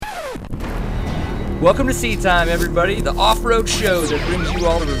Welcome to Seat Time, everybody, the off-road show that brings you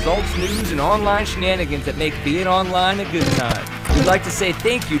all the results, news, and online shenanigans that make being online a good time. We'd like to say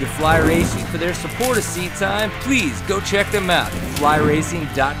thank you to Fly Racing for their support of Seat Time. Please go check them out at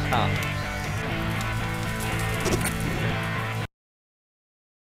flyracing.com.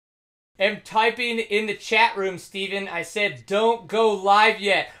 I'm typing in the chat room, Steven. I said, don't go live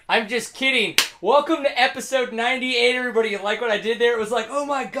yet. I'm just kidding. Welcome to episode 98, everybody. You like what I did there? It was like, oh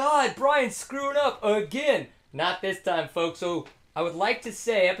my God, Brian's screwing up again. Not this time, folks. So I would like to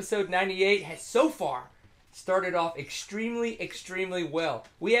say episode 98 has so far started off extremely, extremely well.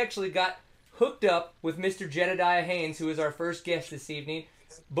 We actually got hooked up with Mr. Jedediah Haines, who is our first guest this evening,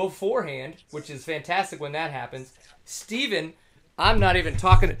 beforehand, which is fantastic when that happens. Steven, I'm not even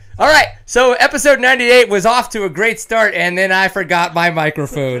talking. All right, so episode 98 was off to a great start, and then I forgot my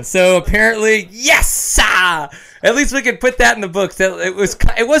microphone. So apparently, yes! At least we can put that in the books.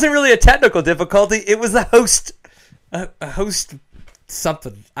 It wasn't really a technical difficulty. It was a host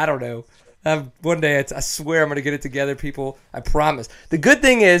something. I don't know. One day, I swear I'm going to get it together, people. I promise. The good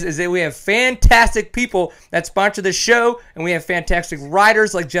thing is that we have fantastic people that sponsor the show, and we have fantastic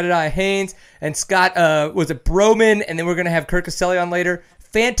riders like Jedediah Haines and Scott, was it Breauxman, and then we're going to have Caselli on later.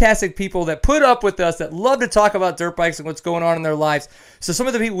 Fantastic people that put up with us, that love to talk about dirt bikes and what's going on in their lives. So some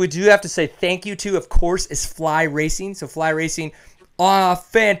of the people we do have to say thank you to, of course, is Fly Racing. So Fly Racing,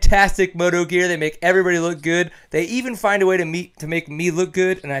 fantastic moto gear. They make everybody look good. They even find a way to make me look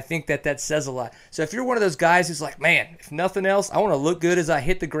good, and I think that says a lot. So if you're one of those guys who's like, man, if nothing else, I want to look good as I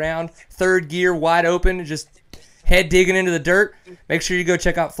hit the ground, third gear, wide open, and just head digging into the dirt, make sure you go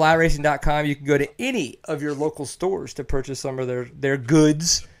check out flyracing.com. You can go to any of your local stores to purchase some of their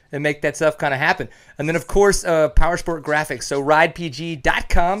goods and make that stuff kind of happen. And then, of course, Powersport Graphics. So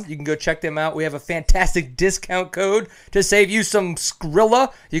ridepg.com. You can go check them out. We have a fantastic discount code to save you some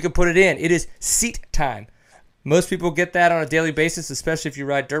Skrilla. You can put it in. It is Seat Time. Most people get that on a daily basis, especially if you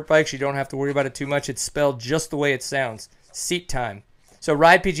ride dirt bikes. You don't have to worry about it too much. It's spelled just the way it sounds. Seat Time. So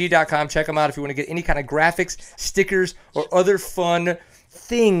ridepg.com. Check them out if you want to get any kind of graphics, stickers, or other fun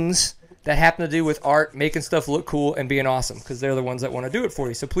things that happen to do with art, making stuff look cool, and being awesome, because they're the ones that want to do it for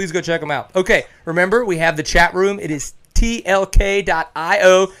you. So please go check them out. Okay, remember, we have the chat room. It is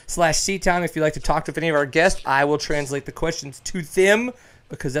tlk.io/seattime. If you'd like to talk to any of our guests, I will translate the questions to them,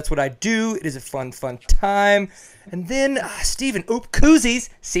 because that's what I do. It is a fun, fun time. And then, Steven, koozies,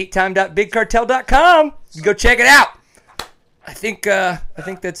 seattime.bigcartel.com. You go check it out. I think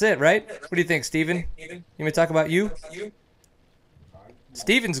that's it, right? What do you think, Steven? You want me to talk about you?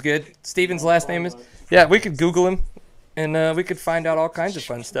 Steven's good. Steven's last name is. Yeah, we could Google him, and we could find out all kinds of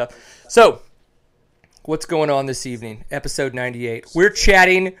fun stuff. So, what's going on this evening? Episode 98. We're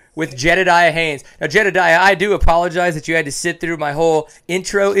chatting with Jedediah Haines. Now, Jedediah, I do apologize that you had to sit through my whole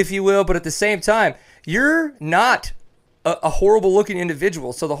intro, if you will, but at the same time, you're not a horrible-looking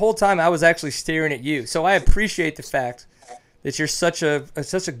individual. So the whole time I was actually staring at you. So I appreciate the fact that you're such a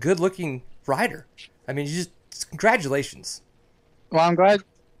good-looking rider. I mean, congratulations. Well, I'm glad.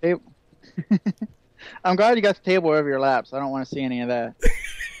 I'm glad you got the table over your laps. I don't want to see any of that.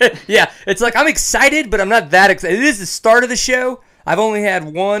 Yeah, it's like I'm excited, but I'm not that excited. It is the start of the show. I've only had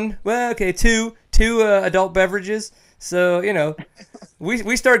two adult beverages. So,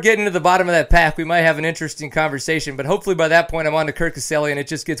 we start getting to the bottom of that pack. We might have an interesting conversation, but hopefully by that point I'm on to Caselli and it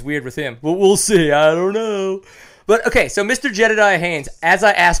just gets weird with him. Well, we'll see. I don't know. But, okay, so Mr. Jedediah Haines, as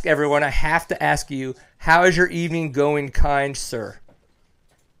I ask everyone, I have to ask you, how is your evening going, kind sir?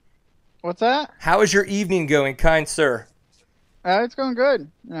 What's that? How is your evening going, kind sir? It's going good.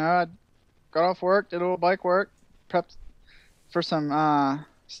 I got off work, did a little bike work, prepped for some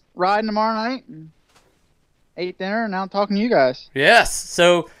riding tomorrow night, and ate dinner, and now I'm talking to you guys. Yes,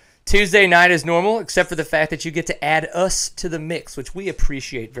 so Tuesday night is normal, except for the fact that you get to add us to the mix, which we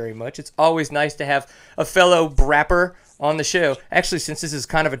appreciate very much. It's always nice to have a fellow brapper on the show. Actually, since this is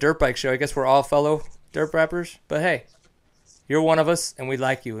kind of a dirt bike show, I guess we're all fellow dirt brappers. But hey, you're one of us, and we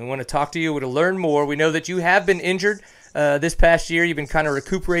like you. We want to talk to you. We want to learn more. We know that you have been injured this past year. You've been kind of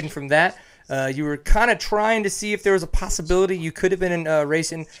recuperating from that. You were kind of trying to see if there was a possibility you could have been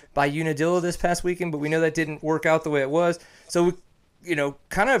racing by Unadilla this past weekend, but we know that didn't work out the way it was. So,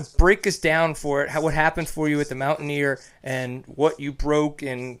 kind of break us down for it, what happened for you at the Mountaineer and what you broke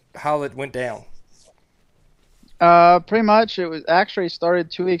and how it went down. Pretty much, it was actually started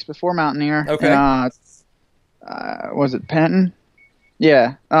 2 weeks before Mountaineer. Okay. Was it Penton?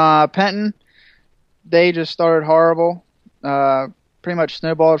 Yeah. Penton, they just started horrible. Pretty much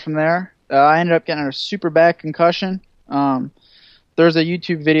snowballed from there. I ended up getting a super bad concussion. There's a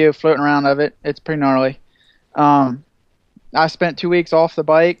YouTube video floating around of it. It's pretty gnarly. I spent 2 weeks off the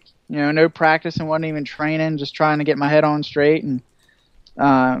bike, no practice and wasn't even training, just trying to get my head on straight. And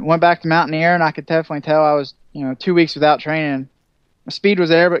went back to Mountaineer, and I could definitely tell I was 2 weeks without training. My speed was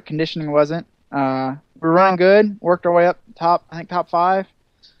there, but conditioning wasn't. We were running good, worked our way up top 5.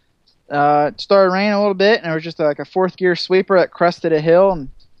 It started raining a little bit, and it was just like a fourth gear sweeper that crested a hill, and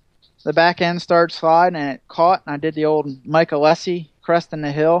the back end started sliding, and it caught, and I did the old Mike Alessi cresting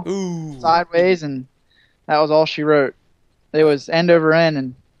the hill sideways, and that was all she wrote. It was end over end,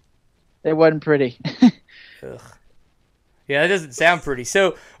 and it wasn't pretty. Ugh. Yeah, that doesn't sound pretty.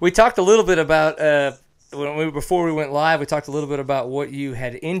 So we talked a little bit about before we went live. We talked a little bit about what you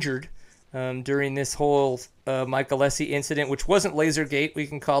had injured during this whole Mike Alessi incident, which wasn't Lasergate. We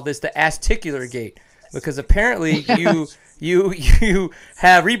can call this the Asticular Gate, because apparently you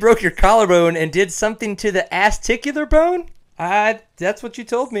have re-broke your collarbone and did something to the asticular bone. That's what you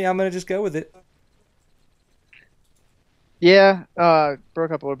told me. I'm gonna just go with it. Yeah,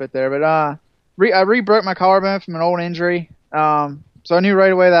 broke up a little bit there, but I re-broke my collarbone from an old injury. So I knew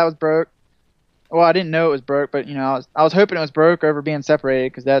right away that was broke. Well, I didn't know it was broke, but I was hoping it was broke over being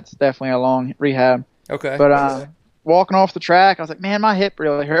separated, because that's definitely a long rehab. Okay. But walking off the track, I was like, man, my hip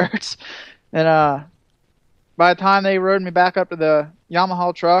really hurts. And by the time they rode me back up to the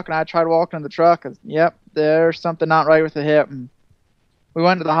Yamaha truck, and I tried walking in the truck, yep, there's something not right with the hip. And we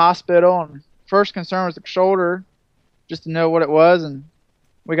went to the hospital, and first concern was the shoulder, just to know what it was. And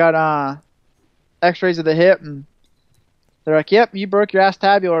we got x-rays of the hip, and they're like, yep, you broke your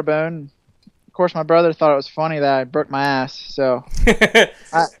acetabular bone. Of course, my brother thought it was funny that I broke my ass. So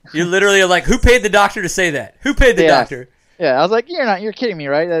you literally are like, who paid the doctor to say that? Who paid the doctor? Yeah, I was like, you're kidding me,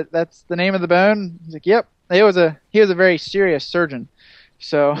 right? That's the name of the bone. He's like, yep. He was a very serious surgeon,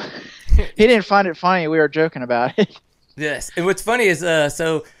 so he didn't find it funny. We were joking about it. Yes, and what's funny is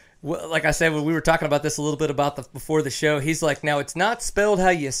like I said, when we were talking about this a little bit before the show, he's like, now it's not spelled how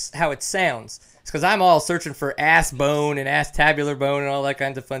it sounds. It's because I'm all searching for ass bone and acetabular bone and all that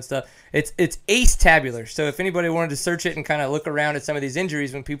kinds of fun stuff. It's acetabular. So if anybody wanted to search it and kind of look around at some of these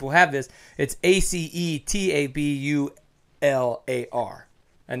injuries when people have this, it's ACETABULAR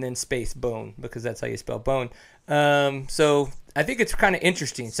and then space bone, because that's how you spell bone. So I think it's kind of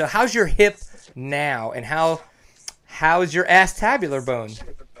interesting. So how's your hip now, and how's your acetabular bone?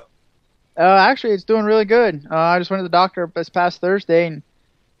 Actually, it's doing really good. I just went to the doctor this past Thursday, and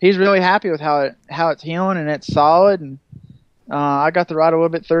he's really happy with how it's healing, and it's solid. And I got to ride a little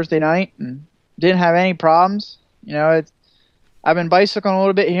bit Thursday night and didn't have any problems. I've been bicycling a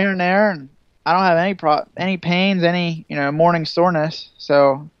little bit here and there, and I don't have any pains, any morning soreness.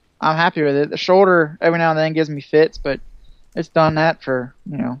 So I'm happy with it. The shoulder every now and then gives me fits, but it's done that for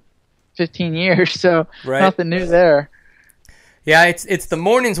 15 years, so Nothing new there. Yeah, it's the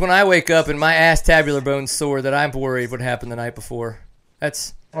mornings when I wake up and my acetabular bone's sore that I'm worried what happened the night before.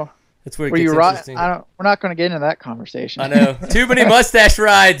 That's where it gets interesting. We're not going to get into that conversation. I know. Too many mustache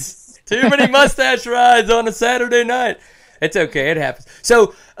rides. Too many mustache rides on a Saturday night. It's okay. It happens.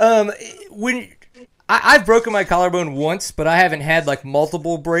 So I've broken my collarbone once, but I haven't had like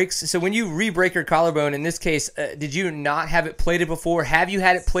multiple breaks. So when you re-break your collarbone, in this case, did you not have it plated before? Have you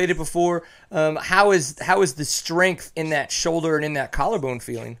had it plated before? How is the strength in that shoulder and in that collarbone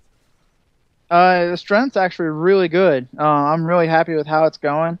feeling? The strength's actually really good. I'm really happy with how it's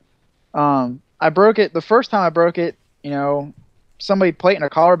going. I broke it the first time I broke it. Somebody plating a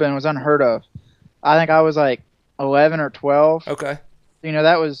collarbone was unheard of. I think I was like 11 or 12. Okay.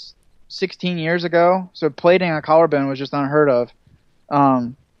 That was 16 years ago. So plating a collarbone was just unheard of.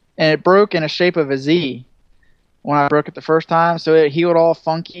 And it broke in a shape of a Z when I broke it the first time. So it healed all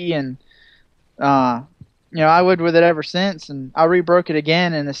funky, and I lived with it ever since. And I re-broke it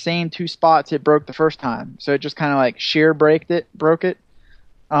again in the same 2 spots it broke the first time. So it just kind of like shear broke it.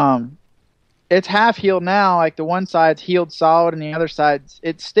 It's half healed now. Like the one side's healed solid, and the other side's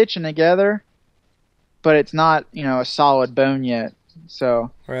it's stitching together, but it's not a solid bone yet.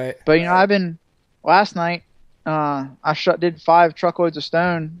 So right. But I've been last night. I did 5 truckloads of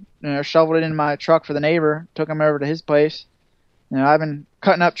stone. Shoveled it in my truck for the neighbor. Took him over to his place. I've been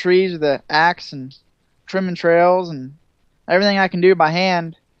cutting up trees with the axe and trimming trails and everything I can do by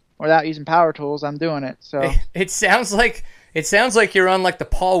hand without using power tools. I'm doing it. So it sounds like you're on like the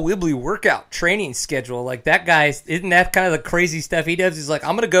Paul Whibley workout training schedule. Like that guy's, isn't that kind of the crazy stuff he does? He's like,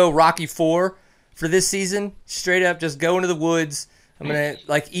 I'm gonna go Rocky IV for this season, straight up, just go into the woods. I'm gonna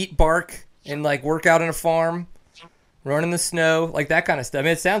like eat bark and like work out on a farm, run in the snow, like that kind of stuff. I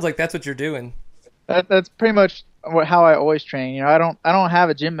mean, it sounds like that's what you're doing. That's pretty much how I always train. I don't have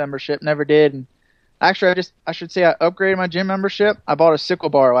a gym membership, never did. And actually, I should say I upgraded my gym membership. I bought a sickle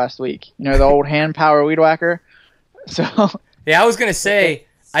bar last week. The old hand power weed whacker. So yeah, I was gonna say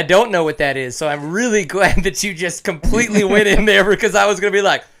I don't know what that is, so I'm really glad that you just completely went in there because I was going to be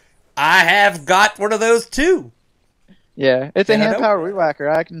like, I have got one of those too. Yeah, it's a hand-powered weed whacker.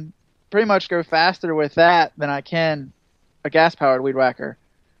 I can pretty much go faster with that than I can a gas-powered weed whacker.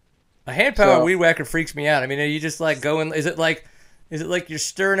 A hand-powered weed whacker freaks me out. I mean, are you just like going? Is it like you're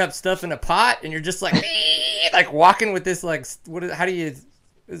stirring up stuff in a pot and you're just like like walking with this like what? How do you?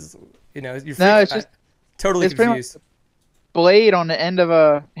 You're no, it's just totally confused. Blade on the end of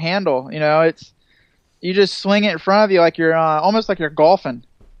a handle. It's you just swing it in front of you like you're almost like you're golfing,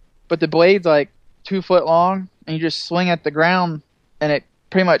 but the blade's like 2 foot long and you just swing at the ground and it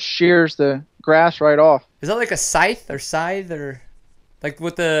pretty much shears the grass right off. Is that like a scythe or like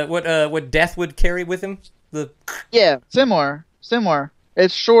what Death would carry with him? Yeah, similar.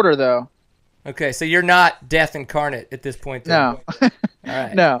 It's shorter though. Okay, so you're not Death incarnate at this point, then. No. All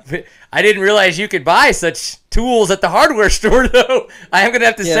right. No. I didn't realize you could buy such tools at the hardware store, though. I am going to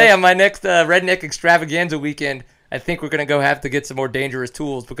have to say on my next Redneck Extravaganza weekend, I think we're going to have to get some more dangerous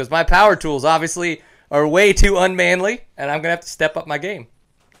tools because my power tools obviously are way too unmanly, and I'm going to have to step up my game.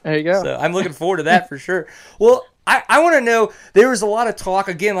 There you go. So I'm looking forward to that for sure. Well, I want to know, there was a lot of talk.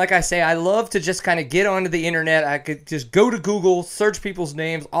 Again, like I say, I love to just kind of get onto the internet. I could just go to Google, search people's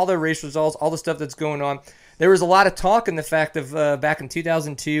names, all their race results, all the stuff that's going on. There was a lot of talk in the fact of back in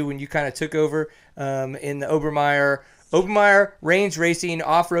 2002 when you kind of took over in the Obermeyer Reigns Racing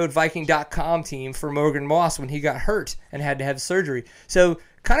Off-Road Viking.com team for Morgan Moss when he got hurt and had to have surgery. So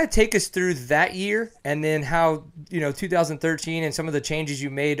kind of take us through that year and then how 2013 and some of the changes you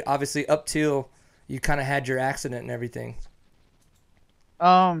made, obviously up till you kind of had your accident and everything.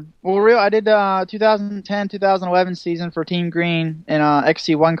 I did 2010-2011 season for Team Green in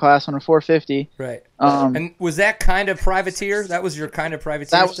XC1 class on a 450. Right. And was that kind of privateer? That was your kind of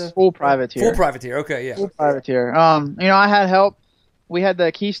privateer That was stuff? full privateer. Full privateer. Okay, yeah. Full privateer. I had help. We had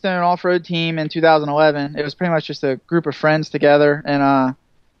the Keystone off-road team in 2011. It was pretty much just a group of friends together. And,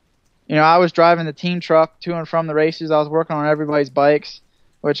 I was driving the team truck to and from the races. I was working on everybody's bikes,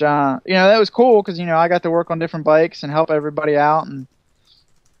 which, that was cool because, I got to work on different bikes and help everybody out. And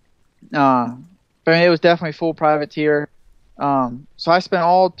but it was definitely full privateer. So I spent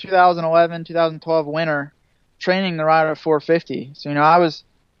all 2011, 2012 winter training to ride a 450. So, I was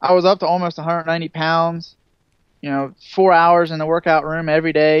up to almost 190 pounds, 4 hours in the workout room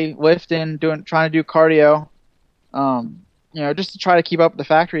every day, lifting, trying to do cardio, just to try to keep up with the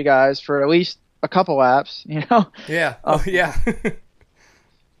factory guys for at least a couple laps, Yeah. Oh, yeah.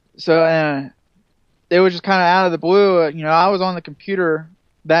 So, it was just kind of out of the blue. I was on the computer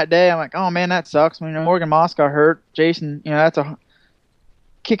that day. I'm like, oh man, that sucks. Morgan Moss got hurt. Jason, that's a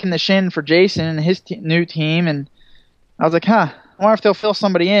kick in the shin for Jason and his new team. And I was like, I wonder if they'll fill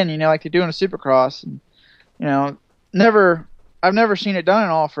somebody in, like they do in a Supercross. And, I've never seen it done in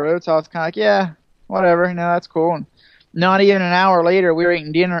off-road. So I was kind of like, yeah, whatever, that's cool. And not even an hour later, we were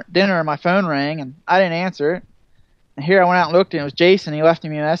eating dinner and my phone rang and I didn't answer it. And here I went out and looked and it was Jason. He left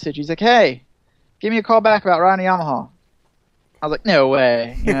me a message. He's like, hey, give me a call back about riding a Yamaha. I was like, no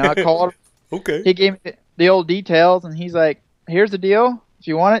way. I called him. Okay. He gave me the old details, and he's like, here's the deal. If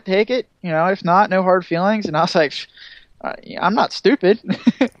you want it, take it. If not, no hard feelings. And I was like, I'm not stupid.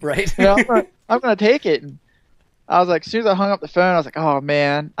 Right. I'm going to take it. And I was like, as soon as I hung up the phone, I was like, oh,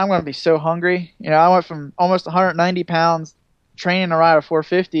 man, I'm going to be so hungry. I went from almost 190 pounds training to ride a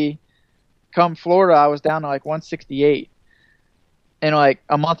 450. Come Florida, I was down to like 168 in like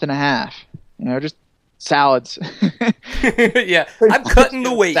a month and a half. Just salads. Yeah, I'm cutting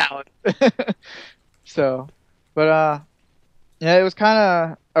the weight. Salad. So, but it was kind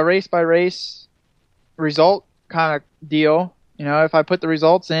of a race by race result kind of deal. If I put the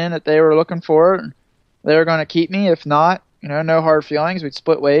results in that they were looking for, they were going to keep me. If not, no hard feelings. We'd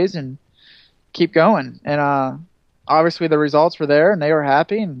split ways and keep going. And obviously the results were there, and they were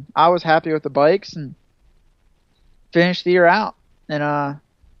happy, and I was happy with the bikes, and finished the year out. And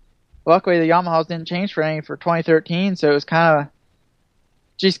luckily, the Yamahas didn't change for any for 2013, so it was kind of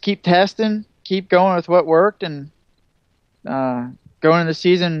just keep testing, keep going with what worked, and going into the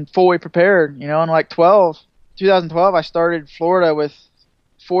season fully prepared. In like 2012, I started Florida with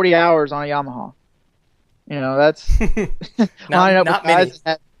 40 hours on a Yamaha. That's lining up with guys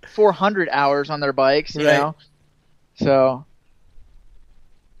that had 400 hours on their bikes, you know. So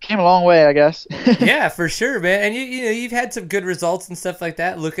came a long way, I guess. Yeah, for sure, man. And you've had some good results and stuff like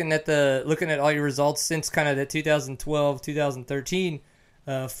that. Looking at all your results since kind of the 2012, 2013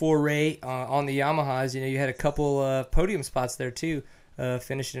 foray on the Yamahas, you had a couple podium spots there too,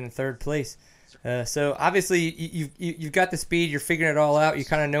 finishing in third place. So obviously you've got the speed. You're figuring it all out. You're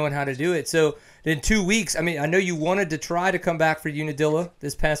kind of knowing how to do it. So in 2 weeks, I mean, I know you wanted to try to come back for Unadilla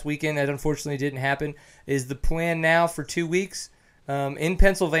this past weekend. That unfortunately didn't happen. Is the plan now for 2 weeks in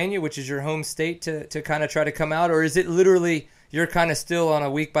Pennsylvania, which is your home state, to kind of try to come out? Or is it literally you're kind of still on a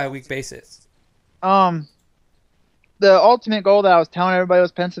week-by-week basis? The ultimate goal that I was telling everybody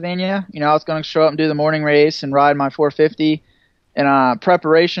was Pennsylvania. You know, I was going to show up and do the morning race and ride my 450 in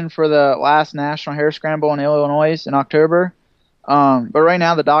preparation for the last National Hare Scramble in Illinois in October. But right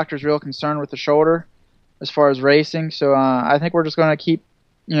now the doctor's real concerned with the shoulder as far as racing. So I think we're just going to keep,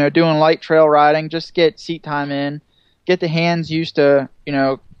 you know, doing light trail riding, just get seat time in, get the hands used to, you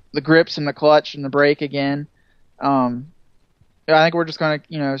know, the grips and the clutch and the brake again. I think we're just going to,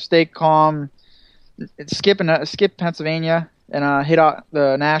 you know, stay calm, skip Pennsylvania and hit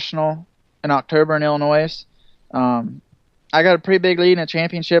the National in October in Illinois. I got a pretty big lead in a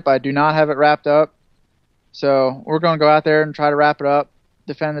championship. I do not have it wrapped up. So we're going to go out there and try to wrap it up,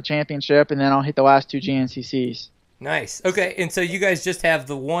 defend the championship, and then I'll hit the last 2 GNCCs. Nice. Okay, and so you guys just have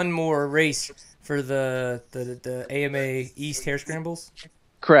the one more race for the AMA East Hare Scrambles?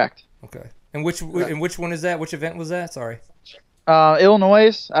 Correct. Okay. And which one is that? Which event was that? Sorry.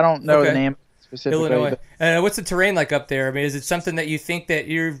 Illinois. I don't know the name specifically. Illinois. What's the terrain like up there? I mean, is it something that you think that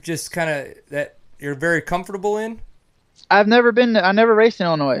you're just kind of that you're very comfortable in? I've never been. I never raced in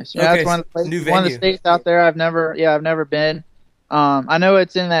Illinois. You know, okay, that's one of the states out there I've never been. I know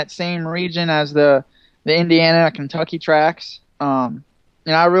it's in that same region as the Indiana, Kentucky tracks. And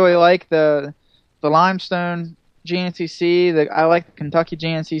I really like the Limestone GNCC. I like the Kentucky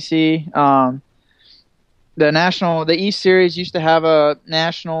GNCC. The East Series used to have a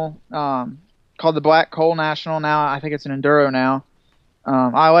national called the Black Coal National. Now I think it's an enduro now.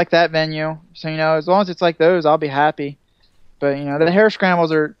 I like that venue. So, you know, as long as it's like those, I'll be happy. But, you know, the hare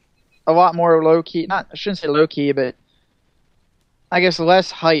scrambles are a lot more low-key. I shouldn't say low-key, but I guess less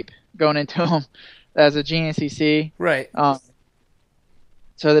hype going into them as a GNCC. Right.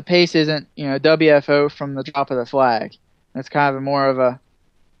 So the pace isn't, you know, WFO from the drop of the flag. It's kind of more of a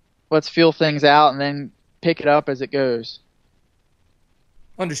let's feel things out and then pick it up as it goes.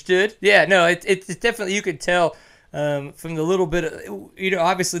 Understood. Yeah, no, it's definitely, you could tell from the little bit of, you know,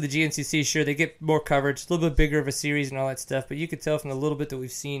 obviously the GNCC, sure, they get more coverage, a little bit bigger of a series and all that stuff, but you could tell from the little bit that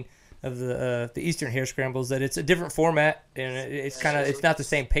we've seen of the Eastern Hare Scrambles that it's a different format, and it's not the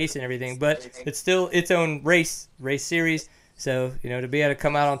same pace and everything, but it's still its own race series. So, you know, to be able to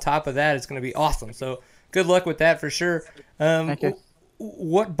come out on top of that, it's going to be awesome. So good luck with that for sure. Thank you.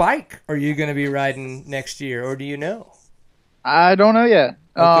 What bike are you going to be riding next year, or do you know? I don't know yet.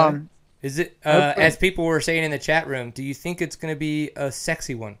 Okay. Is it, as people were saying in the chat room, do you think it's going to be a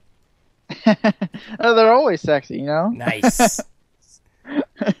sexy one? They're always sexy, you know? Nice.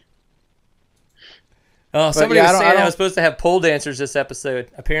 Oh, somebody was saying I was supposed to have pole dancers this episode.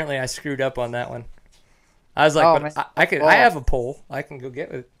 Apparently, I screwed up on that one. I was like, I have a pole. I can go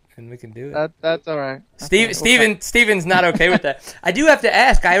get it, and we can do it. That's all right. Steven's not okay with that. I do have to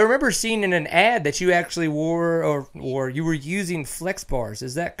ask. I remember seeing in an ad that you actually wore or you were using flex bars.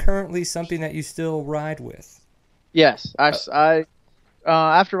 Is that currently something that you still ride with? Yes, I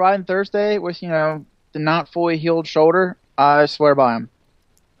after riding Thursday with, you know, the not fully healed shoulder, I swear by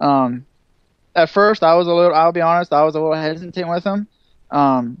them. At first, I'll be honest, I was a little hesitant with them.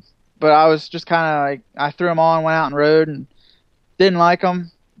 But I was just kind of like, I threw them on, went out and rode, and didn't like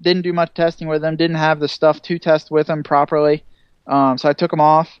them. Didn't do much testing with them. Didn't have the stuff to test with them properly. So I took them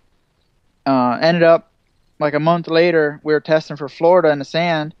off. Ended up, like a month later, we were testing for Florida in the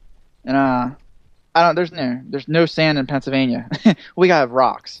sand. And there's no sand in Pennsylvania. We got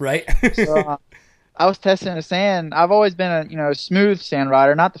rocks. Right. So I was testing in the sand. I've always been a smooth sand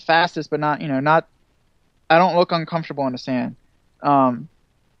rider. Not the fastest, but not I don't look uncomfortable in the sand.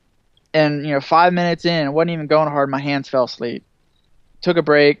 And 5 minutes in, it wasn't even going hard. My hands fell asleep. Took a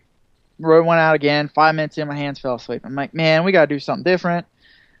break. Road went out again. 5 minutes in, my hands fell asleep. I'm like, man, we got to do something different.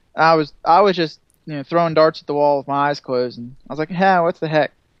 I was just throwing darts at the wall with my eyes closed. And I was like, what the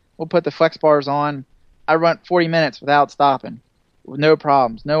heck? We'll put the flex bars on. I run 40 minutes without stopping with no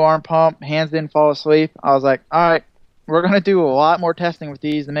problems. No arm pump. Hands didn't fall asleep. I was like, all right, we're going to do a lot more testing with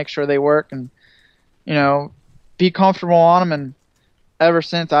these to make sure they work and, be comfortable on them. And ever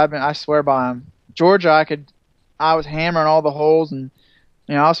since I swear by them. Georgia, I was hammering all the holes, and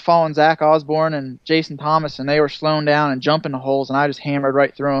I was following Zach Osborne and Jason Thomas, and they were slowing down and jumping the holes, and I just hammered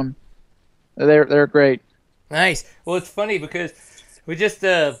right through them. They're great. Nice. Well, it's funny because we just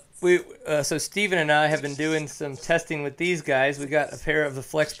so Steven and I have been doing some testing with these guys. We got a pair of the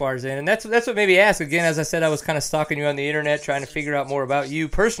flex bars in, and that's what made me ask. Again, as I said, I was kind of stalking you on the internet, trying to figure out more about you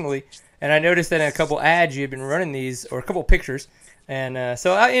personally. and I noticed that in a couple ads you had been running these, or a couple pictures, and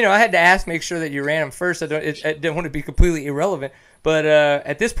so I had to ask, make sure that you ran them first. I didn't want to be completely irrelevant, but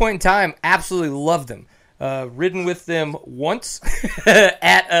at this point in time, absolutely love them. Ridden with them once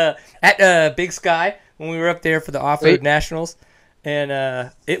at Big Sky when we were up there for the Off-Road Nationals.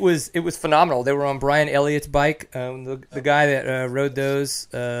 And it was phenomenal. They were on Brian Elliott's bike. The guy that rode those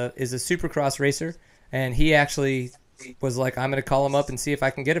is a Supercross racer, and he actually was like, "I'm going to call him up and see if I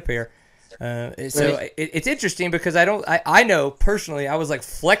can get a pair." So it's interesting because I know personally, I was like,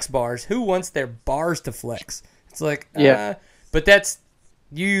 flex bars. Who wants their bars to flex? It's like, but that's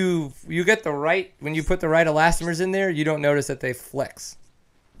you get the right, when you put the right elastomers in there, you don't notice that they flex.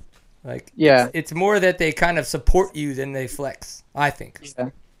 Like, it's more that they kind of support you than they flex, I think. Yeah.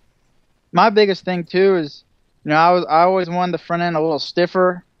 My biggest thing too is, I always wanted the front end a little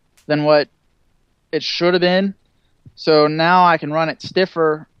stiffer than what it should have been. So now I can run it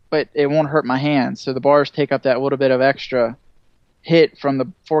stiffer, but it won't hurt my hands. So the bars take up that little bit of extra hit from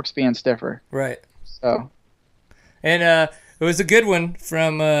the forks being stiffer. Right. So. And it was a good one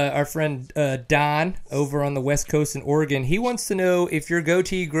from our friend Don over on the West Coast in Oregon. He wants to know if your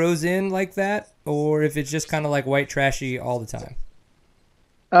goatee grows in like that, or if it's just kind of like white trashy all the time.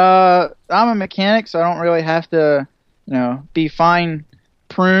 I'm a mechanic, so I don't really have to, be fine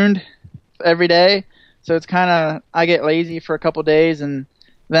pruned every day. So it's kind of, I get lazy for a couple days, and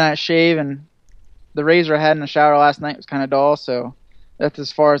then I shave. And the razor I had in the shower last night was kind of dull, so that's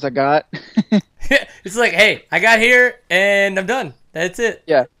as far as I got. It's like, hey, I got here and I'm done. That's it.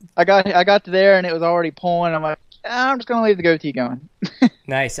 Yeah, I got to there and it was already pulling. I'm like, I'm just gonna leave the goatee going.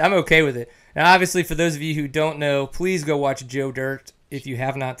 Nice. I'm okay with it. Now, obviously, for those of you who don't know, please go watch Joe Dirt if you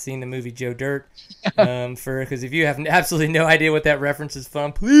have not seen the movie Joe Dirt. Because if you have absolutely no idea what that reference is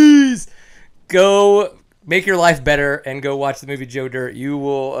from, please go make your life better and go watch the movie Joe Dirt. You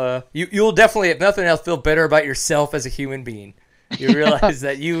will you'll definitely, if nothing else, feel better about yourself as a human being. You realize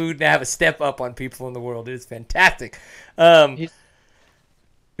that you have a step up on people in the world. It is fantastic. Go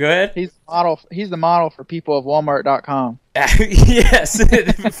ahead. He's the model for people of Walmart.com.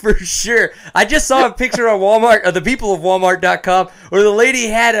 Yes, for sure. I just saw a picture on Walmart of the people of Walmart.com where the lady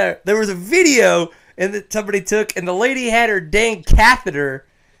there was a video that somebody took, and the lady had her dang catheter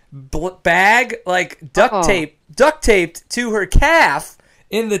bag like duct taped to her calf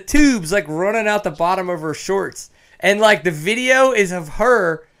in the tubes, like running out the bottom of her shorts. And like the video is of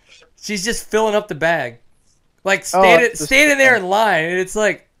her, she's just filling up the bag, like standing there in line, and it's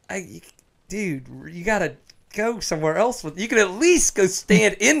like, dude, you gotta go somewhere else. You can at least go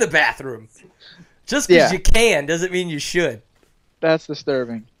stand in the bathroom. Just because you can doesn't mean you should. That's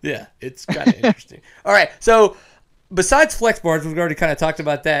disturbing. Yeah, it's kind of interesting. All right, so besides flex bars, we've already kind of talked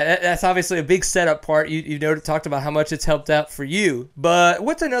about that. That's obviously a big setup part. You talked about how much it's helped out for you. But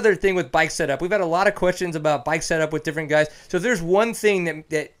what's another thing with bike setup? We've had a lot of questions about bike setup with different guys. So if there's one thing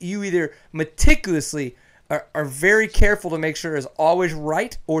that you either meticulously are very careful to make sure is always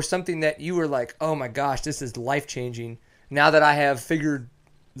right, or something that you were like, oh my gosh, this is life-changing now that I have figured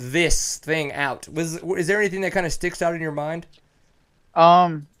this thing out. Is there anything that kind of sticks out in your mind?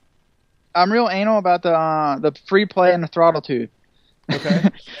 I'm real anal about the free play in the throttle tube. Okay.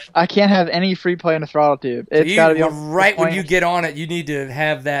 I can't have any free play in the throttle tube. It's got to be right when you get on it. You need to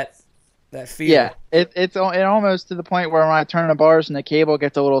have that feel. Yeah, it's almost to the point where when I turn the bars and the cable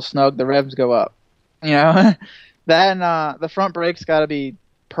gets a little snug, the revs go up. That and the front brake's got to be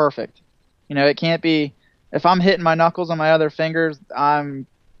perfect. It can't be. If I'm hitting my knuckles on my other fingers, I'm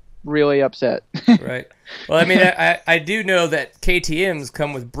really upset. Right. Well, I mean, I do know that KTMs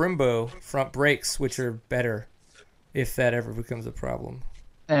come with Brembo front brakes, which are better if that ever becomes a problem.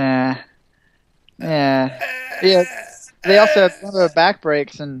 Yeah. They also have back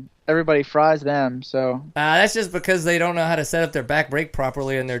brakes, and everybody fries them. So that's just because they don't know how to set up their back brake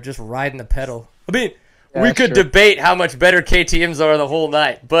properly, and they're just riding the pedal. I mean, we could debate how much better KTMs are the whole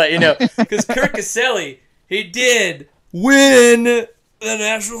night, but because Kurt Caselli, he did win the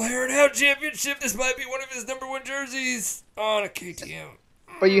National Hair and Hound Championship. This might be one of his #1 jerseys on a KTM.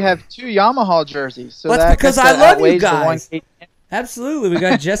 But you have 2 Yamaha jerseys, so that's because I love you guys. Absolutely, we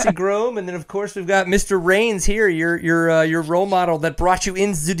got Jesse Grome, and then of course we've got Mr. Rains here, your role model that brought you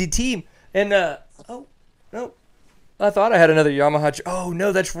into the team. And oh no, I thought I had another Yamaha. Oh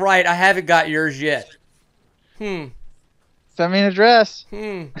no, that's right, I haven't got yours yet. Send me an address.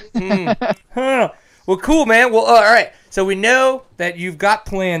 Huh. Well, cool, man. Well, all right. So we know that you've got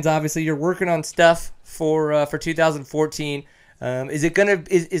plans. Obviously, you're working on stuff for 2014.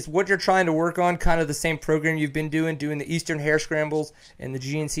 Is what you're trying to work on kind of the same program you've been doing the Eastern Hare Scrambles and the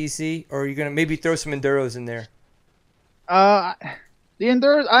GNCC, or are you gonna maybe throw some enduros in there? The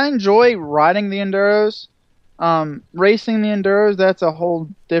Enduros, I enjoy riding the Enduros. Racing the Enduros, that's a whole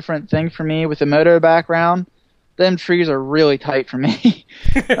different thing for me with the moto background. Them trees are really tight for me.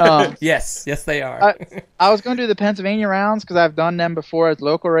 Yes, they are. I was going to do the Pennsylvania rounds because I've done them before as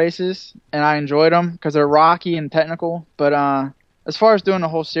local races, and I enjoyed them because they're rocky and technical. But as far as doing the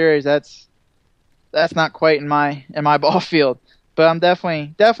whole series, that's not quite in my ball field. But I'm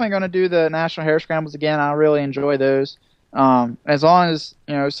definitely going to do the National Hare Scrambles again. I really enjoy those. As long as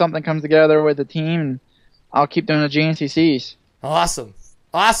something comes together with the team, I'll keep doing the GNCCs. Awesome.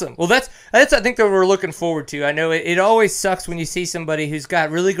 Well, that's I think that we're looking forward to. I know it always sucks when you see somebody who's got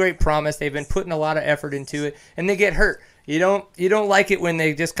really great promise. They've been putting a lot of effort into it, and they get hurt. You don't like it when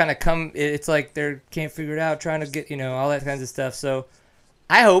they just kind of come. It's like they can't figure it out, trying to get all that kinds of stuff. So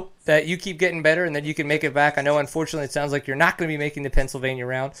I hope that you keep getting better and that you can make it back. I know, unfortunately, it sounds like you're not going to be making the Pennsylvania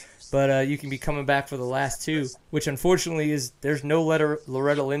round, but you can be coming back for the last two, which unfortunately there's no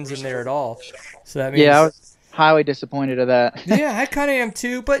Loretta Lynn's in there at all. So that means I was highly disappointed of that. Yeah, I kind of am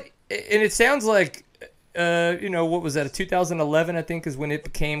too. But it sounds like what was that? A 2011, I think, is when it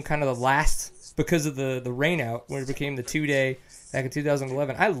became kind of the last because of the rain out when it became the 2-day back in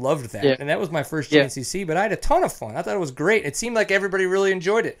 2011. I loved that, and that was my first GNCC. But I had a ton of fun. I thought it was great. It seemed like everybody really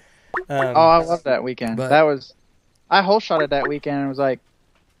enjoyed it. I loved that weekend. I whole shot it that weekend and was like,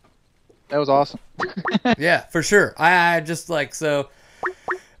 that was awesome. Yeah, for sure. I just so.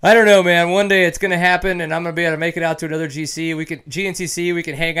 I don't know, man. One day it's going to happen, and I'm going to be able to make it out to another GNCC. We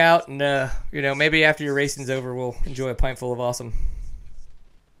can hang out, and maybe after your racing's over, we'll enjoy a pint full of awesome.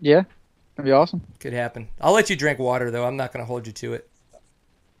 Yeah, that'd be awesome. Could happen. I'll let you drink water, though. I'm not going to hold you to it.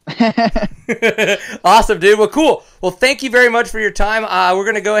 Awesome, dude. Well, cool. Well, thank you very much for your time. We're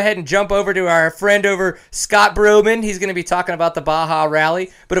going to go ahead and jump over to our friend Scott Breauxman. He's going to be talking about the Baja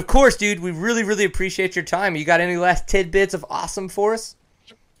Rally. But, of course, dude, we really, really appreciate your time. You got any last tidbits of awesome for us?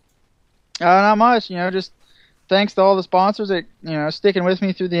 Not much, just thanks to all the sponsors that sticking with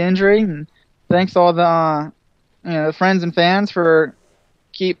me through the injury, and thanks to all the the friends and fans for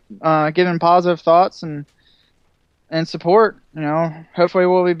keep giving positive thoughts and support. Hopefully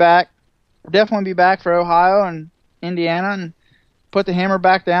we'll be back. We'll definitely be back for Ohio and Indiana, and put the hammer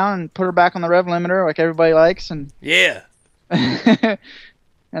back down and put her back on the rev limiter like everybody likes, and and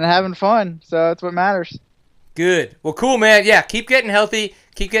having fun. So that's what matters. Good. Well, cool, man. Yeah, keep getting healthy.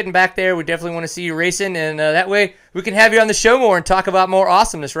 Keep getting back there. We definitely want to see you racing, and that way we can have you on the show more and talk about more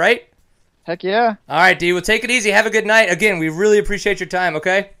awesomeness, right? Heck yeah. All right, D. Well, take it easy. Have a good night. Again, we really appreciate your time,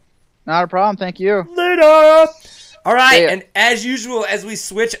 okay? Not a problem. Thank you. Later. All right, and as usual, as we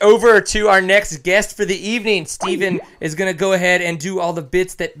switch over to our next guest for the evening, Steven is going to go ahead and do all the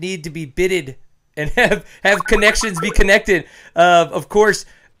bits that need to be bitted and have connections be connected. Of course,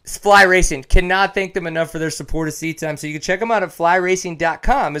 Fly Racing. Cannot thank them enough for their support of Seat Time. So you can check them out at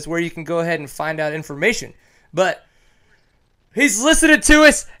flyracing.com is where you can go ahead and find out information. But he's listening to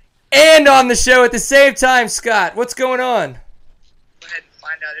us and on the show at the same time. Scott, what's going on? Go ahead and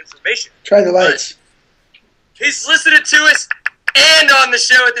find out information. Try the lights. He's listening to us and on the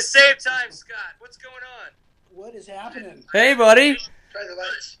show at the same time. Scott, what's going on? What is happening? Hey, buddy. Try the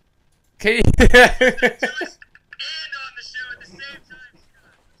lights. Can you...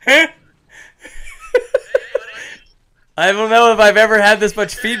 I don't know if I've ever had this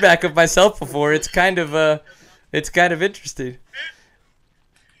much feedback of myself before. It's kind of interesting.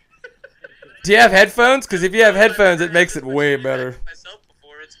 Do you have headphones? Because if you have headphones, it makes it way better.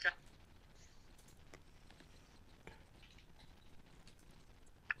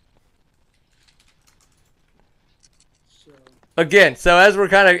 Again, so as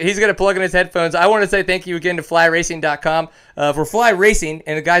he's going to plug in his headphones, I want to say thank you again to flyracing.com for Fly Racing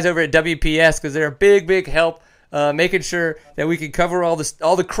and the guys over at WPS because they're a big, big help making sure that we can cover all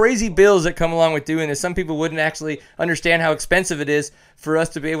the crazy bills that come along with doing this. Some people wouldn't actually understand how expensive it is for us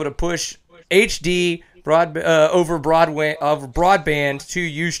to be able to push HD over broadband to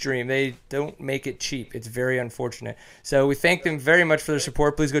Ustream. They don't make it cheap. It's very unfortunate. So we thank them very much for their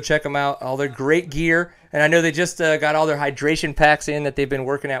support. Please go check them out. All their great gear. And I know they just got all their hydration packs in that they've been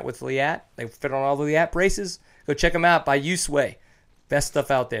working at with Liat. They fit on all the Liat braces. Go check them out by Useway. Best stuff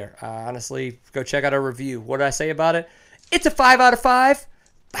out there. Honestly, go check out our review. What did I say about it? It's a 5 out of 5.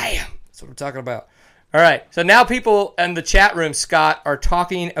 Bam. That's what we're talking about. All right. So now people in the chat room, Scott, are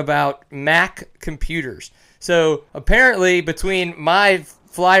talking about Mac computers. So apparently between my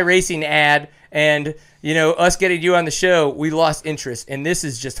Fly Racing ad and us getting you on the show, we lost interest, and this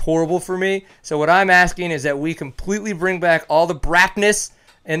is just horrible for me. So what I'm asking is that we completely bring back all the brapness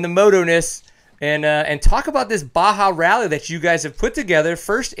and the moto-ness and talk about this Baja Rally that you guys have put together,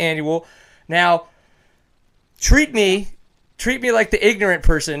 first annual. Now, treat me treat me like the ignorant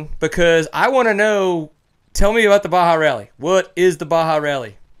person because I want to know. Tell me about the Baja Rally. What is the Baja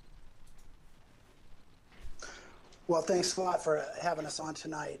Rally? Well, thanks a lot for having us on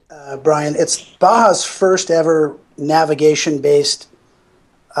tonight, Brian. It's Baja's first ever navigation-based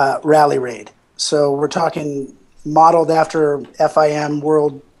rally raid. So we're talking modeled after FIM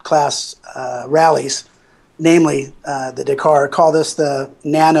world-class rallies, namely the Dakar. Call this the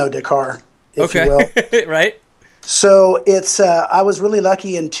Nano Dakar, if you will. Right. So it's I was really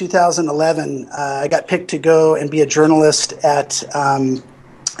lucky in 2011. I got picked to go and be a journalist at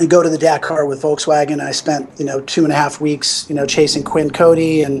and go to the Dakar with Volkswagen. I spent 2.5 weeks chasing Quinn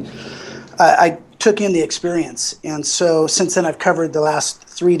Cody, and I took in the experience. And so since then I've covered the last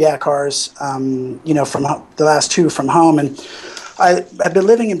 3 Dakars, from the last 2 from home, and I've been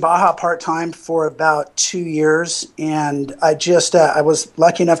living in Baja part-time for about 2 years, and I was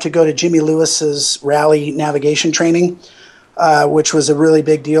lucky enough to go to Jimmy Lewis's rally navigation training, which was a really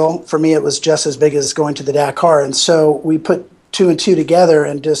big deal. For me, it was just as big as going to the Dakar. And so we put 2 and 2 together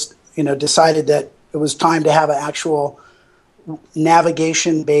and just, decided that it was time to have an actual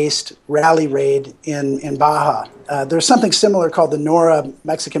navigation-based rally raid in Baja. There's something similar called the Nora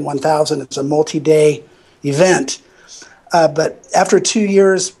Mexican 1000. It's a multi-day event. But after 2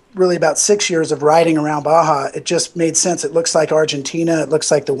 years, really about 6 years of riding around Baja, it just made sense. It looks like Argentina. It looks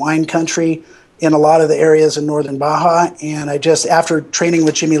like the wine country in a lot of the areas in northern Baja. And after training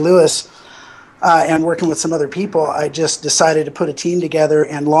with Jimmy Lewis and working with some other people, I just decided to put a team together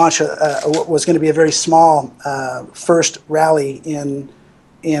and launch what was going to be a very small first rally in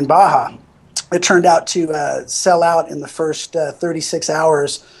Baja. It turned out to sell out in the first 36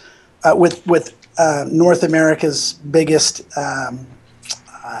 hours with North America's biggest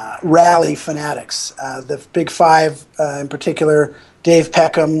rally fanatics. The Big Five, in particular, Dave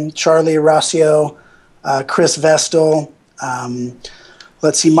Peckham, Charlie Rossio, Chris Vestal,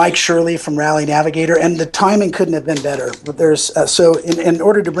 Mike Shirley from Rally Navigator, and the timing couldn't have been better. But there's in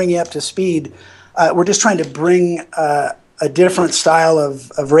order to bring you up to speed, we're just trying to bring a different style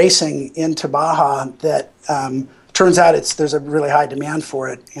of racing into Baja that turns out there's a really high demand for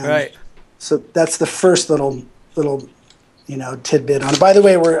it. And right. So that's the first little tidbit on it. By the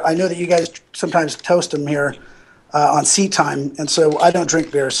way, I know that you guys sometimes toast them here on Seat Time, and so I don't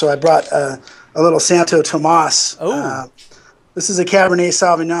drink beer, so I brought a little Santo Tomas. Oh. This is a Cabernet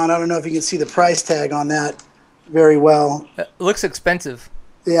Sauvignon. I don't know if you can see the price tag on that very well. It looks expensive.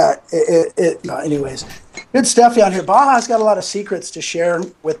 Yeah. Anyways, good stuff down here. Baja's got a lot of secrets to share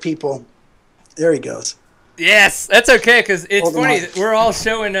with people. There he goes. Yes, that's okay, because it's Hold funny that we're all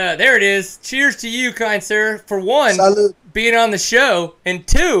showing. There it is. Cheers to you, kind sir. For one, Salud. Being on the show, and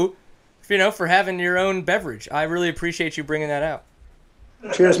 2, for having your own beverage. I really appreciate you bringing that out.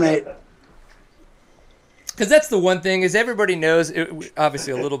 Cheers, mate. Because that's the one thing, is everybody knows,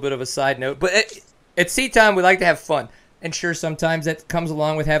 obviously a little bit of a side note, but at Seat Time, we like to have fun. And sure, sometimes that comes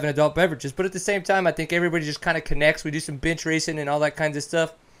along with having adult beverages. But at the same time, I think everybody just kind of connects. We do some bench racing and all that kinds of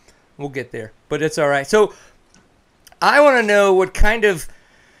stuff. We'll get there. But it's all right. So I want to know what kind of...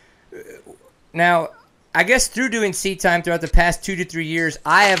 Now, I guess through doing Seat Time throughout the past 2 to 3 years,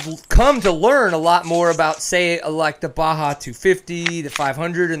 I have come to learn a lot more about, say, like the Baja 250, the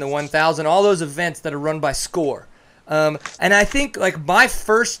 500, and the 1000, all those events that are run by Score. And I think like my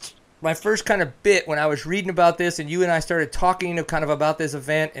first kind of bit when I was reading about this, and you and I started talking kind of about this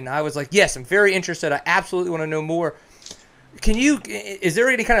event, and I was like, yes, I'm very interested. I absolutely want to know more. Is there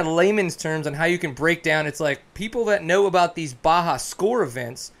any kind of layman's terms on how you can break down? It's like people that know about these Baja Score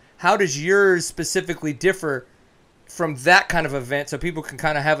events, how does yours specifically differ from that kind of event, so people can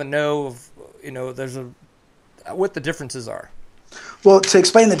kind of have a know of, what the differences are? Well, to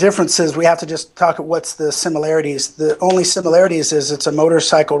explain the differences, we have to just talk about what's the similarities. The only similarities is it's a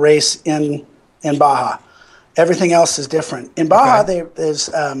motorcycle race in Baja. Everything else is different. In Baja, there's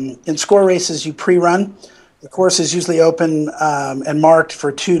in Score races, you pre-run. The course is usually open and marked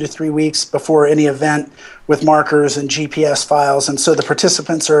for 2 to 3 weeks before any event with markers and GPS files. And so the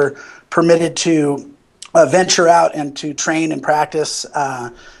participants are permitted to venture out and to train and practice.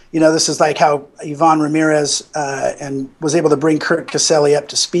 This is like how Ivan Ramirez and was able to bring Kurt Caselli up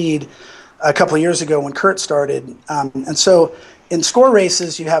to speed a couple of years ago when Kurt started. And so in Score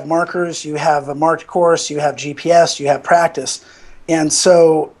races, you have markers, you have a marked course, you have GPS, you have practice. And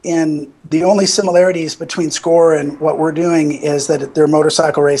so in the only similarities between Score and what we're doing is that they're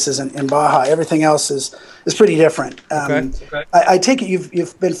motorcycle races in Baja. Everything else is pretty different. Okay. I take it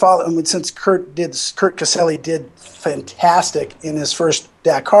you've been following since Kurt Caselli did fantastic in his first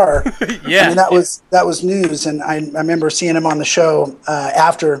Dakar. Yeah. I mean, that was news, and I remember seeing him on the show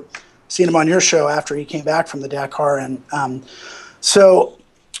after seen him on your show after he came back from the Dakar. And so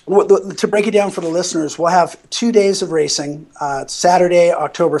to break it down for the listeners, we'll have 2 days of racing, Saturday,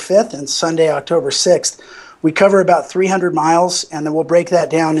 October 5th and Sunday, October 6th. We cover about 300 miles, and then we'll break that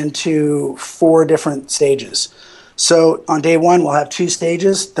down into 4 different stages. So on day 1, we'll have 2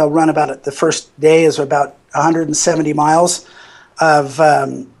 stages. They'll run the first day is about 170 miles of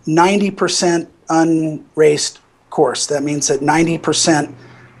 90% unraced course. That means that 90%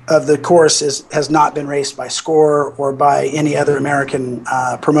 of the course has not been raced by Score or by any other American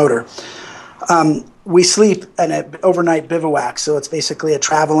promoter. We sleep in an overnight bivouac, so it's basically a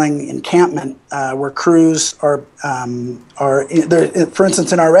traveling encampment where crews are there. For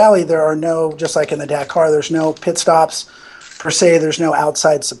instance, in our rally, there are no, just like in the Dakar, there's no pit stops per se. There's no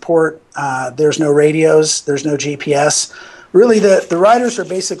outside support. There's no radios. There's no GPS. Really, the riders are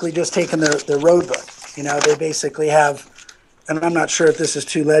basically just taking their road book. They basically have, and I'm not sure if this is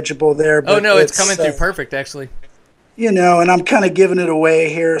too legible there. But it's coming through perfect, actually. And I'm kind of giving it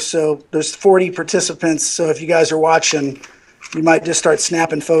away here. So there's 40 participants. So if you guys are watching, you might just start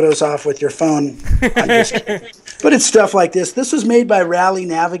snapping photos off with your phone. But it's stuff like this. This was made by Rally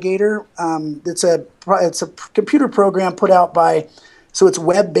Navigator. It's a computer program put out by, so it's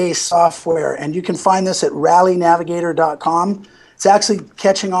web-based software. And you can find this at rallynavigator.com. It's actually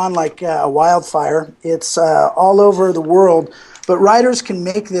catching on like a wildfire. It's all over the world. But riders can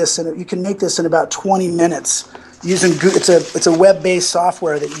make this, and you can make this in about 20 minutes. It's a web-based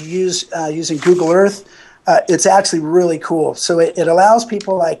software that you use using Google Earth. It's actually really cool. So it allows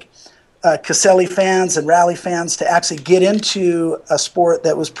people like Caselli fans and rally fans to actually get into a sport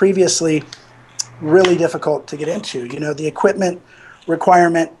that was previously really difficult to get into. The equipment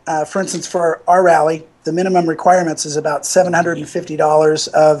requirement, for instance, for our rally, the minimum requirements is about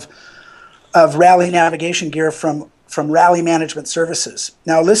 $750 of rally navigation gear from Rally Management Services.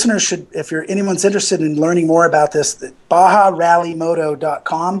 Now, listeners should, if anyone's interested in learning more about this,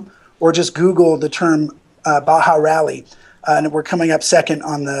 BajaRallyMoto.com, or just Google the term Baja Rally, and we're coming up second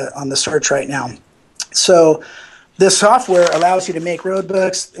on the search right now. So this software allows you to make road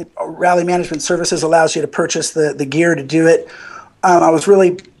books. Rally Management Services allows you to purchase the gear to do it. I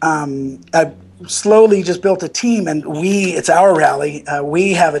slowly just built a team, and it's our rally.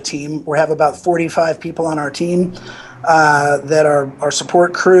 We have a team. We have about 45 people on our team that are our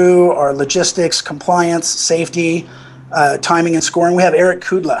support crew, our logistics, compliance, safety, timing, and scoring. We have Eric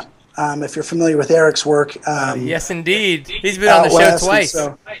Kudla, if you're familiar with Eric's work. Yes, indeed. He's been on the show twice.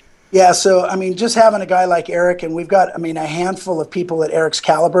 So just having a guy like Eric, and we've got, a handful of people at Eric's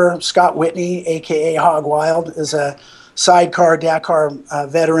caliber. Scott Whitney, a.k.a. Hog Wild, is a sidecar Dakar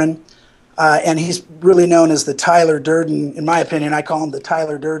veteran. And he's really known as the Tyler Durden. In my opinion, I call him the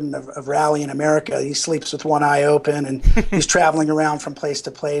Tyler Durden of rally in America. He sleeps with one eye open, and he's traveling around from place to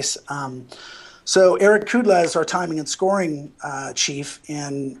place. So Eric Kudla is our timing and scoring chief,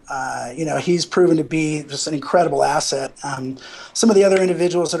 and he's proven to be just an incredible asset. Some of the other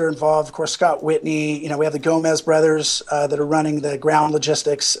individuals that are involved, of course, Scott Whitney. We have the Gomez brothers that are running the ground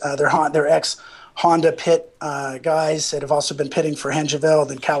logistics. They're ex-Honda pit guys that have also been pitting for Hengeveld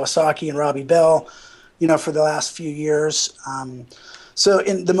and Kawasaki and Robbie Bell, for the last few years. So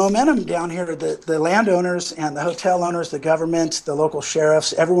in the momentum down here, the landowners and the hotel owners, the government, the local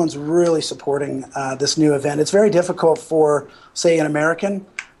sheriffs, everyone's really supporting this new event. It's very difficult for, say, an American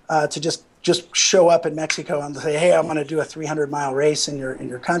to just show up in Mexico and say, hey, I'm going to do a 300-mile race in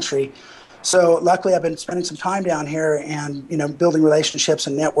your country. So luckily, I've been spending some time down here and building relationships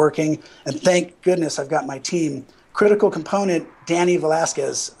and networking. And thank goodness I've got my team. Critical component, Danny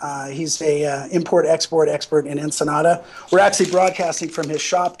Velasquez. He's a import-export expert in Ensenada. We're actually broadcasting from his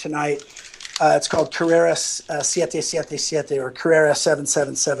shop tonight. It's called Carrera 777 or Carrera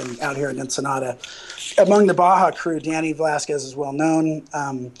 777 out here in Ensenada. Among the Baja crew, Danny Velasquez is well known.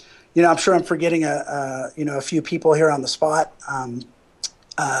 I'm sure I'm forgetting a few people here on the spot.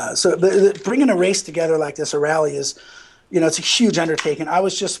 So bringing a race together like this, a rally, is, it's a huge undertaking. I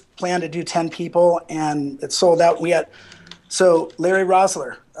was just planned to do 10 people, and it sold out. So Larry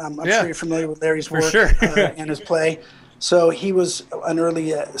Rosler, I'm sure you're familiar with Larry's work and his play. So he was an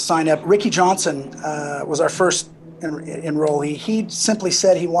early sign up. Ricky Johnson was our first enrollee. He simply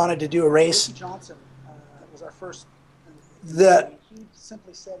said he wanted to do a race. Ricky Johnson was our first. He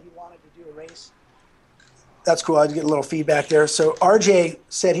simply said he wanted to do a race. That's cool. I get a little feedback there. So RJ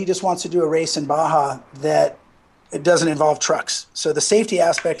said he just wants to do a race in Baja that it doesn't involve trucks. So the safety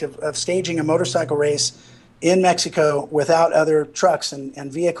aspect of staging a motorcycle race in Mexico without other trucks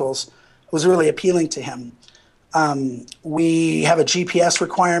and vehicles was really appealing to him. We have a GPS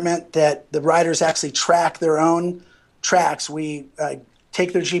requirement that the riders actually track their own tracks. We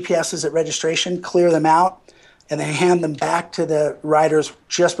take their GPSs at registration, clear them out, and they hand them back to the riders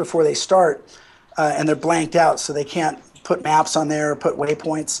just before they start, and they're blanked out, so they can't put maps on there or put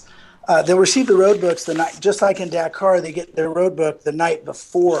waypoints. They'll receive the road books the night, just like in Dakar. They get their road book the night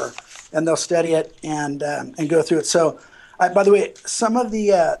before, and they'll study it and go through it. So, by the way, some of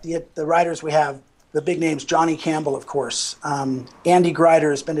the riders we have, the big names, Johnny Campbell, of course. Andy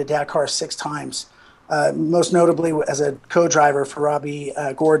Grider has been to Dakar 6 times, most notably as a co-driver for Robbie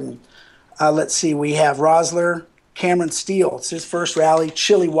Gordon. Let's see, we have Rosler, Cameron Steele. It's his first rally.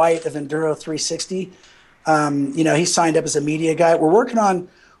 Chili White of Enduro 360. He signed up as a media guy. We're working on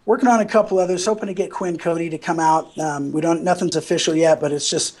a couple others, hoping to get Quinn Cody to come out. Nothing's official yet, but it's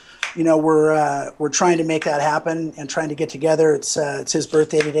just, we're trying to make that happen and trying to get together. It's his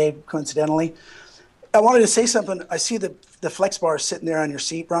birthday today, coincidentally. I wanted to say something. I see the flex bar sitting there on your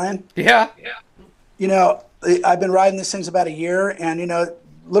seat, Brian. Yeah. I've been riding these things about a year, and a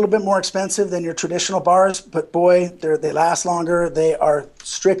little bit more expensive than your traditional bars, but boy, they last longer. They are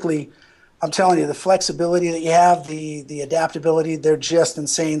strictly, I'm telling you, the flexibility that you have, the adaptability, they're just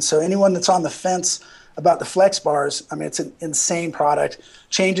insane. So anyone that's on the fence about the flex bars, I mean, it's an insane product,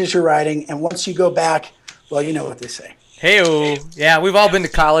 changes your riding, and once you go back, well, you know what they say. Hey-o. Yeah, we've all been to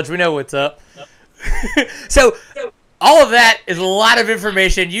college. We know what's up. So all of that is a lot of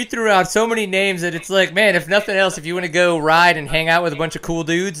information. You threw out so many names that it's like, man, if nothing else, if you want to go ride and hang out with a bunch of cool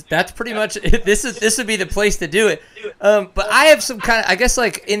dudes, that's pretty much it. This would be the place to do it. But I have some kind of, I guess,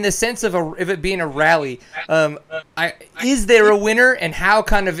 like in the sense of it being a rally, is there a winner, and how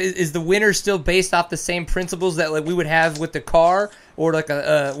kind of is the winner still based off the same principles that like we would have with the car, or like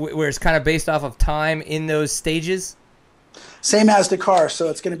where it's kind of based off of time in those stages? Same as Dakar, so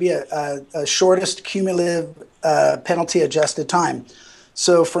it's going to be a shortest cumulative penalty-adjusted time.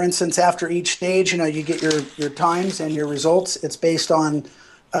 So, for instance, after each stage, you get your times and your results. It's based on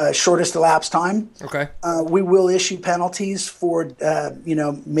shortest elapsed time. Okay. We will issue penalties for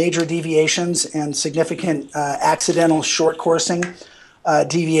major deviations and significant accidental short coursing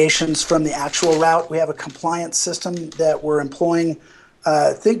deviations from the actual route. We have a compliance system that we're employing.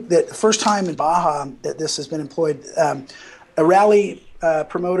 I think that the first time in Baja that this has been employed. A rally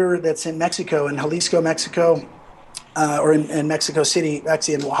promoter that's in Mexico, in Jalisco, Mexico, or in Mexico City,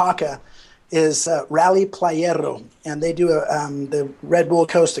 actually in Oaxaca, is Rally Playero, and they do the Red Bull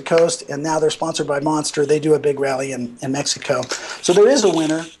Coast to Coast, and now they're sponsored by Monster. They do a big rally in Mexico. So there is a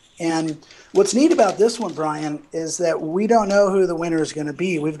winner, and what's neat about this one, Brian, is that we don't know who the winner is going to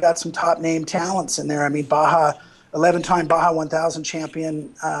be. We've got some top name talents in there. I mean, 11-time Baja 1000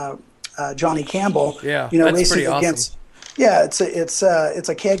 champion Johnny Campbell. Yeah, that's racing pretty awesome. against. Yeah, it's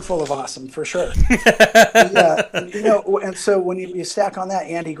a keg full of awesome for sure. Yeah, and so when you stack on that,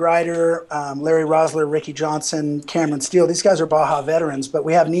 Andy Grider, Larry Rosler, Ricky Johnson, Cameron Steele, these guys are Baja veterans. But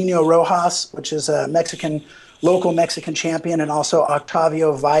we have Nino Rojas, which is a local Mexican champion, and also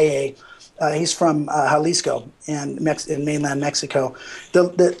Octavio Valle. He's from Jalisco in mainland Mexico.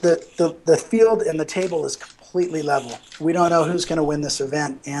 The field and the table is completely level. We don't know who's going to win this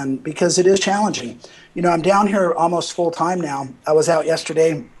event, and because it is challenging. I'm down here almost full time now. I was out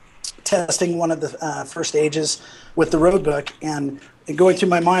yesterday testing one of the first stages with the road book, and going through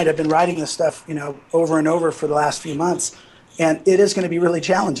my mind, I've been writing this stuff, over and over for the last few months, and it is going to be really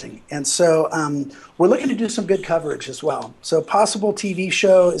challenging. And so we're looking to do some good coverage as well. So possible TV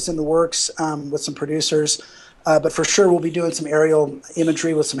show is in the works with some producers. But for sure, we'll be doing some aerial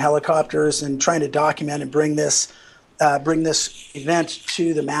imagery with some helicopters and trying to document and bring this event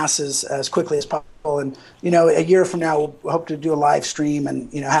to the masses as quickly as possible. And a year from now, we'll hope to do a live stream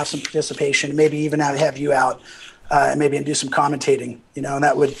and have some participation, maybe even have you out, and maybe do some commentating. And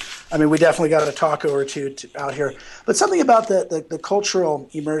that would, we definitely got a taco or two out here. But something about the cultural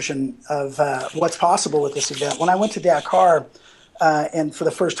immersion of what's possible with this event. When I went to Dakar. And for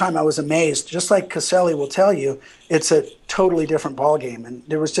the first time, I was amazed. Just like Caselli will tell you, it's a totally different ballgame. And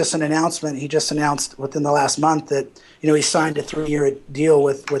there was just an announcement. He just announced within the last month that he signed a 3-year deal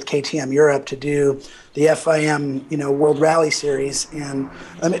with KTM Europe to do the FIM World Rally Series. And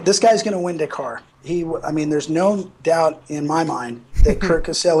this guy's going to win Dakar. There's no doubt in my mind that Kurt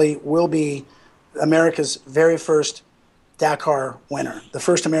Caselli will be America's very first Dakar winner, the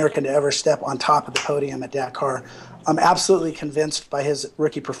first American to ever step on top of the podium at Dakar. I'm absolutely convinced by his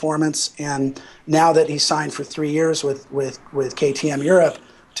rookie performance, and now that he's signed for 3 years with KTM Europe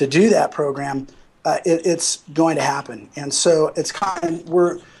to do that program, it's going to happen. And so it's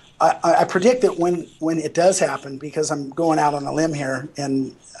I predict that when it does happen, because I'm going out on a limb here,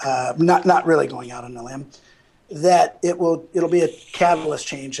 and not really going out on a limb, that it'll be a catalyst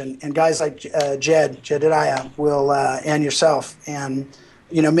change, and guys like Jedediah will and yourself and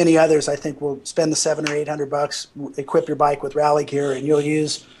many others, I think, will spend the $700 or $800, equip your bike with rally gear, and you'll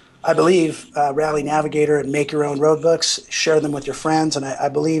use, I believe, Rally Navigator and make your own road books, share them with your friends, and I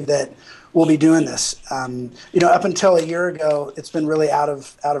believe that we'll be doing this. Up until a year ago, it's been really out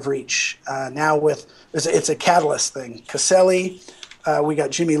of reach. Now it's a catalyst thing. Caselli. We got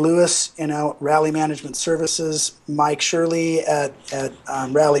Jimmy Lewis, Rally Management Services, Mike Shirley at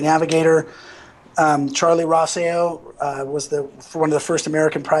Rally Navigator. Charlie Rosseo was one of the first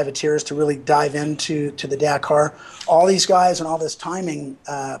American privateers to really dive into the Dakar. All these guys and all this timing,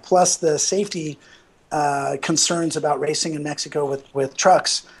 plus the safety concerns about racing in Mexico with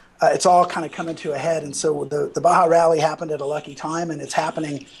trucks, it's all kind of coming to a head. And so the Baja Rally happened at a lucky time, and it's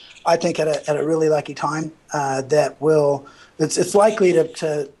happening, I think, at a really lucky time that will. It's likely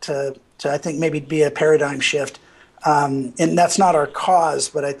to I think maybe be a paradigm shift, and that's not our cause,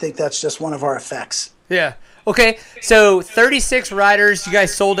 but I think that's just one of our effects. Yeah. Okay. So 36 riders. You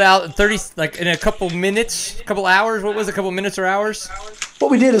guys sold out in 30 in a couple minutes, couple hours. What was it? A couple minutes or hours? What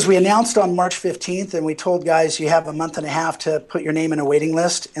we did is we announced on March 15th, and we told guys you have a month and a half to put your name in a waiting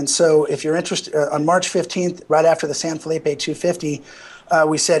list. And so if you're interested, on March 15th, right after the San Felipe 250.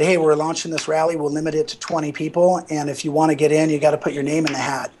 We said, hey, we're launching this rally. We'll limit it to 20 people. And if you want to get in, you got to put your name in the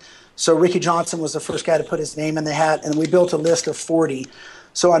hat. So Ricky Johnson was the first guy to put his name in the hat. And we built a list of 40.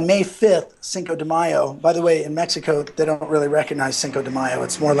 So on May 5th, Cinco de Mayo, by the way, in Mexico, they don't really recognize Cinco de Mayo.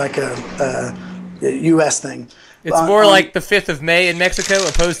 It's more like a U.S. thing. It's more like the 5th of May in Mexico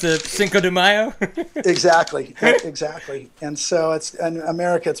opposed to Cinco de Mayo? Exactly. And so in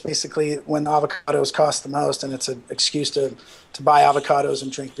America, it's basically when avocados cost the most, and it's an excuse to buy avocados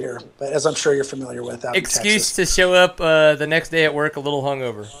and drink beer. But as I'm sure you're familiar with out excuse to show up the next day at work a little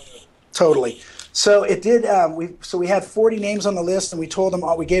hungover. Totally. So it did. We had 40 names on the list, and we told them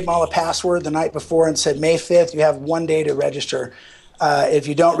we gave them all a password the night before and said May 5th, you have 1 day to register. If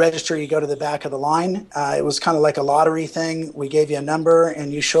you don't register, you go to the back of the line. It was kind of like a lottery thing. We gave you a number,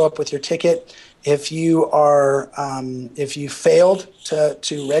 and you show up with your ticket. If you failed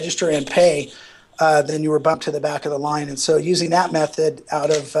to register and pay, then you were bumped to the back of the line. And so, using that method, out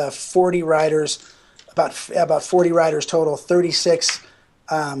of 40 riders, about 40 riders total, 36.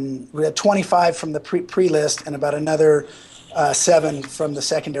 We had 25 from the pre-list, and about another 7 from the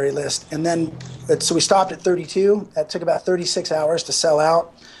secondary list. And then, so we stopped at 32. That took about 36 hours to sell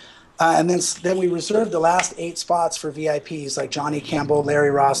out. And then we reserved the last 8 spots for VIPs like Johnny Campbell, Larry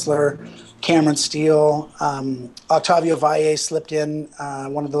Rossler, Cameron Steele, Octavio Valle slipped in,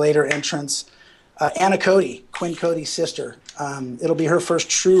 one of the later entrants. Anna Cody, Quinn Cody's sister. It'll be her first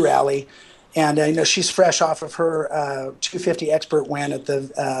true rally. And she's fresh off of her 250 expert win at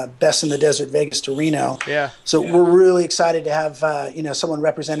the Best in the Desert Vegas to Reno. Yeah. So we're really excited to have someone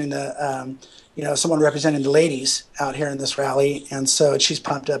representing the ladies out here in this rally, and so she's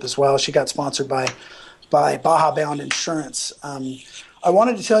pumped up as well. She got sponsored by Baja Bound Insurance. I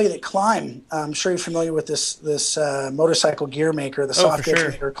wanted to tell you that Climb. I'm sure you're familiar with this motorcycle gear maker, the soft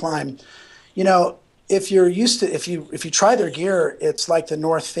edge maker Climb. If you try their gear, it's like the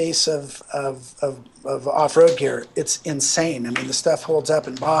North Face of off-road gear. It's insane. I mean, the stuff holds up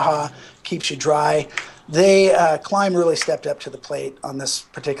in Baja, keeps you dry. Climb really stepped up to the plate on this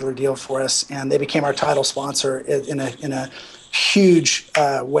particular deal for us, and they became our title sponsor in a huge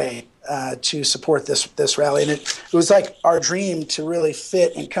way to support this rally. And it was like our dream to really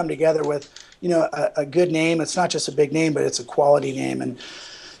fit and come together with a good name. It's not just a big name, but it's a quality name. And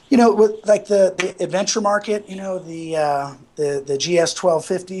with like the adventure market, the GS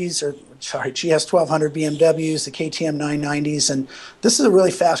 1250s GS 1200 BMWs, the KTM 990s, and this is a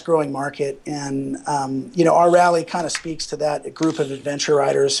really fast-growing market. And our rally kind of speaks to that group of adventure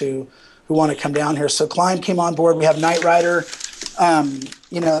riders who want to come down here. So Climb came on board. We have Night Rider.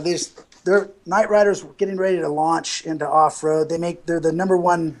 They're Night Riders getting ready to launch into off-road. They're the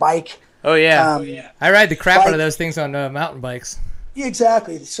 #1 bike. Oh yeah, I ride the crap out of those things on mountain bikes. Yeah,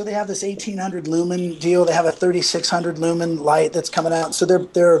 exactly. So they have this 1800 lumen deal. They have a 3600 lumen light that's coming out. So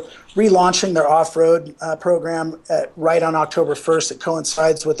they're relaunching their off-road program right on October 1st. It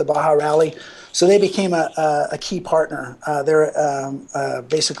coincides with the Baja Rally. So they became a key partner. They're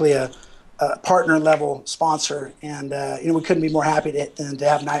basically a partner-level sponsor. And we couldn't be more happy to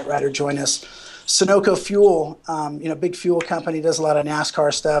have Night Rider join us. Sunoco Fuel, big fuel company, does a lot of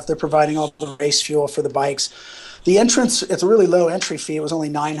NASCAR stuff. They're providing all the race fuel for the bikes. The entrance, it's a really low entry fee. It was only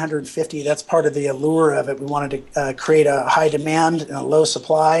 $950. That's part of the allure of it. We wanted to create a high demand and a low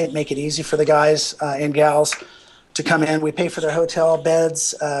supply, make it easy for the guys and gals to come in. We pay for their hotel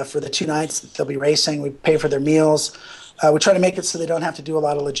beds for the 2 nights that they'll be racing. We pay for their meals. We try to make it so they don't have to do a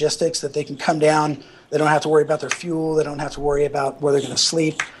lot of logistics, that they can come down. They don't have to worry about their fuel. They don't have to worry about where they're going to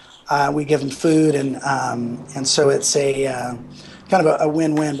sleep. We give them food, and so it's a kind of a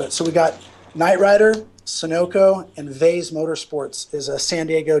win-win. But so we got Knight Rider, Sunoco, and Vase Motorsports is a San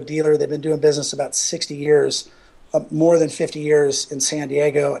Diego dealer. They've been doing business about 60 years, more than 50 years in San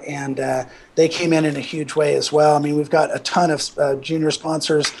Diego, and they came in a huge way as well. I mean, we've got a ton of junior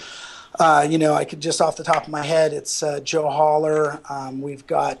sponsors. I could just off the top of my head, it's Joe Haller. We've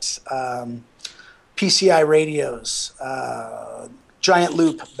got PCI radios, Giant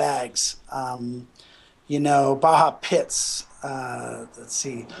Loop bags, Baja Pits. Let's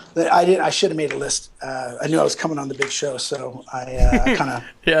see. I should have made a list. I knew I was coming on the big show, so I kind of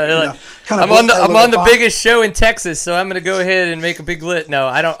I'm on the biggest show in Texas, so I'm going to go ahead and make a big list. No,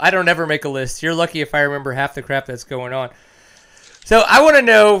 I don't ever make a list. You're lucky if I remember half the crap that's going on. So I want to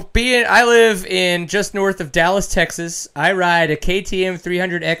know. I live in just north of Dallas, Texas. I ride a KTM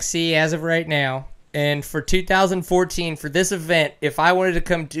 300 XC as of right now, and for 2014 for this event, if I wanted to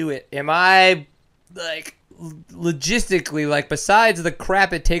come do it, am I logistically, besides the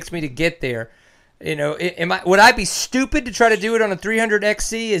crap it takes me to get there, would I be stupid to try to do it on a 300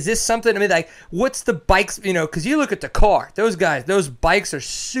 XC? Is this something, what's the bikes, because you look at the car, those bikes are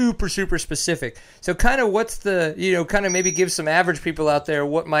super, super specific. So kind of what's the, kind of maybe give some average people out there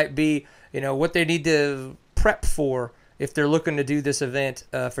what might be, what they need to prep for if they're looking to do this event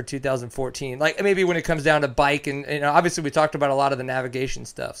for 2014. Maybe when it comes down to bike and obviously we talked about a lot of the navigation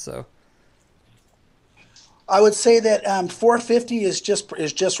stuff, so. I would say that 450 is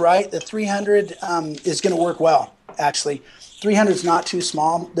just right. The 300 is going to work well, actually. 300 is not too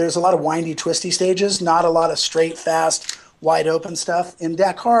small. There's a lot of windy, twisty stages, not a lot of straight, fast, wide open stuff. In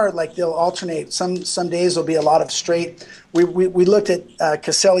Dakar, they'll alternate. Some days there'll be a lot of straight. We looked at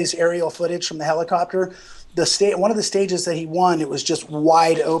Caselli's aerial footage from the helicopter. One of the stages that he won, it was just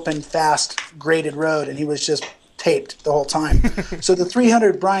wide open, fast, graded road, and he was just taped the whole time. So the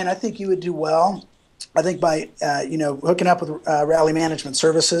 300, Brian, I think you would do well. I think by hooking up with Rally Management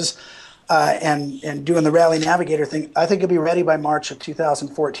Services and doing the Rally Navigator thing, I think you'll be ready by March of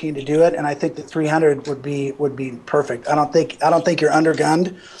 2014 to do it. And I think the 300 would be perfect. I don't think you're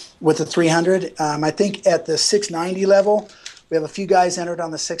undergunned with the 300. I think at the 690 level, we have a few guys entered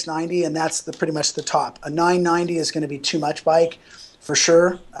on the 690, and that's pretty much the top. A 990 is going to be too much bike. For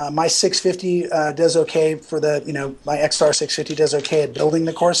sure. My 650 does okay for my XR 650 does okay at building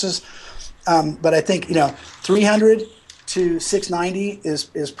the courses. But I think 300 to 690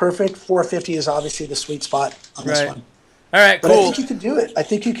 is perfect. 450 is obviously the sweet spot on this one. All right, but cool. I think you could do it. I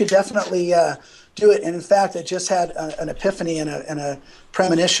think you could definitely do it. And in fact, I just had an epiphany and a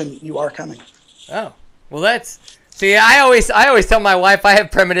premonition. You are coming. Oh, well, see. I always tell my wife I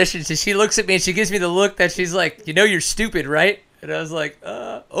have premonitions, and she looks at me and she gives me the look that she's like, you're stupid, right? And I was like,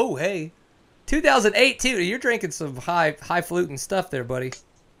 oh, hey, 2008 too. You're drinking some highfalutin stuff there, buddy.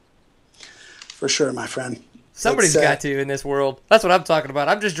 For sure, my friend. Somebody's got to in this world. That's what I'm talking about.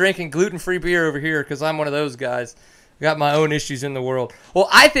 I'm just drinking gluten-free beer over here because I'm one of those guys. I got my own issues in the world. Well,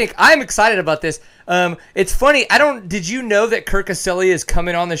 I think I'm excited about this. It's funny. Did you know that Kurt Caselli is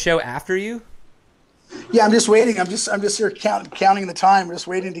coming on the show after you? Yeah, I'm just waiting. I'm just here counting the time. I'm just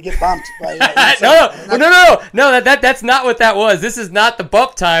waiting to get bumped. No. That's not what that was. This is not the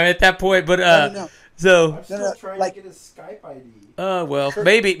bump time at that point. But so I'm still trying to get his Skype ID. Oh well, Kurt,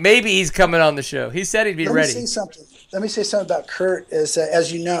 maybe he's coming on the show. He said he'd be ready. Let me say something about Kurt. Is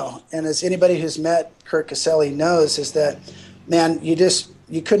as you know, and as anybody who's met Kurt Caselli knows, is that man, you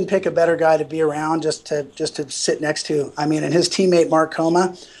couldn't pick a better guy to be around just to sit next to. I mean, and his teammate Mark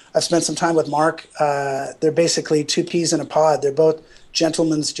Coma. I've spent some time with Mark. They're basically two peas in a pod. They're both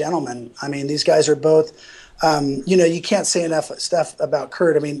gentlemen's gentlemen. I mean, these guys are both. You can't say enough stuff about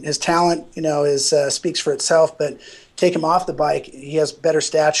Kurt. I mean, his talent, speaks for itself. But take him off the bike, he has better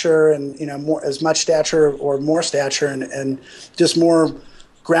stature and more as much stature or more stature and just more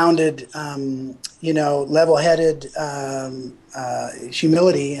grounded, level-headed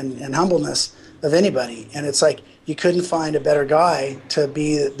humility and humbleness of anybody. And it's like you couldn't find a better guy to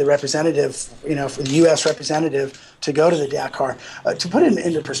be the representative, for the U.S. representative to go to the Dakar. To put it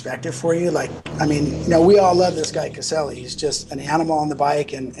into perspective for you, we all love this guy Caselli. He's just an animal on the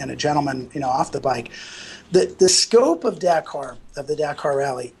bike and a gentleman, off the bike. The scope of Dakar, of the Dakar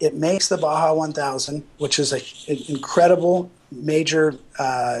Rally, it makes the Baja 1000, which is an incredible, major,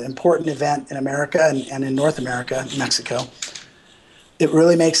 important event in America and in North America, Mexico. It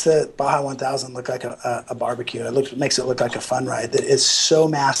really makes the Baja 1000 look like a barbecue. It makes it look like a fun ride. That is so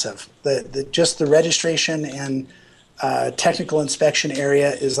massive. Just the registration and technical inspection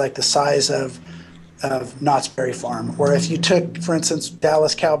area is like the size of Knott's Berry Farm. Or if you took, for instance,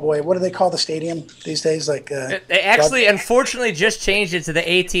 Dallas Cowboy, what do they call the stadium these days? Like they actually, unfortunately, just changed it to the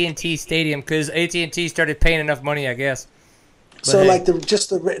AT&T Stadium because AT&T started paying enough money, I guess. But so hey. like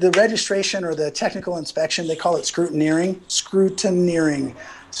the registration or the technical inspection, they call it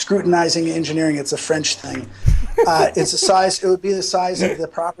scrutinizing engineering. It's a French thing. It's a size. It would be the size of the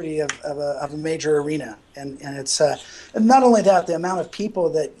property of a major arena, and it's and not only that, the amount of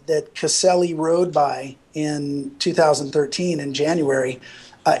people that Caselli rode by in 2013 in January,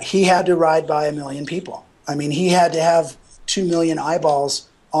 he had to ride by 1 million people. I mean, he had to have 2 million eyeballs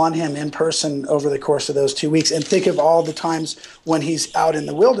on him in person over the course of those 2 weeks. And think of all the times when he's out in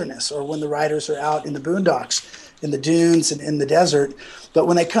the wilderness or when the riders are out in the boondocks, in the dunes and in the desert. But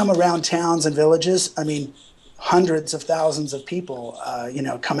when they come around towns and villages, I mean, hundreds of thousands of people,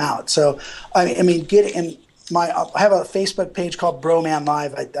 come out. So, I mean, I have a Facebook page called Breauxman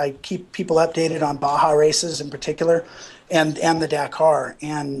Live. I keep people updated on Baja races in particular and the Dakar.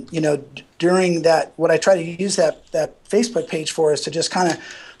 And, during that, what I try to use that Facebook page for is to just kind of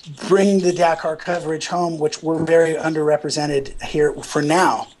bring the Dakar coverage home, which we're very underrepresented here for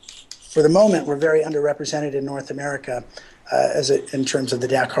now. For the moment, we're very underrepresented in North America in terms of the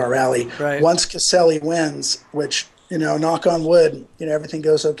Dakar Rally. Right. Once Caselli wins, which, knock on wood, everything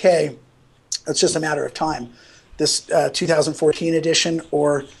goes okay, it's just a matter of time. This 2014 edition,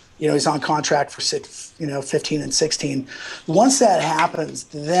 or he's on contract for 15 and 16. Once that happens,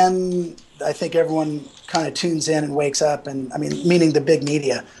 then I think everyone kind of tunes in and wakes up, and meaning the big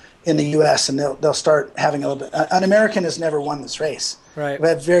media in the U.S., and they'll start having a little bit. An American has never won this race. Right. We've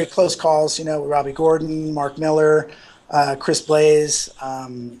had very close calls, with Robbie Gordon, Mark Miller, Chris Blaze,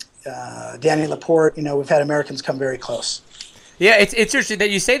 Danny Laporte. We've had Americans come very close. Yeah, it's interesting that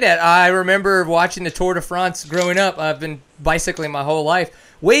you say that. I remember watching the Tour de France growing up. I've been bicycling my whole life,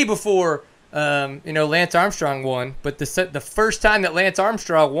 way before Lance Armstrong won. But the first time that Lance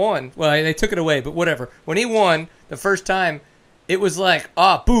Armstrong won, well, they took it away, but whatever. When he won the first time, it was like,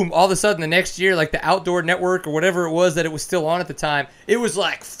 boom, all of a sudden the next year, like the Outdoor Network or whatever it was that it was still on at the time, it was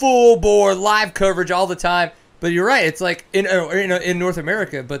like full bore live coverage all the time. But you're right, it's like in North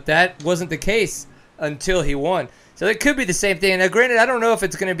America, but that wasn't the case until he won. So it could be the same thing. Now, granted, I don't know if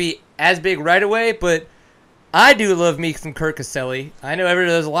it's going to be as big right away, but I do love me some Kurt Caselli. I know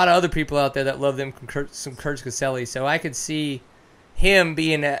there's a lot of other people out there that love some Kurt Caselli, so I could see him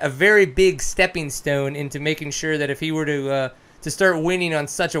being a very big stepping stone into making sure that if he were to start winning on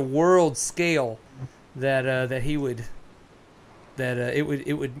such a world scale, that it would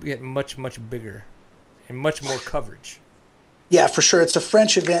get much, much bigger and much more coverage. Yeah, for sure. It's a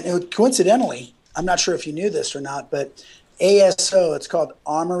French event. Coincidentally, I'm not sure if you knew this or not, but ASO, it's called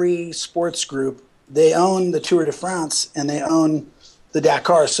Armory Sports Group. They own the Tour de France and they own the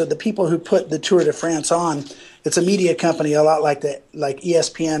Dakar. So the people who put the Tour de France on, it's a media company, a lot like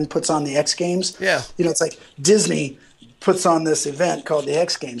ESPN puts on the X Games. Yeah. It's like Disney puts on this event called the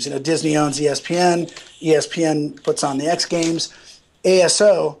X Games. Disney owns ESPN. ESPN puts on the X Games.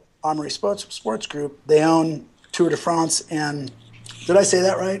 ASO, Armory Sports Group, they own Tour de France and, did I say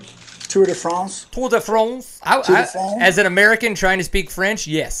that right? Tour de France? Tour de France. As an American trying to speak French,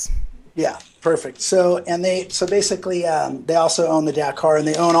 yes. Yeah, perfect. So basically they also own the Dakar and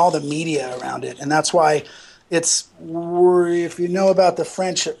they own all the media around it, and that's why if you know about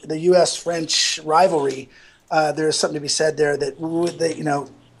the U.S.-French rivalry, there's something to be said there that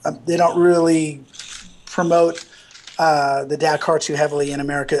they don't really promote the Dakar too heavily in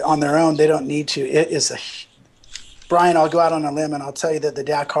America on their own. They don't need to. It is Brian, I'll go out on a limb and I'll tell you that the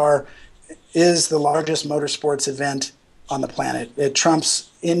Dakar is the largest motorsports event on the planet. It trumps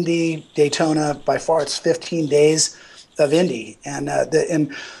Indy, Daytona by far. It's 15 days of Indy, and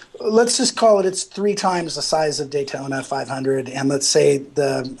let's just call it's 3 times the size of Daytona 500, and let's say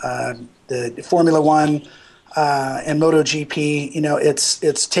the Formula One and MotoGP.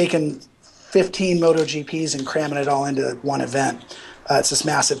 It's taken 15 MotoGPs and cramming it all into one event. It's this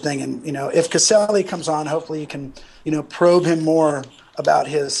massive thing, and if Caselli comes on, hopefully you can probe him more about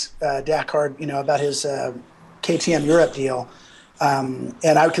his Dakar, about his KTM Europe deal. I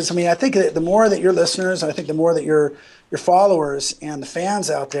think that the more that your listeners, and I think the more that your followers and the fans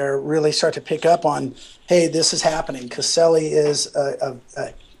out there really start to pick up on, hey, this is happening. Caselli is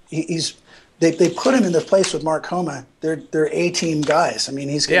they put him in the place with Mark Homa. They're A-team guys.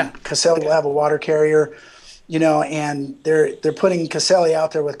 Caselli will have a water carrier, and they're putting Caselli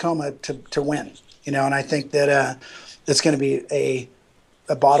out there with Coma to win, and I think that it's going to be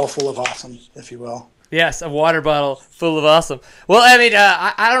a bottle full of awesome, if you will. Yes, a water bottle full of awesome. Well,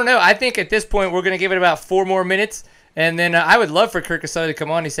 I don't know. I think at this point we're going to give it about 4 more minutes, And then I would love for Kurt Caselli to come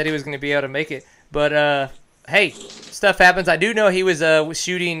on. He said he was going to be able to make it, but hey, stuff happens. I do know he was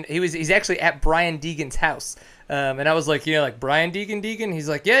shooting. He's actually at Brian Deegan's house, and I was like, like Brian Deegan. He's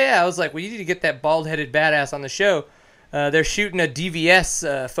like, yeah. I was like, well, you need to get that bald-headed badass on the show. They're shooting a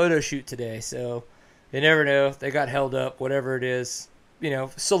DVS photo shoot today, so you never know. They got held up, whatever it is.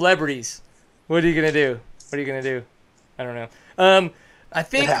 Celebrities. What are you gonna do? I don't know. I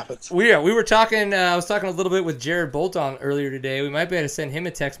think we were talking. I was talking a little bit with Jared Bolton earlier today. We might be able to send him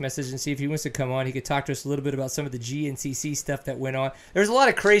a text message and see if he wants to come on. He could talk to us a little bit about some of the GNCC stuff that went on. There was a lot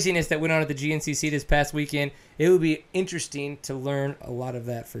of craziness that went on at the GNCC this past weekend. It would be interesting to learn a lot of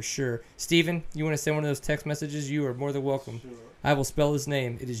that for sure. Steven, you want to send one of those text messages? You are more than welcome. Sure. I will spell his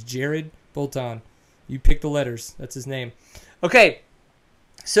name. It is Jared Bolton. You pick the letters. That's his name. Okay,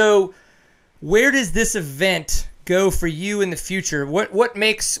 so where does this event go for you in the future?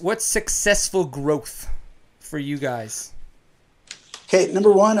 What's successful growth for you guys? Okay,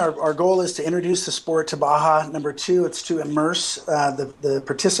 number one, our goal is to introduce the sport to Baja. Number two, it's to immerse the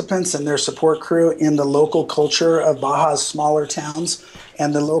participants and their support crew in the local culture of Baja's smaller towns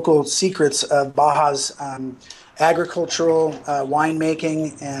and the local secrets of Baja's agricultural,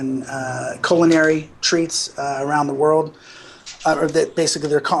 winemaking, and culinary treats around the world. Or that basically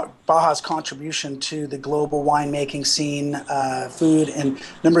Baja's contribution to the global winemaking scene, food, and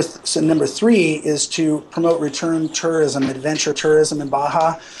number three is to promote return tourism, adventure tourism in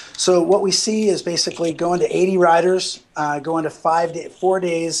Baja. So what we see is basically going to 80 riders, going to 4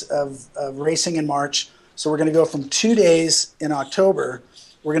 days of racing in March. So we're going to go from 2 days in October.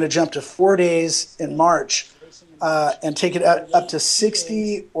 We're going to jump to 4 days in March and take it up to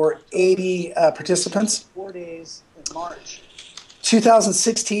 60 or 80 participants. 4 days in March.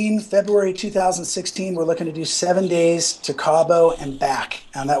 February 2016, we're looking to do 7 days to Cabo and back.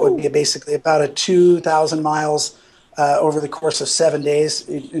 And that would be basically about 2,000 miles over the course of 7 days,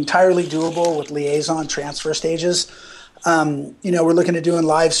 entirely doable with liaison transfer stages. We're looking at doing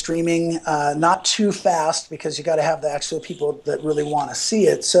live streaming, not too fast because you got to have the actual people that really want to see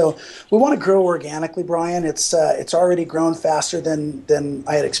it. So we want to grow organically, Brian. It's already grown faster than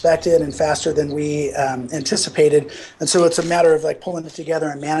I had expected and faster than we anticipated. And so it's a matter of like pulling it together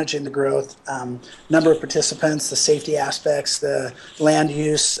and managing the growth, number of participants, the safety aspects, the land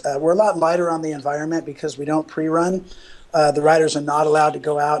use. We're a lot lighter on the environment because we don't pre-run. The riders are not allowed to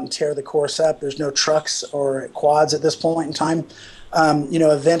go out and tear the course up. There's no trucks or quads at this point in time.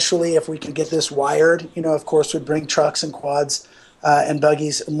 Eventually, if we can get this wired, of course, we'd bring trucks and quads and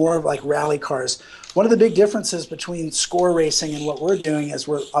buggies, more like rally cars. One of the big differences between score racing and what we're doing is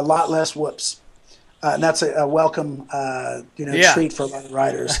we're a lot less whoops. And that's a welcome, treat for a lot of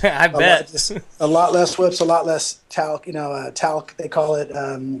riders. I bet. A lot less whoops, a lot less talc, talc, they call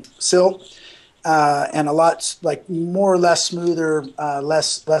it, silt. And a lot like more or less smoother,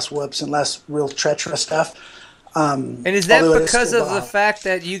 less whoops and less real treacherous stuff. And is that because of the fact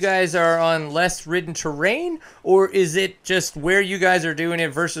that you guys are on less ridden terrain, or is it just where you guys are doing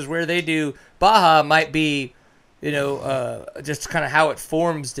it versus where they do Baja might be, just kind of how it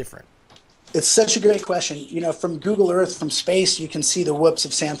forms different? It's such a great question. From Google Earth, from space, you can see the whoops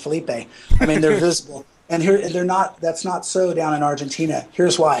of San Felipe. I mean, they're visible, and here they're not. That's not so down in Argentina.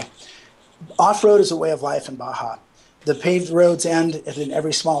 Here's why. Off-road is a way of life in Baja. The paved roads end in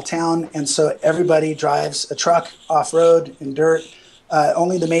every small town, and so everybody drives a truck off-road in dirt.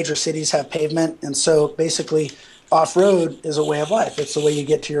 Only the major cities have pavement, and so basically off-road is a way of life. It's the way you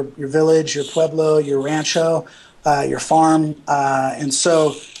get to your village, your pueblo, your rancho, your farm. And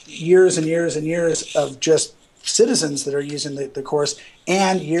so years and years and years of just citizens that are using the course,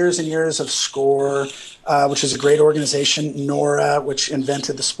 and years of SCORE, which is a great organization, NORA, which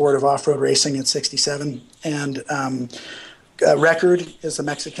invented the sport of off-road racing in '67, and Record is the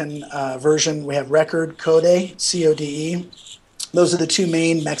Mexican version. We have Record, CODE, C-O-D-E. Those are the two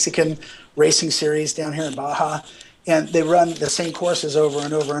main Mexican racing series down here in Baja, and they run the same courses over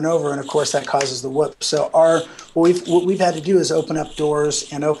and over and over, and of course that causes the whoop. So what we've had to do is open up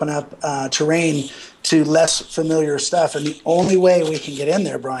doors and open up terrain to less familiar stuff, and the only way we can get in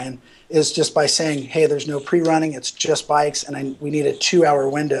there, Brian, is just by saying, hey, there's no pre-running, it's just bikes, and we need a 2-hour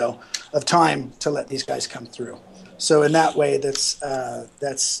window of time to let these guys come through. So in that way, that's I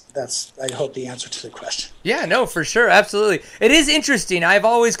hope the answer to the question. Yeah, no, for sure, absolutely. It is interesting. I've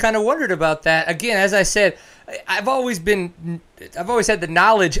always kind of wondered about that. Again, as I said, I've always had the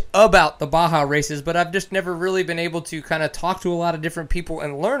knowledge about the Baja races, but I've just never really been able to kind of talk to a lot of different people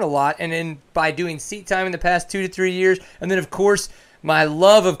and learn a lot. And then by doing seat time in the past 2 to 3 years, and then of course my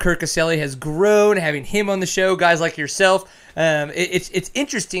love of Kirk Caselli has grown, having him on the show, guys like yourself. It's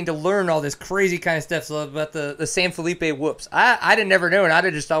interesting to learn all this crazy kind of stuff about the San Felipe whoops. I didn't never know, and I'd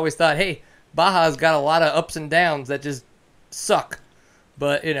have just always thought, hey, Baja's got a lot of ups and downs that just suck.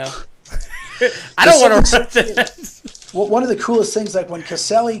 But, I don't want to. Well, one of the coolest things, like when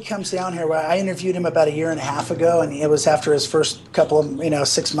Caselli comes down here, I interviewed him about 1.5 years ago, and it was after his first couple of,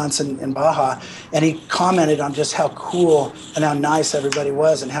 6 months in Baja, and he commented on just how cool and how nice everybody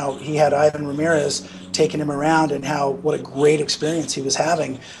was, and how he had Ivan Ramirez taking him around, and what a great experience he was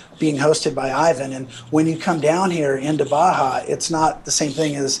having being hosted by Ivan. And when you come down here into Baja, it's not the same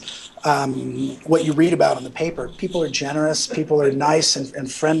thing as what you read about in the paper. People are generous, people are nice and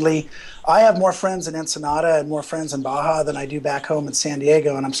friendly. I have more friends in Ensenada and more friends in Baja than I do back home in San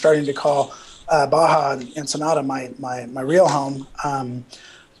Diego, and I'm starting to call Baja and Ensenada my real home.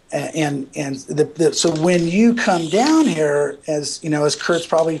 So when you come down here, as Kurt's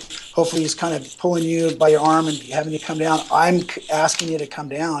hopefully he's kind of pulling you by your arm and having you come down. I'm asking you to come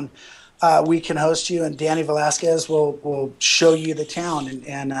down. We can host you, and Danny Velasquez will show you the town,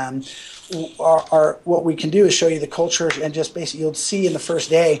 and what we can do is show you the culture, and just basically you'll see in the first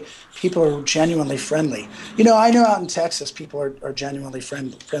day people are genuinely friendly. I know out in Texas people are genuinely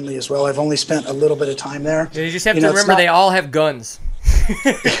friendly as well. I've only spent a little bit of time there. Yeah, you just have to remember they all have guns.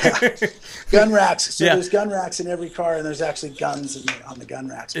 Yeah. Gun racks. So there's gun racks in every car, and there's actually guns on the gun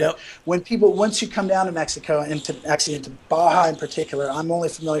racks. But once you come down to Mexico, into Baja in particular, I'm only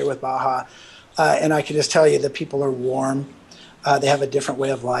familiar with Baja, and I can just tell you that people are warm. They have a different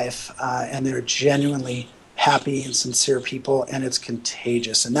way of life, and they're genuinely happy and sincere people, and it's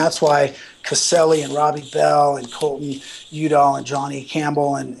contagious. And that's why Caselli and Robbie Bell and Colton Udall and Johnny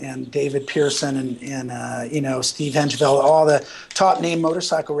Campbell and David Pearson and Steve Hengeveld, all the top name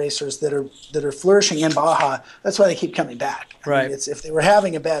motorcycle racers that are flourishing in Baja, that's why they keep coming back. Right. I mean, if they were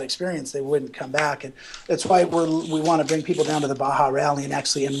having a bad experience, they wouldn't come back. And that's why we want to bring people down to the Baja Rally and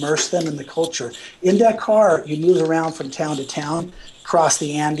actually immerse them in the culture. In Dakar, you move around from town to town. Across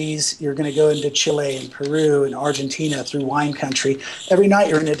the Andes, you're going to go into Chile and Peru and Argentina through wine country. Every night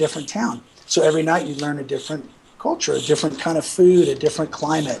you're in a different town. So every night you learn a different culture, a different kind of food, a different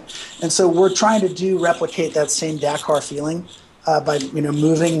climate. And so we're trying to replicate that same Dakar feeling by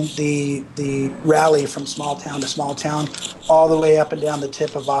moving the rally from small town to small town all the way up and down the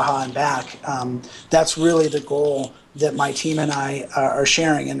tip of Baja and back. That's really the goal that my team and I are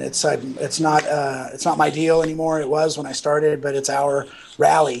sharing, and it's not my deal anymore. It was when I started, but it's our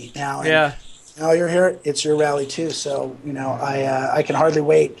rally now. And now you're here, it's your rally too. So I can hardly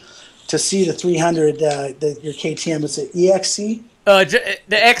wait to see the 300. Your KTM, is it EXC? The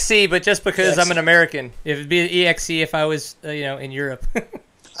XC, but just because XC. I'm an American, it'd be the EXC if I was in Europe.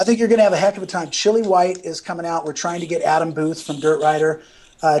 I think you're going to have a heck of a time. Chili White is coming out. We're trying to get Adam Booth from Dirt Rider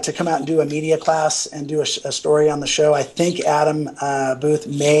to come out and do a media class and do a story on the show. I think Adam Booth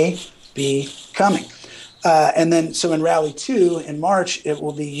may be coming. And then, so in Rally 2 in March, it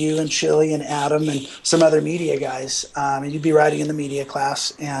will be you and Chili and Adam and some other media guys. And you'd be riding in the media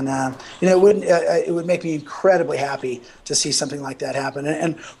class. And, it would make me incredibly happy to see something like that happen.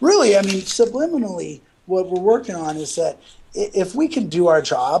 And really, I mean, subliminally, what we're working on is that if we can do our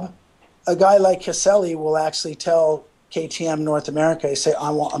job, a guy like Caselli will actually tell KTM North America, say,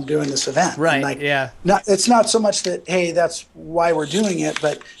 I'm doing this event. Right, It's not so much that, hey, that's why we're doing it,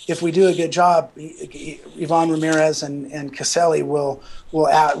 but if we do a good job, Ivan Ramirez and Caselli will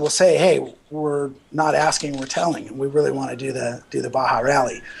say, hey, we're not asking, we're telling, and we really want to do the Baja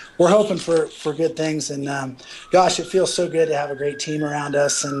Rally. We're hoping for good things, and gosh, it feels so good to have a great team around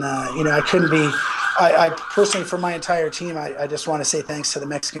us, and I personally, for my entire team, I just want to say thanks to the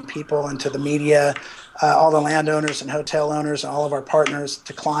Mexican people and to the media, all the landowners and hotel owners and all of our partners,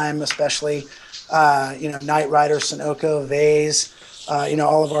 to Climb especially, Night Rider, Sunoco, Vase,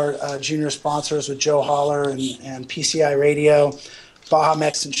 all of our junior sponsors with Joe Holler and PCI Radio, Baja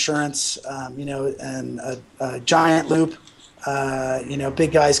Mex Insurance, and Giant Loop,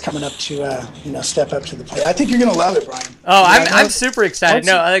 big guys coming up to step up to the plate. I think you're gonna love it, Brian. Oh, I'm super excited.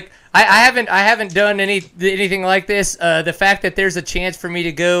 No, I haven't done anything like this. The fact that there's a chance for me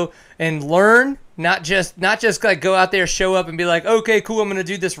to go and learn, not just like go out there, show up and be like, okay, cool, I'm gonna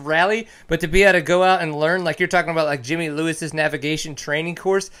do this rally, but to be able to go out and learn, like you're talking about, like Jimmy Lewis's navigation training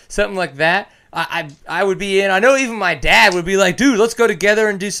course, something like that. I would be in. I know even my dad would be like, dude, let's go together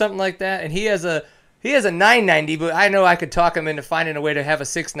and do something like that. And he has a 990, but I know I could talk him into finding a way to have a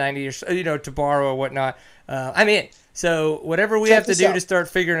 690 or to borrow or whatnot. I'm in. So whatever we have to do to start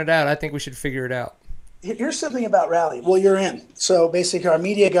figuring it out, I think we should figure it out. Here's something about Rally. Well, you're in. So basically our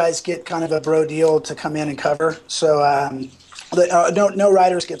media guys get kind of a bro deal to come in and cover. So No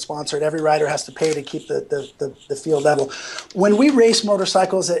riders get sponsored. Every rider has to pay to keep the field level. When we race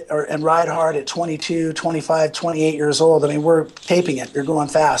motorcycles and ride hard at 22, 25, 28 years old, I mean, we're taping it. You're going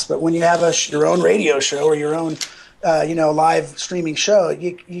fast. But when you have your own radio show or your own live streaming show,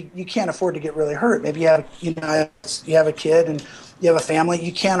 you can't afford to get really hurt. Maybe you have a kid and you have a family.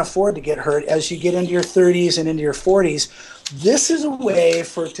 You can't afford to get hurt. As you get into your 30s and into your 40s, this is a way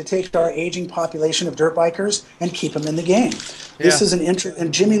to take our aging population of dirt bikers and keep them in the game. Yeah. This is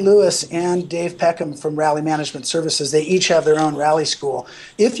and Jimmy Lewis and Dave Peckham from Rally Management Services, they each have their own rally school.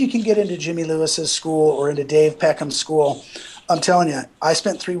 If you can get into Jimmy Lewis's school or into Dave Peckham's school, I'm telling you, I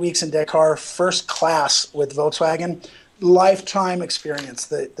spent 3 weeks in Dakar, first class with Volkswagen, lifetime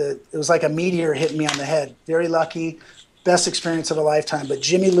experience. It was like a meteor hitting me on the head. Very lucky, best experience of a lifetime. But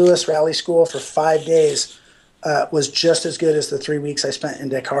Jimmy Lewis Rally School for 5 days was just as good as the 3 weeks I spent in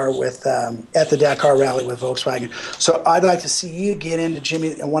Dakar at the Dakar Rally with Volkswagen. So I'd like to see you get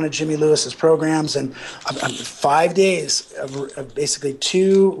into one of Jimmy Lewis's programs, and 5 days of basically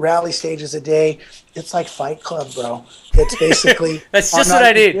 2 rally stages a day. It's like Fight Club, bro. It's basically that's just what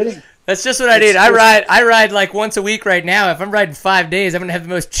I need. Kidding. That's just what I need. I ride like once a week right now. If I'm riding 5 days, I'm gonna have the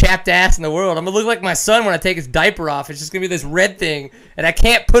most chapped ass in the world. I'm gonna look like my son when I take his diaper off. It's just gonna be this red thing, and I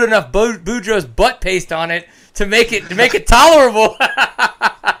can't put enough Boudreaux's butt paste on it to make it tolerable.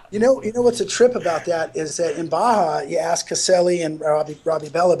 You know what's a trip about that is that in Baja, you ask Caselli and Robbie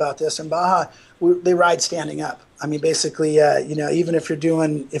Bell about this. In Baja, they ride standing up. I mean, basically, even if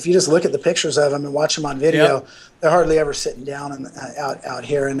you just look at the pictures of them and watch them on video, yep. They're hardly ever sitting down out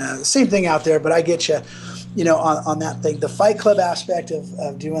here. And the same thing out there, but I get you, on that thing. The Fight Club aspect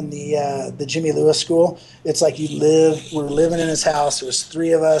of doing the Jimmy Lewis school, it's like we're living in his house. There was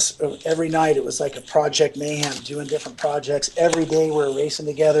 3 of us. Every night it was like a project mayhem, doing different projects. Every day we're racing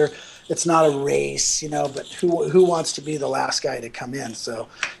together. It's not a race, but who wants to be the last guy to come in? So,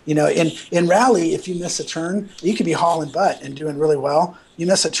 in rally, if you miss a turn, you could be hauling butt and doing really well. You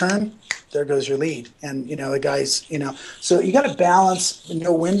miss a turn, there goes your lead. And, the guys, so you got to balance,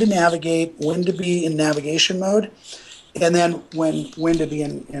 know when to navigate, when to be in navigation mode, and then when to be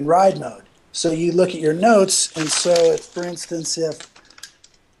in ride mode. So you look at your notes, and so for instance, if,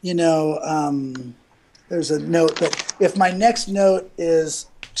 there's a note that if my next note is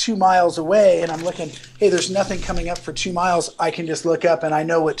 2 miles away and I'm looking, hey, there's nothing coming up for 2 miles, I can just look up and I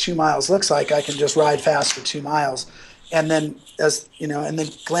know what 2 miles looks like. I can just ride fast for 2 miles. And then and then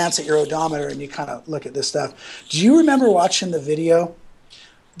glance at your odometer and you kind of look at this stuff. Do you remember watching the video?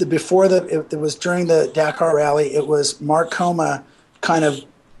 It was during the Dakar Rally. It was Mark Coma kind of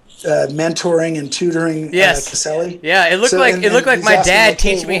mentoring and tutoring Caselli. Yeah, it looked like my dad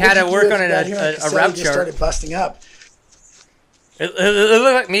teaching me how to work on a route chart. Just started busting up. It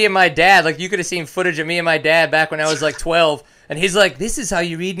looked like me and my dad. Like, you could have seen footage of me and my dad back when I was like 12. And he's like, this is how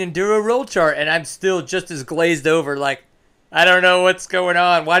you read an enduro roll chart. And I'm still just as glazed over. Like, I don't know what's going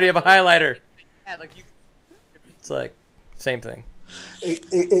on. Why do you have a highlighter? It's like, same thing.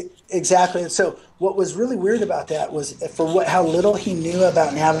 Exactly. And so what was really weird about that was how little he knew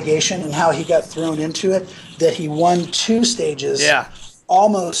about navigation and how he got thrown into it, that he won 2 stages. Yeah.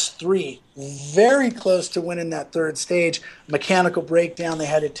 Almost 3, very close to winning that 3rd stage. Mechanical breakdown, they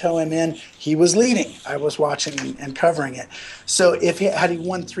had to tow him in. He was leading. I was watching and covering it. So had he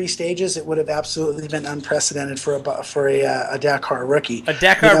won 3 stages, it would have absolutely been unprecedented for a Dakar rookie. A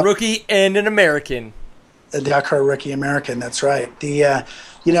Dakar rookie and an American. A Dakar rookie American, that's right. And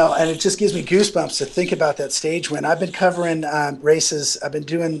it just gives me goosebumps to think about that stage win. I've been covering races. I've been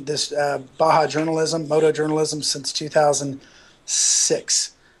doing this Baja journalism, moto journalism since 2006.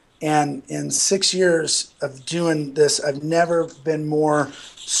 And in 6 years of doing this, I've never been more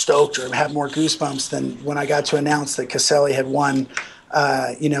stoked or had more goosebumps than when I got to announce that Caselli had won,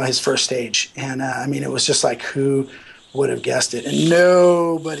 his first stage. And it was just like, who would have guessed it? And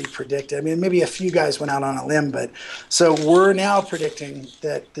nobody predicted. I mean, maybe a few guys went out on a limb, but so we're now predicting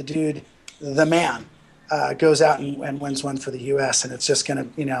that the dude, the man, goes out and wins one for the U.S. And it's just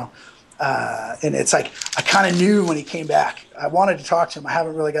going to, and it's like, I kind of knew when he came back. I wanted to talk to him. I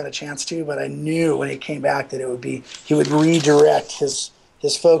haven't really got a chance to, but I knew when he came back that he would redirect his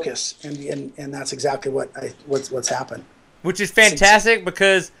focus, and that's exactly what's happened. Which is fantastic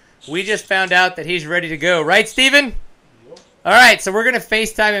because we just found out that he's ready to go, right, Steven? All right, so we're gonna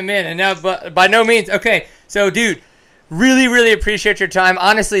FaceTime him in, and now, but by no means, okay. So, dude, Really, really appreciate your time.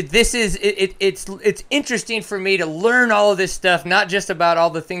 Honestly, this is it's interesting for me to learn all of this stuff, not just about all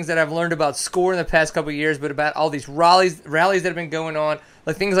the things that I've learned about SCORE in the past couple of years, but about all these rallies that have been going on,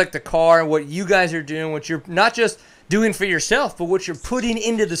 like things like the car and what you guys are doing, what you're not just doing for yourself, but what you're putting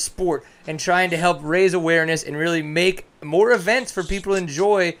into the sport and trying to help raise awareness and really make more events for people to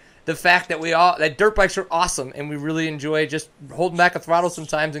enjoy the fact that dirt bikes are awesome, and we really enjoy just holding back a throttle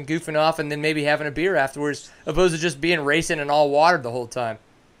sometimes and goofing off and then maybe having a beer afterwards, opposed to just being racing and all water the whole time.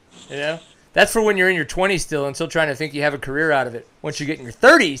 You know? That's for when you're in your 20s still and still trying to think you have a career out of it. Once you get in your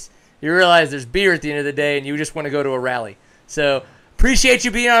 30s, you realize there's beer at the end of the day and you just want to go to a rally. So appreciate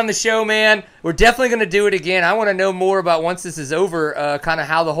you being on the show, man. We're definitely going to do it again. I want to know more about, once this is over, kind of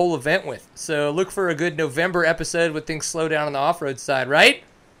how the whole event went. So look for a good November episode when things slow down on the off-road side, right?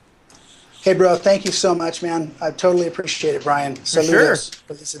 Hey, bro, thank you so much, man. I totally appreciate it, Brian. Saludos.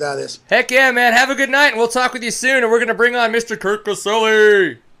 Felicidades. Heck yeah, man. Have a good night, and we'll talk with you soon. And we're going to bring on Mr. Kurt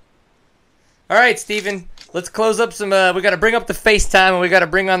Caselli. All right, Steven. Let's close up some. We got to bring up the FaceTime, and we got to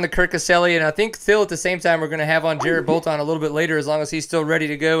bring on the Kurt Caselli. And I think still at the same time, we're going to have on Jared Bolton a little bit later, as long as he's still ready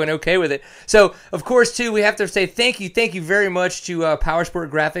to go and okay with it. So, of course, too, we have to say thank you very much to Powersport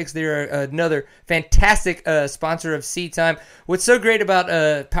Graphics. They're another fantastic sponsor of Seat Time. What's so great about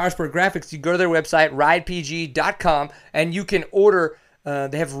Powersport Graphics, you go to their website, ridepg.com, and you can order.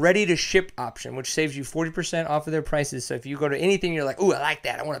 They have ready-to-ship option, which saves you 40% off of their prices. So if you go to anything, you're like, ooh, I like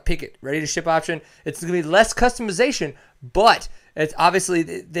that. I want to pick it. Ready-to-ship option. It's going to be less customization, but it's obviously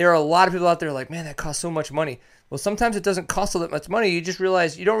there are a lot of people out there like, man, that costs so much money. Well, sometimes it doesn't cost all that much money. You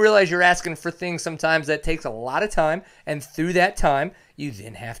don't realize you're asking for things sometimes that takes a lot of time, and through that time, you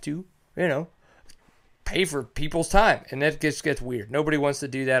then have to, pay for people's time, and that gets weird. Nobody wants to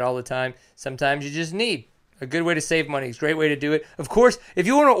do that all the time. Sometimes you just need a good way to save money. It's a great way to do it. Of course, if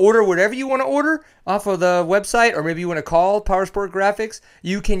you want to order whatever you want to order off of the website, or maybe you want to call Powersport Graphics,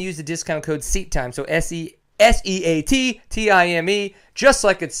 you can use the discount code SEATTIME. So SEATTIME, just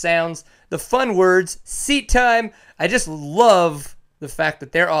like it sounds. The fun words, Seat Time. I just love the fact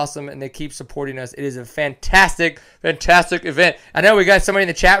that they're awesome and they keep supporting us. It is a fantastic, fantastic event. I know we got somebody in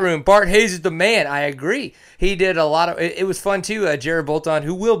the chat room. Bart Hayes is the man. I agree. He did a lot of, it was fun too. Jared Bolton,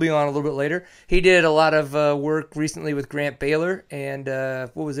 who will be on a little bit later, he did a lot of work recently with Grant Baylor and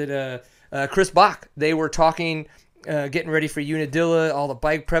Chris Bach. They were talking, getting ready for Unadilla, all the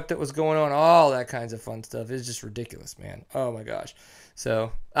bike prep that was going on, all that kinds of fun stuff. It's just ridiculous, man. Oh my gosh.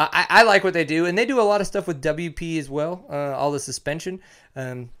 So I like what they do, and they do a lot of stuff with WP as well. All the suspension.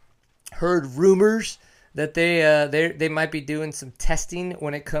 Heard rumors that they might be doing some testing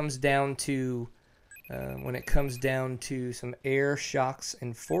when it comes down to some air shocks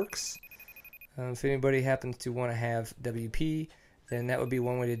and forks. If anybody happens to want to have WP, then that would be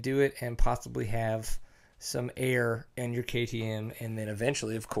one way to do it, and possibly have some air in your KTM, and then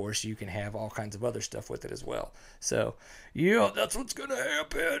eventually, of course, you can have all kinds of other stuff with it as well. So, that's what's going to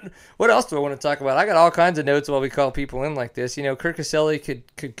happen. What else do I want to talk about? I got all kinds of notes while we call people in like this. Kurt Caselli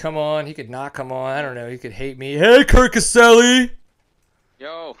could come on. He could not come on. I don't know. He could hate me. Hey, Kurt Caselli.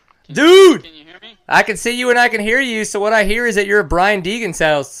 Yo. Dude. Can you hear me? I can see you and I can hear you. So what I hear is that you're at Brian Deegan's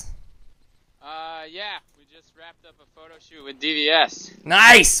house. Yeah. Wrapped up a photo shoot with DVS.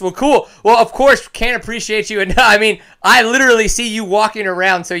 Nice. Well, cool. Well, of course, can't appreciate you enough. I mean, I literally see you walking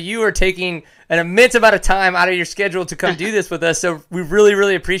around, so you are taking an immense amount of time out of your schedule to come do this with us. So we really,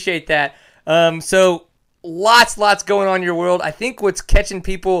 really appreciate that. So lots going on in your world. I think what's catching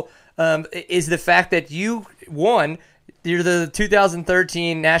people is the fact that you're the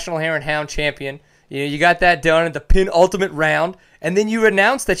 2013 National Hare and Hound champion. You got that done at the penultimate round, and then you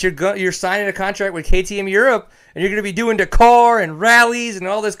announced that you're signing a contract with KTM Europe, and you're going to be doing Dakar and rallies and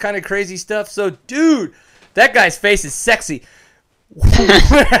all this kind of crazy stuff. So, dude, that guy's face is sexy.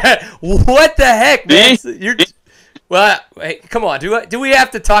 What the heck, man? Well, hey, come on. Do we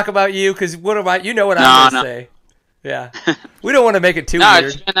have to talk about you? Because what about you? Know what I'm going to say? Yeah, we don't want to make it too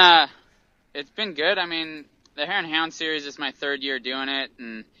weird. It's been good. I mean, the Hare and Hound series is my third year doing it,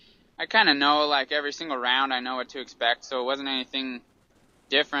 and I kind of know, like, every single round I know what to expect, so it wasn't anything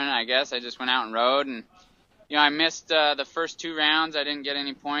different, I guess. I just went out and rode, and, I missed the first two rounds. I didn't get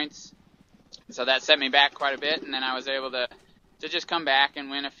any points, so that set me back quite a bit, and then I was able to just come back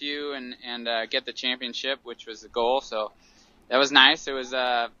and win a few and get the championship, which was the goal, so that was nice. It was,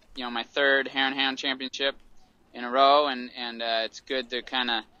 my third Hare and Hound championship in a row, and it's good to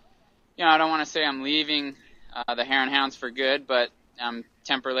kind of, I don't want to say I'm leaving the Hare and Hounds for good, but I'm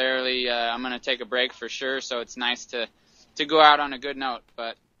temporarily I'm going to take a break for sure, so it's nice to go out on a good note.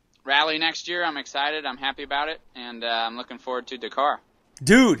 But rally next year, I'm excited, I'm happy about it, and I'm looking forward to Dakar.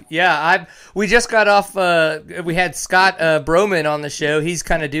 Dude, yeah, we just got off. We had Scott Breauxman on the show. He's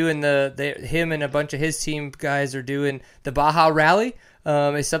kind of doing him and a bunch of his team guys are doing the Baja Rally.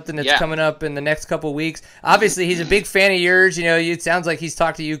 It's something that's coming up in the next couple weeks. Obviously, he's a big fan of yours. You know, it sounds like he's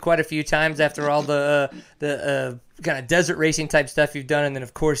talked to you quite a few times after all the kind of desert racing type stuff you've done, and then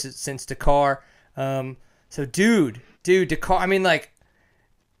of course since Dakar. So, dude, Dakar. I mean, like.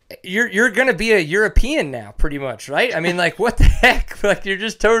 You're gonna be a European now, pretty much, right? I mean, like, what the heck? Like, you're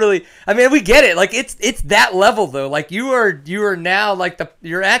just totally. I mean, we get it. Like, it's that level though. Like, you are now like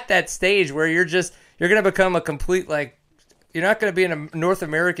you're at that stage where you're gonna become a complete like. You're not gonna be a North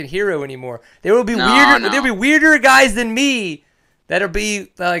American hero anymore. There will be There'll be weirder guys than me that'll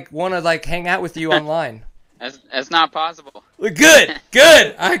be like want to like hang out with you online. That's not possible. Good.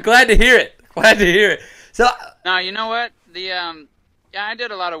 I'm glad to hear it. So no, you know what Yeah, I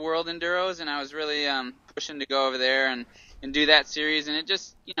did a lot of world enduros, and I was really pushing to go over there and do that series, and it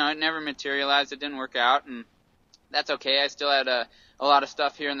just, it never materialized. It didn't work out, and that's okay. I still had a lot of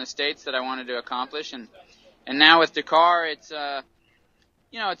stuff here in the States that I wanted to accomplish, and now with Dakar, it's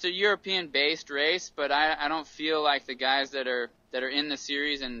it's a European-based race, but I don't feel like the guys that are in the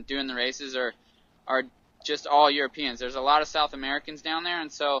series and doing the races are just all Europeans. There's a lot of South Americans down there, and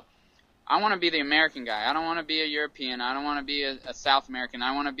so I want to be the American guy. I don't want to be a European. I don't want to be a South American.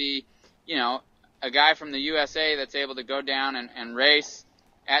 I want to be, a guy from the USA that's able to go down and race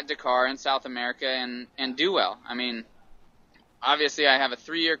at Dakar in South America and do well. I mean, obviously I have a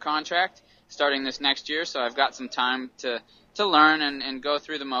 3-year contract starting this next year, so I've got some time to learn and go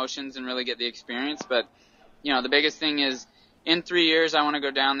through the motions and really get the experience. But, the biggest thing is in 3 years I want to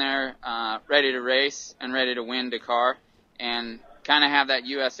go down there ready to race and ready to win Dakar and kind of have that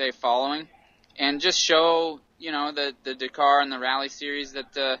USA following and just show, the Dakar and the Rally Series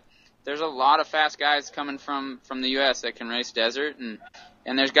that there's a lot of fast guys coming from the U.S. that can race desert, and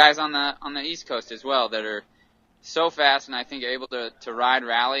there's guys on the East Coast as well that are so fast and I think able to ride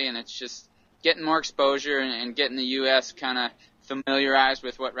rally, and it's just getting more exposure and getting the U.S. kind of familiarized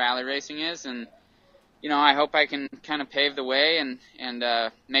with what rally racing is, and I hope I can kind of pave the way and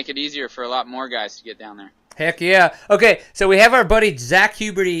make it easier for a lot more guys to get down there. Heck yeah. Okay, so we have our buddy Zach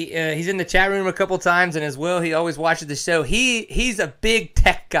Huberty. He's in the chat room a couple times, and as well, he always watches the show. He's a big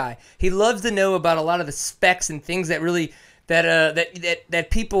tech guy. He loves to know about a lot of the specs and things that really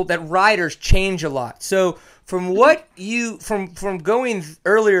that riders change a lot. So from what from going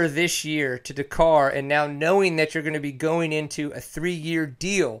earlier this year to Dakar and now knowing that you're going to be going into a 3-year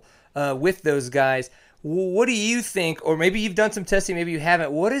deal with those guys, what do you think, or maybe you've done some testing, maybe you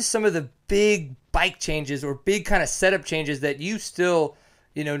haven't, what is some of the big bike changes or big kind of setup changes that you still,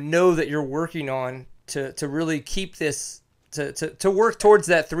 know that you're working on to really keep this, to work towards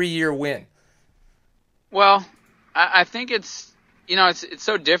that 3-year win? Well, I think it's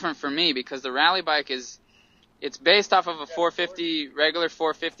so different for me because the rally bike it's based off of a regular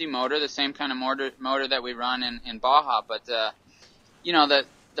 450 motor, the same kind of motor that we run in Baja, but,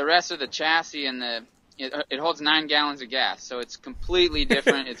 the rest of the chassis and it holds 9 gallons of gas, so it's completely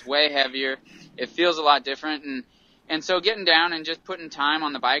different. It's way heavier. It feels a lot different, and so getting down and just putting time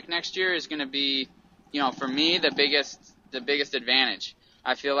on the bike next year is going to be, for me the biggest advantage.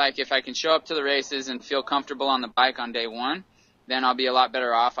 I feel like if I can show up to the races and feel comfortable on the bike on day one, then I'll be a lot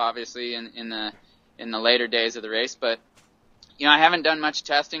better off, obviously, in the later days of the race. But I haven't done much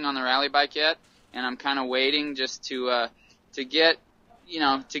testing on the rally bike yet, and I'm kind of waiting just to get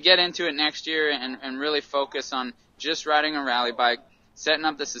into it next year and really focus on just riding a rally bike, setting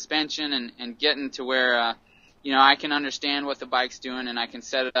up the suspension and getting to where, I can understand what the bike's doing and I can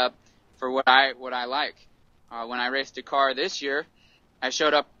set it up for what I like. When I raced Dakar this year, I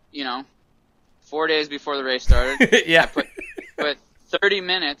showed up, 4 days before the race started. Yeah. I put 30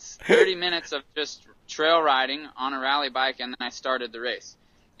 minutes of just trail riding on a rally bike, and then I started the race.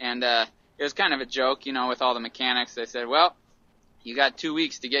 And it was kind of a joke, with all the mechanics. They said, well, you got 2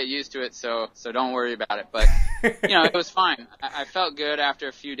 weeks to get used to it, so don't worry about it. But, it was fine. I felt good after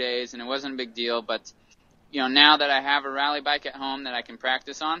a few days, and it wasn't a big deal. But, now that I have a rally bike at home that I can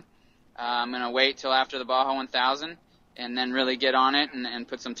practice on, I'm going to wait till after the Baja 1000 and then really get on it and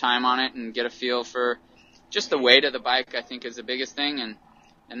put some time on it and get a feel for just the weight of the bike, I think, is the biggest thing.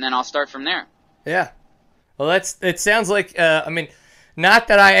 And then I'll start from there. Yeah. Well, it sounds like, not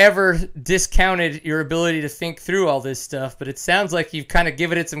that I ever discounted your ability to think through all this stuff, but it sounds like you've kind of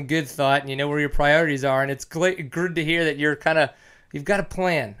given it some good thought and you know where your priorities are, and it's good to hear that you've got a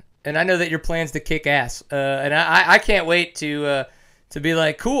plan. And I know that your plan's to kick ass. And I can't wait to be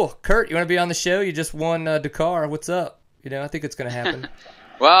like, cool, Kurt, you want to be on the show? You just won Dakar. What's up? I think it's going to happen.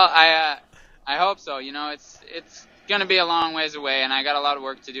 Well, I hope so. It's going to be a long ways away, and I got a lot of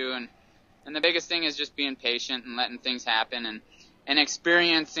work to do. And the biggest thing is just being patient and letting things happen and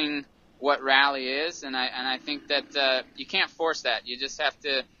experiencing what rally is. And I think that you can't force that. You just have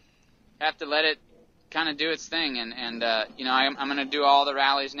to let it kind of do its thing. And you know, I'm going to do all the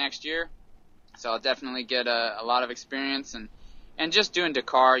rallies next year, so I'll definitely get a lot of experience. And just doing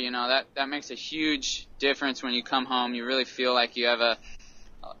Dakar, you know, that makes a huge difference when you come home. You really feel like you have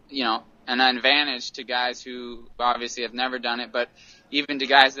an advantage to guys who obviously have never done it, but even to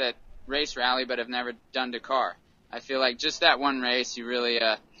guys that race rally but have never done Dakar. I feel like just that one race, you really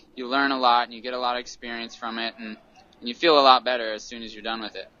you learn a lot and you get a lot of experience from it, and you feel a lot better as soon as you're done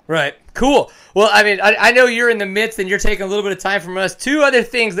with it. Right. Cool. Well, I mean, I know you're in the midst and you're taking a little bit of time from us. Two other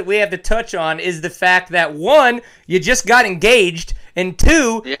things that we have to touch on is the fact that, one, you just got engaged, and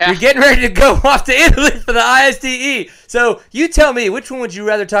two, you're getting ready to go off to Italy for the ISTE. So you tell me, which one would you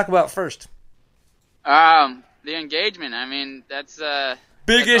rather talk about first? The engagement. I mean, that's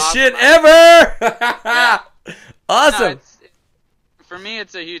biggest awesome. shit ever. Yeah. Awesome. No, for me,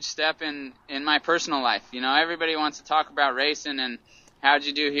 it's a huge step in my personal life. You know, everybody wants to talk about racing and how'd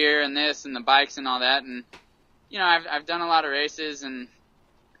you do here and this and the bikes and all that. And, you know, I've done a lot of races and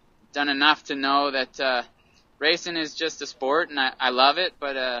done enough to know that racing is just a sport, and I love it,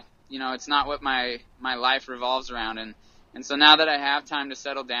 but, you know, it's not what my life revolves around. And so now that I have time to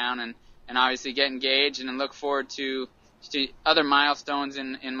settle down and obviously get engaged and look forward to other milestones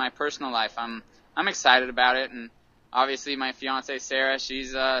in my personal life, I'm excited about it. And obviously my fiance Sarah,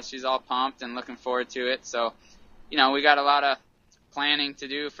 she's all pumped and looking forward to it. So, you know, we got a lot of planning to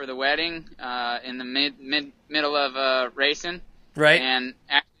do for the wedding in the middle of racing. Right. And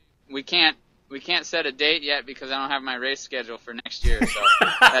actually, we can't set a date yet because I don't have my race schedule for next year. So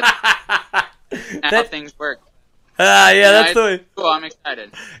that's how things work. Yeah, that's the way. Cool, I'm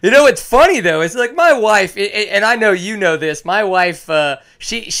excited. You know, it's funny though. It's like my wife, and I know you know this. My wife,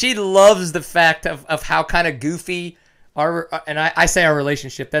 she loves the fact of how kind of goofy I say our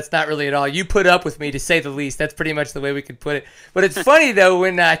relationship. That's not really at all. You put up with me, to say the least. That's pretty much the way we could put it. But it's funny though,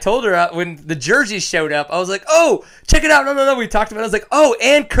 when I told her when the jerseys showed up, I was like, "Oh, check it out!" No. We talked about it. I was like, "Oh,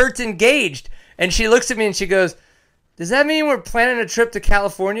 and Kurt's engaged," and she looks at me and she goes, "Does that mean we're planning a trip to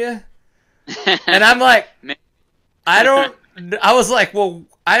California?" And I'm like, I was like, well,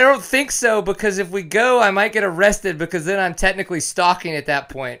 I don't think so, because if we go, I might get arrested, because then I'm technically stalking at that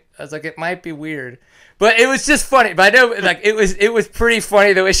point. I was like, it might be weird. But it was just funny. But I know, like, it was pretty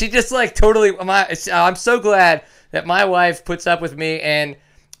funny, though. She just, like, totally, I'm so glad that my wife puts up with me, and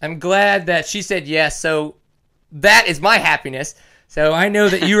I'm glad that she said yes. So that is my happiness. So I know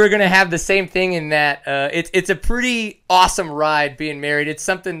that you are going to have the same thing in that. It's a pretty awesome ride being married. It's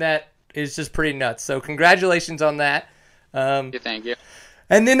something that is just pretty nuts. So congratulations on that. Thank you.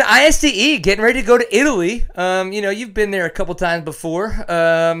 And then ISTE, getting ready to go to Italy. You know, you've been there a couple times before,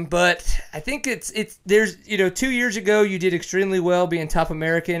 but I think there's 2 years ago you did extremely well being top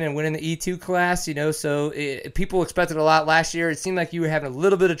American and winning the E2 class. You know, so people expected a lot last year. It seemed like you were having a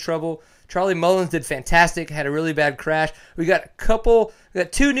little bit of trouble. Charlie Mullins did fantastic, had a really bad crash. We got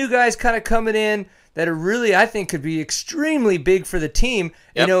two new guys kind of coming in that are really, I think, could be extremely big for the team.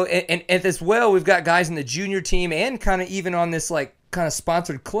 Yep. You know, and as well, we've got guys in the junior team and kind of even on this like kind of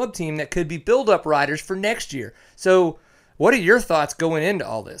sponsored club team that could be build-up riders for next year. So what are your thoughts going into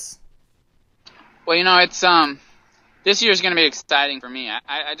all this? Well, you know, it's this year's going to be exciting for me.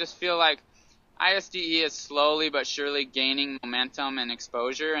 I just feel like ISTE is slowly but surely gaining momentum and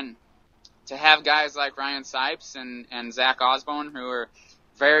exposure, and to have guys like Ryan Sipes and Zach Osborne, who are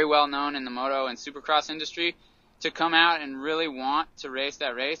very well known in the moto and supercross industry, to come out and really want to race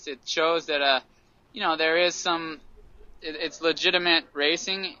that race, it shows that there is it's legitimate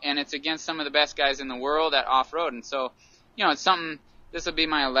racing, and it's against some of the best guys in the world at off-road. And so, you know, it's something, this will be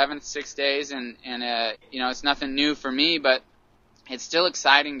my 11th 6 days, and it's nothing new for me, but it's still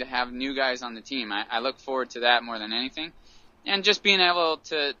exciting to have new guys on the team. I look forward to that more than anything. And just being able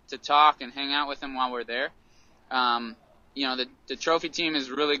to talk and hang out with them while we're there. The trophy team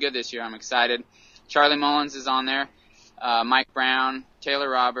is really good this year. I'm excited. Charlie Mullins is on there. Mike Brown, Taylor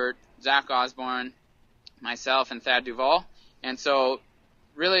Robert, Zach Osborne, myself, and Thad Duvall. And so,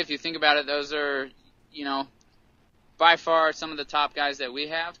 really, if you think about it, those are, by far some of the top guys that we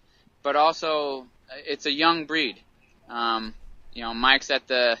have. But also, it's a young breed. Mike's at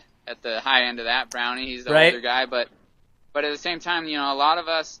the high end of that. Brownie, he's the older guy. But at the same time, a lot of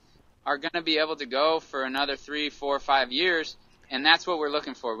us are going to be able to go for another 3, 4, 5 years, and that's what we're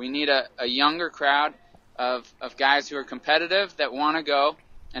looking for. We need a younger crowd of guys who are competitive, that want to go,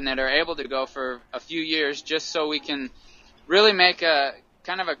 and that are able to go for a few years, just so we can really make a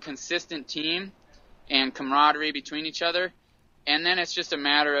kind of a consistent team and camaraderie between each other. And then it's just a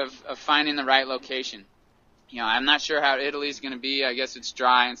matter of finding the right location. I'm not sure how Italy's going to be. I guess it's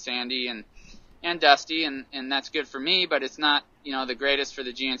dry and sandy and dusty, and that's good for me, but it's not, the greatest for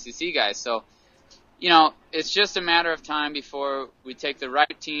the GNCC guys. So, it's just a matter of time before we take the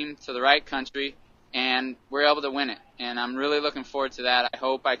right team to the right country and we're able to win it. And I'm really looking forward to that. I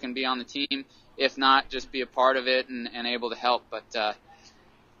hope I can be on the team. If not, just be a part of it and able to help. But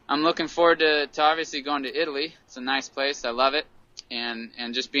I'm looking forward to obviously going to Italy. It's a nice place. I love it. And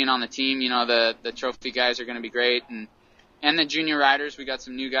just being on the team, the trophy guys are going to be great. And the junior riders, we got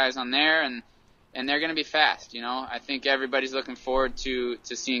some new guys on there, and they're going to be fast. I think everybody's looking forward to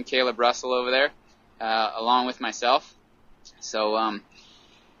seeing Caleb Russell over there, along with myself. So,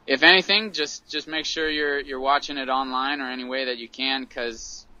 if anything, just make sure you're watching it online or any way that you can,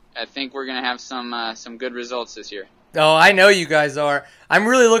 because I think we're going to have some good results this year. Oh, I know you guys are. I'm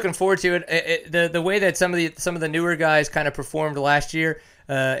really looking forward to it. The way that some of the newer guys kind of performed last year,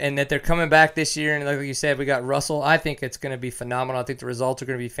 and that they're coming back this year, and like you said, we got Russell. I think it's going to be phenomenal. I think the results are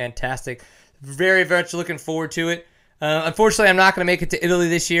going to be fantastic. Very, very much looking forward to it. Unfortunately, I'm not going to make it to Italy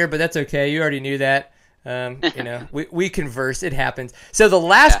this year, but that's okay. You already knew that. We converse. It happens. So the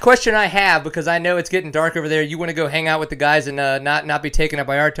last question I have, because I know it's getting dark over there, you want to go hang out with the guys and not be taken up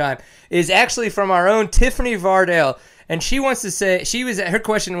by our time, is actually from our own Tiffany Vardell, and she wants to say her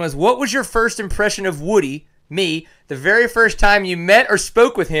question was, what was your first impression of Woody, me, the very first time you met or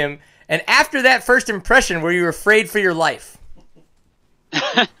spoke with him, and after that first impression, were you afraid for your life?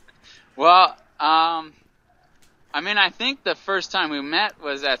 Well, I think the first time we met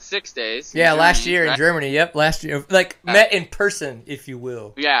was at 6 Days. Yeah, last year in Germany. Yep, last year. Met in person, if you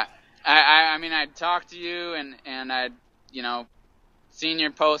will. Yeah. I'd talked to you and I'd, seen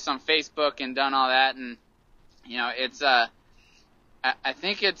your posts on Facebook and done all that. And, it's, I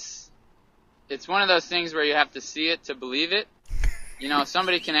think it's one of those things where you have to see it to believe it.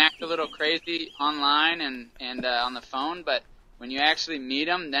 Somebody can act a little crazy online and on the phone, but when you actually meet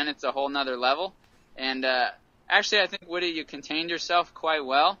them, then it's a whole nother level. And, actually, I think, Woody, you contained yourself quite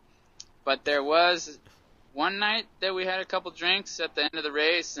well, but there was one night that we had a couple drinks at the end of the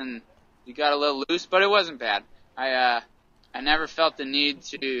race, and you got a little loose, but it wasn't bad. I never felt the need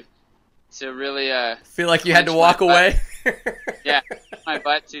to really feel like you had to walk away. Yeah, my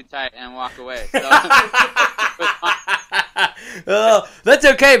butt too tight and walk away. So, well, that's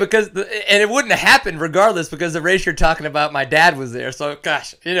okay and it wouldn't have happened regardless, because the race you're talking about, my dad was there. So,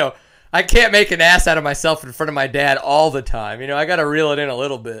 gosh, I can't make an ass out of myself in front of my dad all the time. I got to reel it in a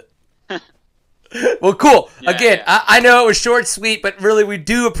little bit. Well, cool. Yeah, Again, yeah. I know it was short, sweet, but really we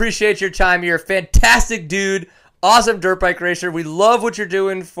do appreciate your time. You're a fantastic dude, awesome dirt bike racer. We love what you're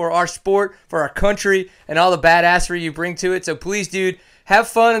doing for our sport, for our country, and all the badassery you bring to it. So please, dude, have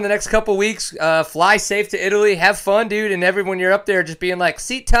fun in the next couple weeks. Fly safe to Italy. Have fun, dude, and everyone you're up there just being like,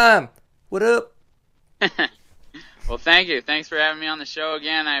 seat time. What up? Well, thank you. Thanks for having me on the show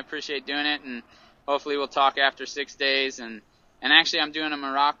again. I appreciate doing it, and hopefully we'll talk after 6 days. And actually, I'm doing a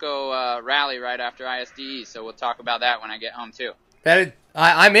Morocco rally right after ISDE, so we'll talk about that when I get home too.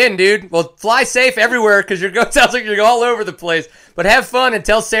 I'm in, dude. Well, fly safe everywhere, because sounds like you're all over the place. But have fun, and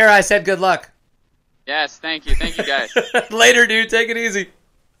tell Sarah I said good luck. Yes, thank you. Thank you, guys. Later, dude. Take it easy.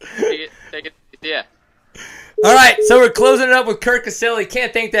 Take it. Yeah. All right, so we're closing it up with Kurt Caselli.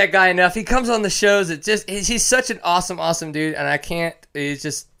 Can't thank that guy enough. He comes on the shows. He's such an awesome dude, and he's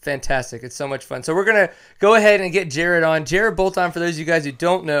just fantastic. It's so much fun. So we're going to go ahead and get Jared on. Jared Bolton, for those of you guys who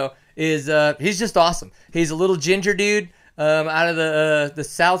don't know, is he's just awesome. He's a little ginger dude out of the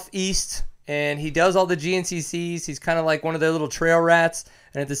southeast, and he does all the GNCCs. He's kind of like one of their little trail rats,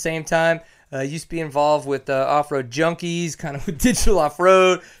 and at the same time, used to be involved with off-road junkies, kind of with digital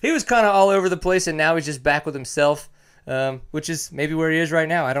off-road. He was kind of all over the place, and now he's just back with himself, which is maybe where he is right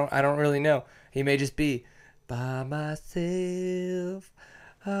now. I don't really know. He may just be by myself.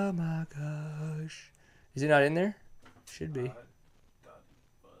 Oh my gosh, is he not in there? Should be.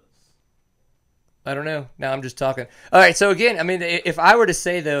 I don't know. Now I'm just talking. All right. So again, if I were to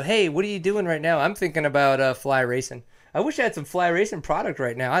say though, hey, what are you doing right now? I'm thinking about fly racing. I wish I had some fly racing product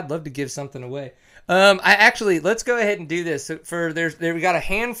right now. I'd love to give something away. Let's go ahead and do this. We got a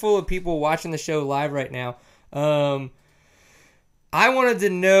handful of people watching the show live right now. I wanted to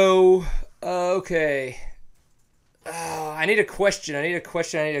know. Okay. I need a question.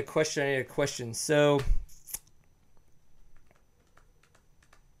 So,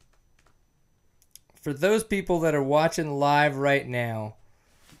 for those people that are watching live right now,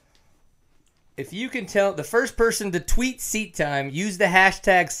 if you can tell the first person to tweet seat time, use the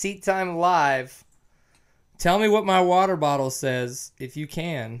hashtag seat time live. Tell me what my water bottle says, if you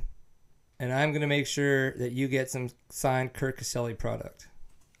can. and I'm going to make sure that you get some signed Kurt Caselli product.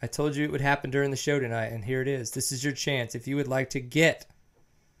 I told you it would happen during the show tonight, and here it is. This is your chance. If you would like to get...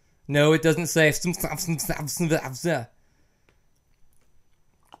 No, it doesn't say...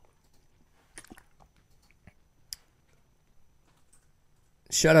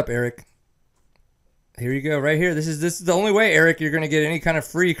 Shut up, Eric. Here you go, right here. This is the only way, Eric, you're going to get any kind of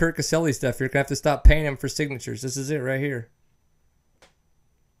free Kurt Caselli stuff. You're going to have to stop paying him for signatures. This is it right here.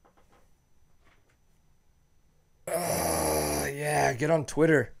 Yeah, get on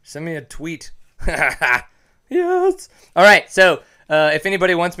Twitter. Send me a tweet. Yes. All right, so if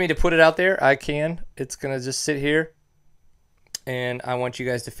anybody wants me to put it out there, I can. It's going to just sit here, and I want you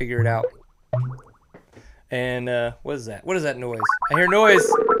guys to figure it out. And what is that? What is that noise? I hear noise.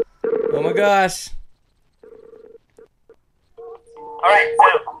 Oh, my gosh. All right, so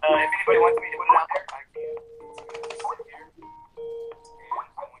if anybody wants me to put it out there, I can. It's going to sit here,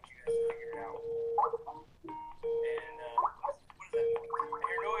 and I want you guys to figure it out. And what is that noise? I hear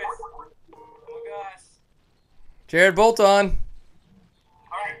noise. Oh, my gosh. Jared Bolton. All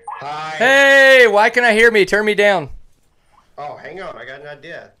right. Hi. Hey, why can I hear me? Turn me down. Oh, hang on. I got an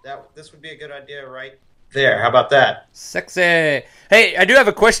idea. This would be a good idea right there. How about that? Sexy. Hey, I do have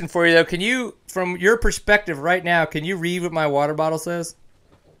a question for you, though. Can you, from your perspective right now, can you read what my water bottle says?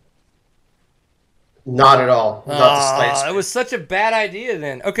 Not at all. Not the slightest. It was such a bad idea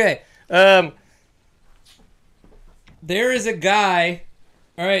then. Okay. There is a guy.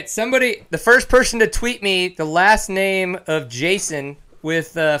 All right, somebody, the first person to tweet me the last name of Jason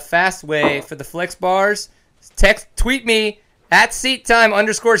with Fastway for the Flex Bars, tweet me at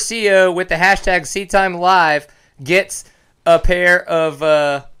SeatTime_CO with the hashtag SeatTimeLive gets a pair of,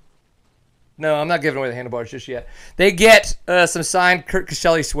 no, I'm not giving away the handlebars just yet. They get some signed Kurt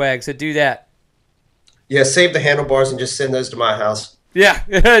Caselli swag, so do that. Yeah, save the handlebars and just send those to my house. Yeah,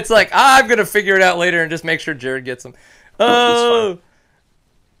 it's like, I'm going to figure it out later and just make sure Jared gets them. Oh,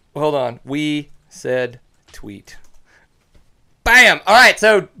 hold on. We said tweet. Bam! All right,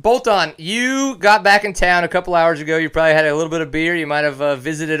 so Bolton, you got back in town a couple hours ago. You probably had a little bit of beer. You might have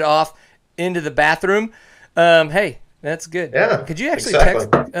visited off into the bathroom. Hey, that's good. Yeah, could you actually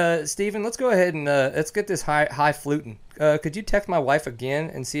text Steven? Let's go ahead and let's get this high fluting. Could you text my wife again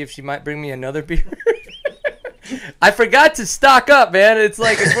and see if she might bring me another beer? I forgot to stock up, man. It's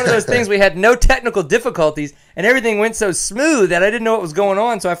like it's one of those things. We had no technical difficulties, and everything went so smooth that I didn't know what was going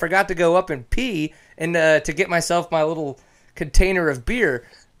on. So I forgot to go up and pee and to get myself my little container of beer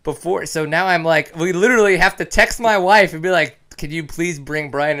before. So now I'm like, we literally have to text my wife and be like, "Could you please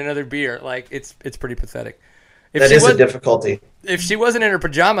bring Brian another beer?" Like it's pretty pathetic. That is a difficulty. If she wasn't in her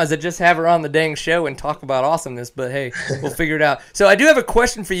pajamas, I'd just have her on the dang show and talk about awesomeness. But hey, we'll figure it out. So I do have a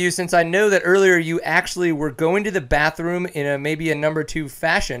question for you, since I know that earlier you actually were going to the bathroom in maybe a number 2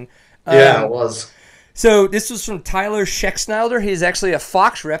 fashion. Yeah, it was. So this was from Tyler Schecksnilder. He's actually a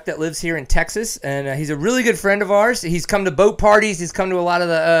Fox rep that lives here in Texas, and he's a really good friend of ours. He's come to boat parties. He's come to a lot of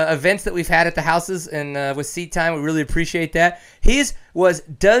the events that we've had at the houses and with Seat Time. We really appreciate that. His was,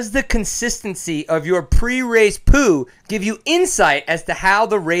 does the consistency of your pre-race poo give you insight as to how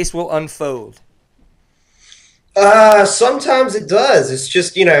the race will unfold? Sometimes it does. It's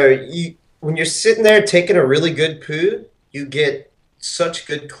just, when you're sitting there taking a really good poo, you get such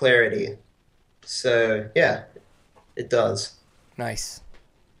good clarity. So, yeah, it does. Nice.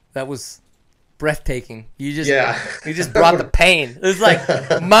 That was breathtaking. You just brought the pain. It was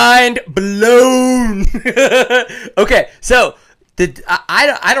like mind blown. Okay, so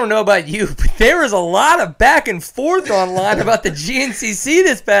I don't know about you, but there was a lot of back and forth online about the GNCC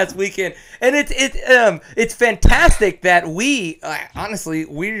this past weekend, and it's fantastic that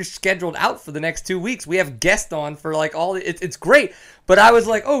we're scheduled out for the next 2 weeks. We have guests on for like it's great, but I was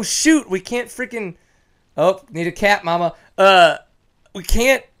like, oh shoot, we can't freaking need a cat, mama. We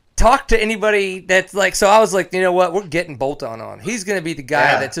can't talk to anybody that's like. So I was like, you know what, we're getting Bolton on. He's gonna be the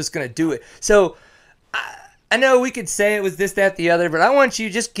guy that's just gonna do it. So. I know we could say it was this, that, the other, but I want you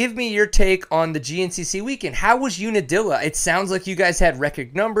to just give me your take on the GNCC weekend. How was Unadilla? It sounds like you guys had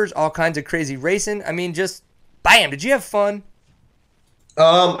record numbers, all kinds of crazy racing. I mean, just bam. Did you have fun?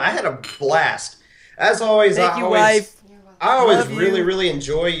 I had a blast. As always, I always really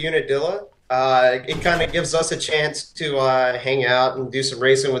enjoy Unadilla. It kind of gives us a chance to hang out and do some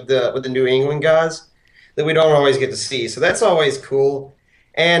racing with the New England guys that we don't always get to see. So that's always cool.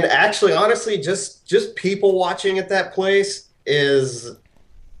 And actually, honestly, just people watching at that place is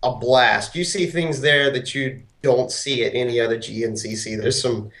a blast. You see things there that you don't see at any other GNCC.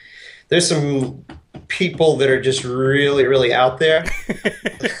 There's some people that are just really out there.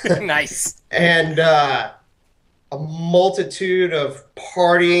 Nice. And a multitude of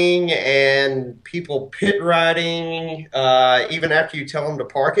partying and people pit riding, even after you tell them to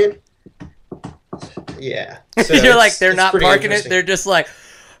park it. Yeah. So you're like, they're not parking it. They're just like,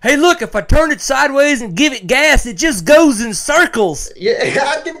 hey, look, if I turn it sideways and give it gas, it just goes in circles. Yeah,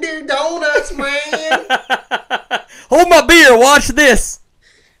 I can do donuts, man. Hold my beer. Watch this.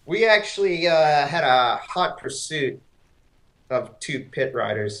 We actually had a hot pursuit of 2 pit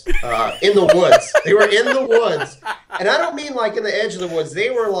riders in the woods. They were in the woods. And I don't mean like in the edge of the woods. They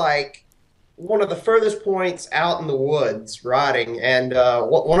were like one of the furthest points out in the woods riding. And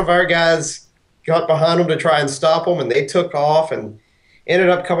one of our guys got behind them to try and stop them, and they took off and ended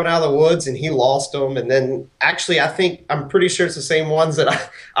up coming out of the woods, and he lost them. And then actually I'm pretty sure it's the same ones that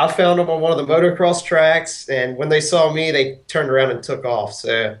I found them on one of the motocross tracks. And when they saw me, they turned around and took off.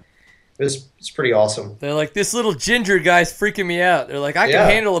 So it's pretty awesome. They're like, this little ginger guy's freaking me out. They're like, I can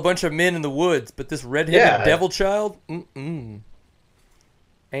handle a bunch of men in the woods, but this redheaded devil child, ain't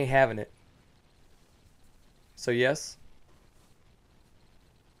having it. So yes.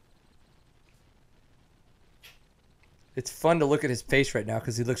 It's fun to look at his face right now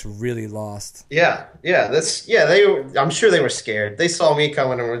because he looks really lost. Yeah. I'm sure they were scared. They saw me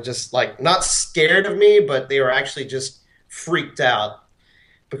coming and were just like not scared of me, but they were actually just freaked out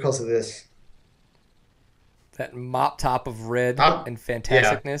because of this. That mop top of red and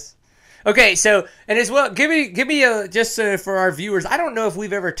fantasticness. Yeah. Okay, so and as well, give me a just for our viewers. I don't know if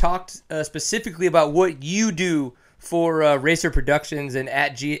we've ever talked specifically about what you do for Racer Productions and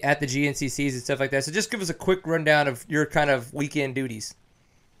at the GNCCs and stuff like that. So just give us a quick rundown of your kind of weekend duties.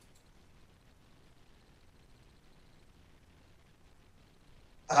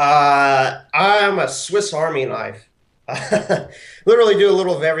 I'm a Swiss Army knife. Literally do a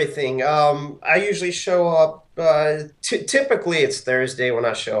little of everything. I usually show up, typically it's Thursday when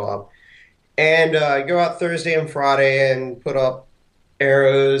I show up, and go out Thursday and Friday and put up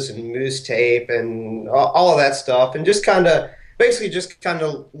arrows and moose tape and all of that stuff, and just kind of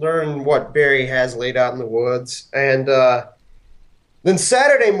learn what Barry has laid out in the woods. And then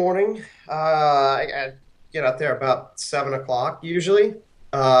Saturday morning, I get out there about 7 o'clock usually.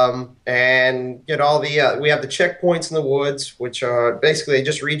 And get all the we have the checkpoints in the woods, which are basically they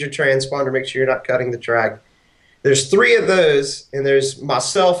just read your transponder, make sure you're not cutting the track. There's 3 of those, and there's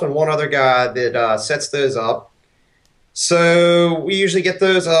myself and one other guy that sets those up. So we usually get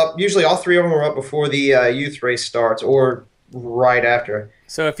those up. Usually all 3 of them are up before the youth race starts or right after.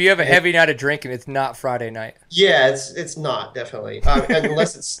 So if you have a heavy night of drinking, it's not Friday night. Yeah, it's not, definitely.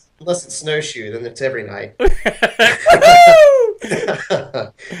 Unless it's snowshoe, then it's every night.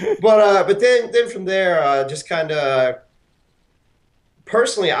 But then from there, just kind of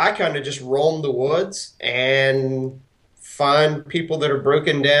personally, I kind of just roam the woods and find people that are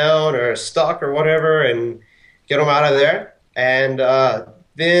broken down or stuck or whatever, and get them out of there. And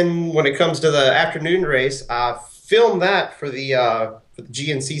then when it comes to the afternoon race, I film that for the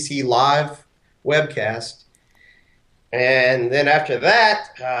GNCC live webcast. And then after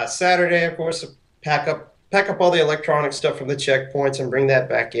that, Saturday, of course, pack up all the electronic stuff from the checkpoints and bring that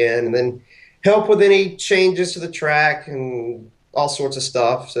back in, and then help with any changes to the track and all sorts of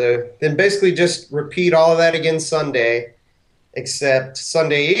stuff. So then basically just repeat all of that again Sunday, except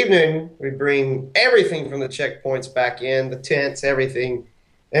Sunday evening we bring everything from the checkpoints back in, the tents, everything.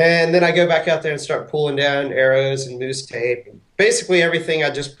 And then I go back out there and start pulling down arrows and moose tape. Basically everything I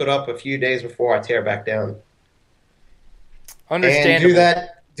just put up a few days before I tear back down. Understandable. And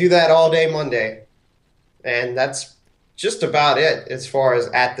do that all day Monday. And that's just about it as far as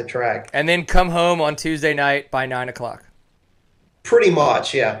at the track. And then come home on Tuesday night by 9 o'clock. Pretty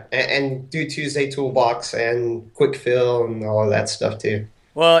much, yeah. And do Tuesday toolbox and quick fill and all of that stuff too.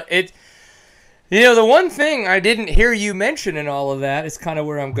 Well, the one thing I didn't hear you mention in all of that is kind of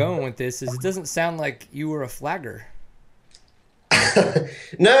where I'm going with this, is it doesn't sound like you were a flagger.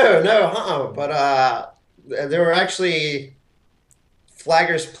 No, but there were actually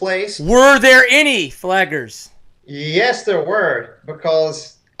flaggers placed. Were there any flaggers? Yes, there were,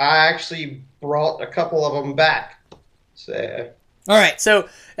 because I actually brought a couple of them back. So. All right, so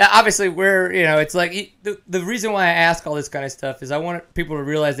obviously it's like the reason why I ask all this kind of stuff is I want people to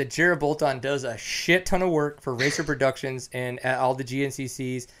realize that Jared Bolton does a shit ton of work for Racer Productions and at all the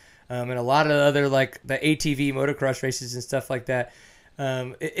GNCCs and a lot of other like the ATV motocross races and stuff like that.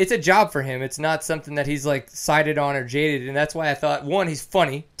 It's a job for him. It's not something that he's like sided on or jaded, and that's why I thought, 1, he's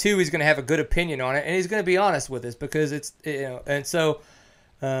funny, 2, he's going to have a good opinion on it, and he's going to be honest with us because it's and so.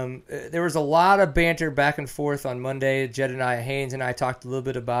 There was a lot of banter back and forth on Monday. Jedediah Haines and I talked a little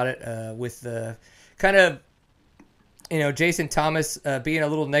bit about it with the kind of Jason Thomas being a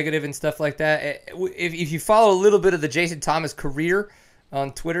little negative and stuff like that. If you follow a little bit of the Jason Thomas career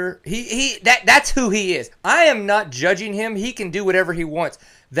on Twitter, that's who he is. I am not judging him. He can do whatever he wants.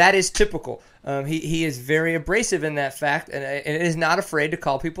 That is typical. He is very abrasive in that fact, and is not afraid to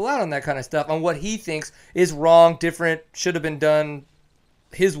call people out on that kind of stuff, on what he thinks is wrong, different, should have been done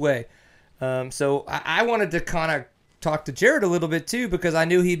his way. So I wanted to kind of talk to Jared a little bit too, because I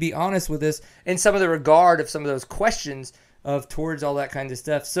knew he'd be honest with us in some of the regard of some of those questions towards all that kind of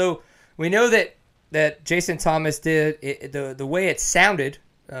stuff. So we know that Jason Thomas did the way it sounded.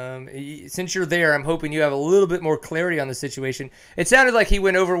 Since you're there, I'm hoping you have a little bit more clarity on the situation. It sounded like he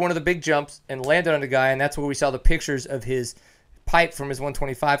went over one of the big jumps and landed on the guy, and that's where we saw the pictures of his pipe from his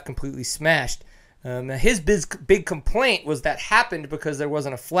 125 completely smashed. His big complaint was that happened because there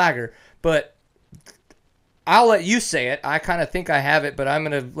wasn't a flagger, but I'll let you say it. I kind of think I have it, but I'm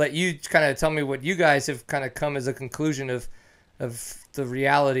going to let you kind of tell me what you guys have kind of come as a conclusion of the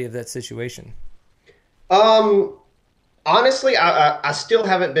reality of that situation. Honestly, I still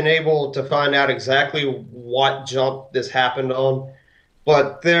haven't been able to find out exactly what jump this happened on,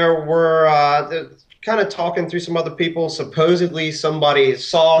 but there were kind of talking through some other people. Supposedly somebody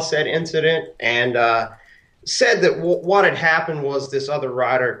saw said incident and said that what had happened was this other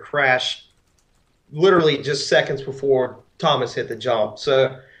rider crashed literally just seconds before Thomas hit the jump.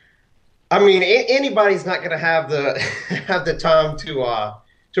 So, I mean, anybody's not going to have the time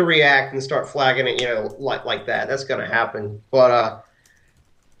to react and start flagging it, like that. That's going to happen. But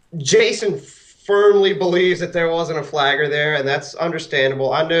Jason firmly believes that there wasn't a flagger there, and that's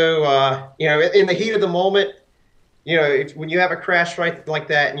understandable. I know, in the heat of the moment, when you have a crash right like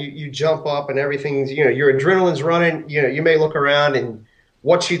that and you jump up and everything's, your adrenaline's running, you may look around and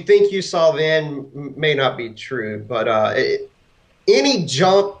what you think you saw then may not be true. But any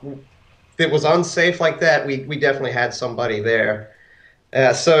jump that was unsafe like that, we definitely had somebody there.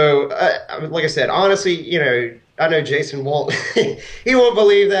 So, like I said, honestly, I know Jason won't he won't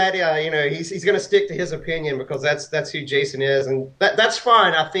believe that. He's going to stick to his opinion because that's who Jason is, and that's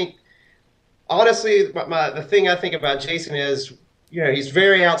fine. I think, honestly, the thing I think about Jason is, he's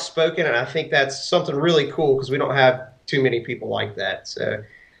very outspoken, and I think that's something really cool because we don't have too many people like that. So,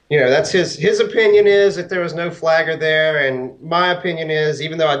 that's his opinion is that there was no flagger there, and my opinion is,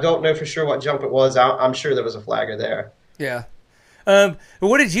 even though I don't know for sure what jump it was, I'm sure there was a flagger there. Yeah.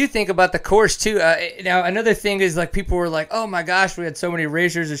 What did you think about the course too? Now another thing is, like, people were like, "Oh my gosh, we had so many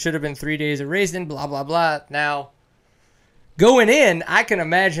racers. It should have been 3 days of racing." Blah blah blah. Now, going in, I can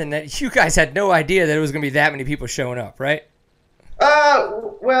imagine that you guys had no idea that it was going to be that many people showing up, right?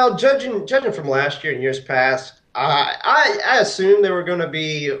 Well, judging from last year and years past, I assumed there were going to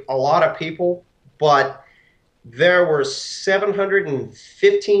be a lot of people, but there were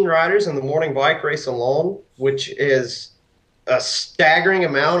 715 riders in the morning bike race alone, which is a staggering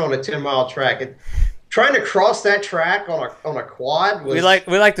amount on a 10-mile track. And trying to cross that track on a quad was we like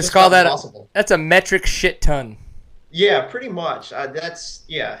to call that that's a metric shit ton. Yeah, pretty much.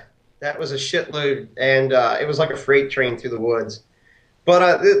 That was a shitload, and it was like a freight train through the woods. But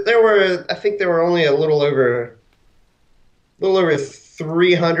I think there were only a little over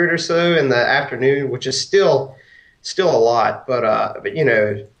 300 or so in the afternoon, which is still a lot. But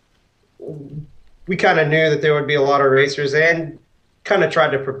we kind of knew that there would be a lot of racers and kind of tried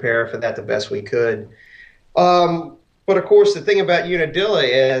to prepare for that the best we could. But of course, the thing about Unadilla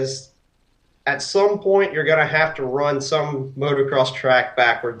is at some point you're going to have to run some motocross track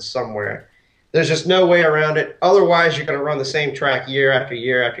backwards somewhere. There's just no way around it. Otherwise, you're going to run the same track year after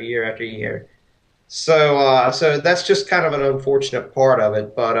year after year after year. So that's just kind of an unfortunate part of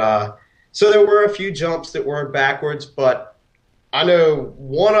it. But so there were a few jumps that were backwards, but I know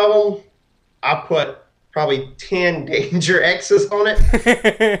one of them, I put probably 10 danger X's on it.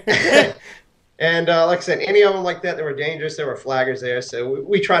 And like I said, any of them like that were dangerous. There were flaggers there. So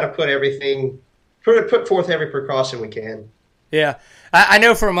we try to put forth every precaution we can. Yeah. I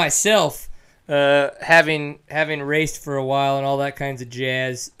know for myself, having raced for a while and all that kinds of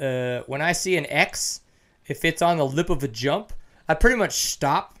jazz, when I see an X, if it's on the lip of a jump, I pretty much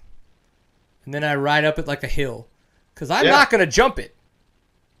stop, and then I ride up it like a hill. Because I'm not going to jump it.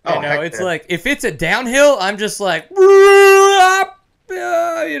 It's like, if it's a downhill, I'm just like,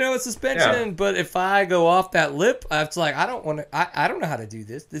 suspension. Yeah. But if I go off that lip, it's like, I don't know how to do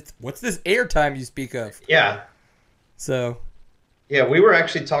this. What's this air time you speak of? Yeah. So. Yeah, we were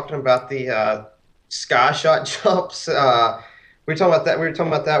actually talking about the sky shot jumps. We were talking about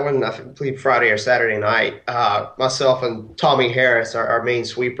that one, I believe, Friday or Saturday night. Myself and Tommy Harris, our main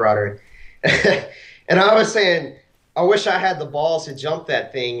sweep rider. And I was saying, I wish I had the balls to jump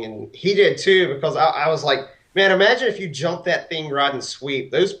that thing, and he did too, because I was like, Man, imagine if you jumped that thing ride and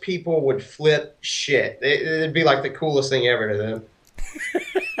sweep. Those people would flip shit. It'd be like the coolest thing ever to them.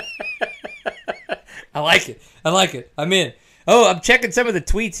 I like it. I'm in. Oh, I'm checking some of the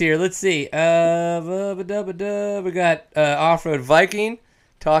tweets here. Let's see. We got Off-Road Viking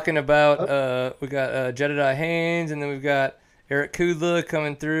talking about, we got Jedediah Haines, and then we've got Eric Kudla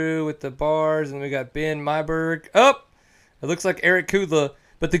coming through with the bars, and we got Ben Myberg. Oh, it looks like Eric Kudla.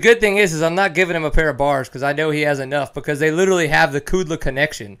 But the good thing is I'm not giving him a pair of bars because I know he has enough because they literally have the Kudla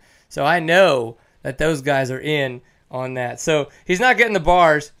connection. So I know that those guys are in on that. So he's not getting the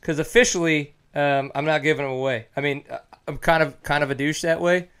bars because officially I'm not giving them away. I mean, I'm kind of a douche that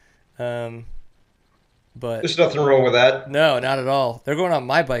way. But there's nothing wrong with that. No, not at all. They're going on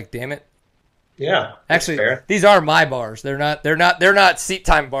my bike, damn it. Yeah. Actually, fair. These are my bars. They're not seat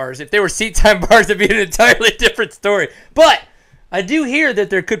time bars. If they were seat time bars, it'd be an entirely different story. But I do hear that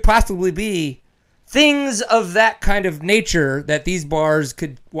there could possibly be things of that kind of nature that these bars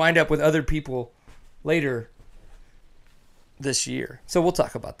could wind up with other people later this year. So we'll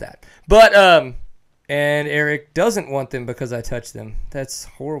talk about that. But and Eric doesn't want them because I touched them. That's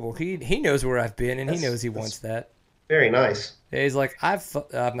horrible. He knows where I've been and he knows he wants that. Very nice. He's like, I'm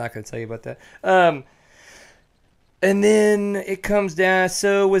not going to tell you about that. And then it comes down.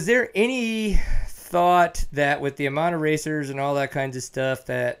 So was there any thought that with the amount of racers and all that kinds of stuff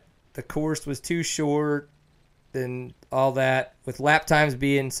that the course was too short and all that with lap times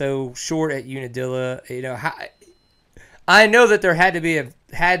being so short at Unadilla, you know, I know that there had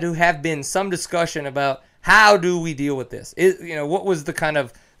to have been some discussion about how do we deal with this? What was the kind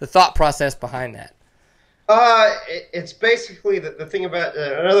of the thought process behind that? It's basically the thing about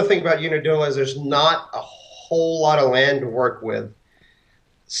another thing about Unadilla is there's not a whole lot of land to work with,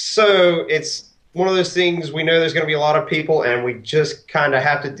 so it's one of those things. We know there's going to be a lot of people, and we just kind of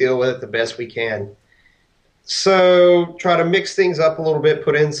have to deal with it the best we can. So try to mix things up a little bit,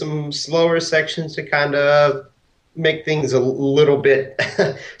 put in some slower sections to kind of make things a little bit,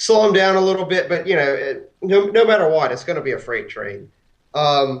 slow them down a little bit. But, no matter what, it's going to be a freight train.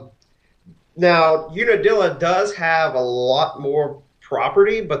 Now, Unadilla does have a lot more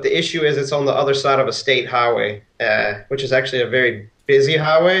property, but the issue is it's on the other side of a state highway, which is actually a very busy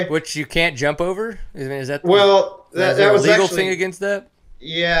highway. Which you can't jump over? Is that that was a legal actually, thing against that?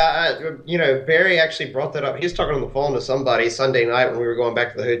 Yeah, Barry actually brought that up. He was talking on the phone to somebody Sunday night when we were going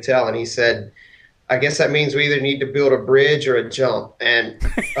back to the hotel, and he said, I guess that means we either need to build a bridge or a jump. And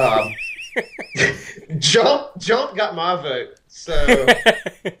jump got my vote. So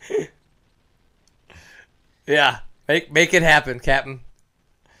yeah, make it happen, Captain.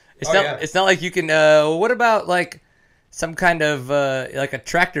 It's not like you can. What about like some kind of like a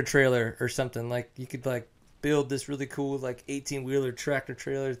tractor trailer or something? Like you could like build this really cool like 18-wheeler tractor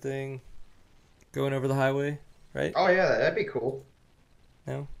trailer thing going over the highway, right? Oh yeah, that'd be cool.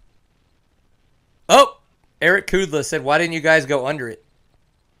 No. Oh, Eric Kudla said, "Why didn't you guys go under it?"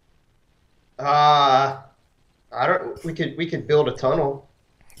 I don't. We could build a tunnel.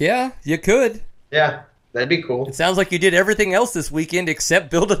 Yeah, you could. Yeah, that'd be cool. It sounds like you did everything else this weekend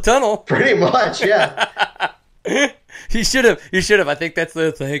except build a tunnel. Pretty much, yeah. You should have. I think that's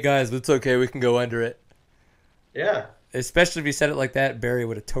the hey guys, it's okay. We can go under it. Yeah. Especially if you said it like that, Barry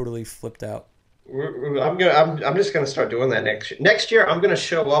would have totally flipped out. I'm just gonna start doing that next year. Next year, I'm gonna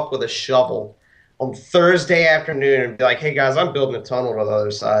show up with a shovel on Thursday afternoon and be like, hey guys, I'm building a tunnel to the other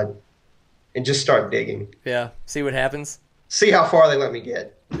side, and just start digging. Yeah. See what happens. See how far they let me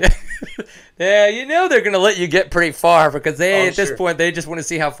get. Yeah, they're gonna let you get pretty far because this point they just want to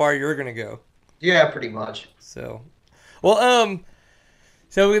see how far you're gonna go. Yeah, pretty much. So, well,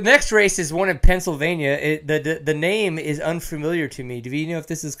 so the next race is one in Pennsylvania. The name is unfamiliar to me. Do you know if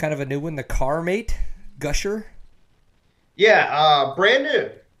this is kind of a new one? The Carmate Gusher? Yeah, brand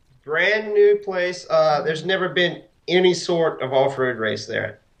new place. There's never been any sort of off-road race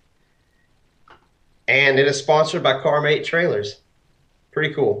there, and it is sponsored by Carmate Trailers.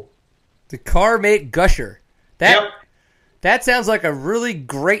 Pretty cool. The Carmate Gusher. That sounds like a really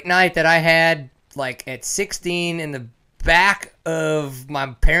great night that I had like at 16 in the back of my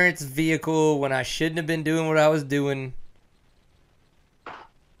parents' vehicle when I shouldn't have been doing what I was doing.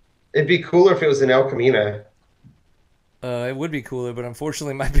 It'd be cooler if it was in El Camino. It would be cooler, but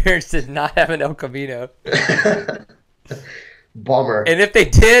unfortunately my parents did not have an El Camino. Bummer. And if they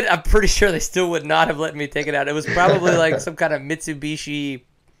did, I'm pretty sure they still would not have let me take it out. It was probably like some kind of Mitsubishi.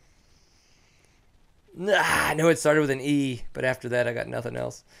 I know it started with an E, but after that I got nothing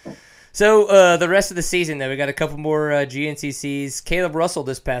else. So the rest of the season, though, we got a couple more GNCCs. Caleb Russell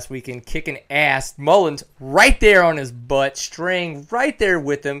this past weekend kicking ass. Mullins right there on his butt, Strang right there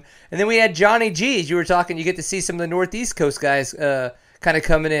with him. And then we had Johnny G. As you were talking, you get to see some of the Northeast Coast guys kind of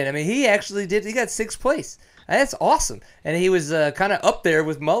coming in. I mean, he actually did. He got 6th place. That's awesome. And he was kind of up there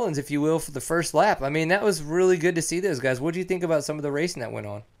with Mullins, if you will, for the first lap. I mean, that was really good to see those guys. What do you think about some of the racing that went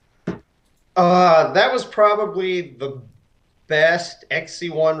on? That was probably the best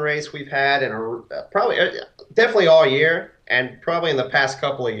XC1 race we've had in definitely all year, and probably in the past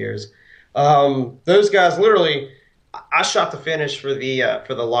couple of years. Those guys literally, I shot the finish for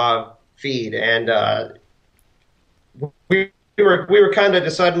the live feed, and we were kind of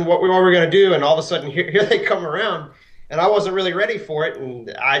deciding what we were going to do, and all of a sudden here they come around, and I wasn't really ready for it, and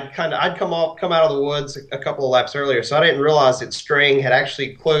I'd come out of the woods a couple of laps earlier, so I didn't realize that Strang had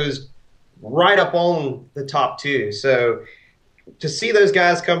actually closed right up on the top 2. So to see those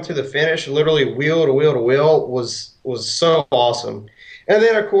guys come to the finish, literally wheel to wheel to wheel, was so awesome. And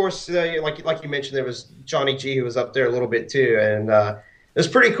then, of course, like you mentioned, there was Johnny G, who was up there a little bit too. And it was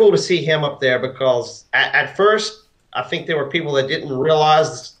pretty cool to see him up there, because at first I think there were people that didn't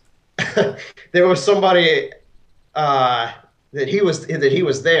realize there was somebody that he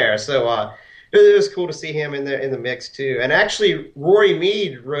was there. So it was cool to see him in the mix too. And actually, Rory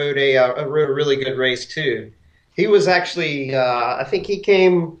Mead rode a really good race too. He was actually, I think he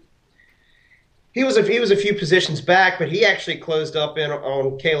was a few positions back, but he actually closed up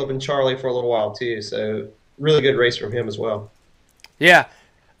on Caleb and Charlie for a little while too. So really good race from him as well. Yeah.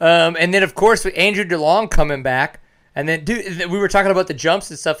 And then of course with Andrew DeLong coming back, and then we were talking about the jumps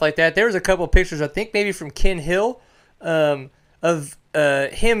and stuff like that. There was a couple of pictures, I think maybe from Ken Hill, of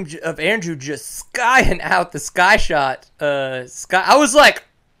Andrew just skying out the sky shot. I was like,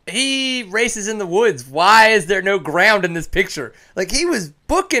 he races in the woods. Why is there no ground in this picture? Like, he was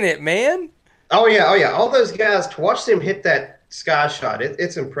booking it, man. Oh yeah. All those guys, to watch them hit that sky shot,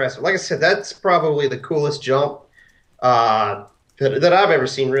 it's impressive. Like I said, that's probably the coolest jump that I've ever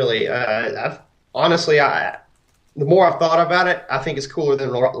seen, really. Honestly, the more I've thought about it, I think it's cooler than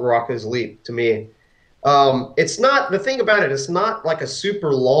Rocco's Leap to me. It's not, the thing about it, it's not like a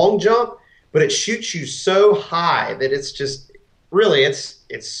super long jump, but it shoots you so high that it's just, really, it's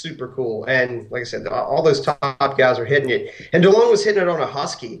super cool. And like I said, all those top guys are hitting it. And DeLong was hitting it on a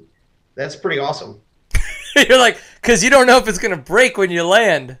Husky. That's pretty awesome. You're like, because you don't know if it's going to break when you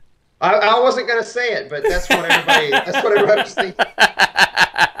land. I wasn't going to say it, but that's what everybody was thinking.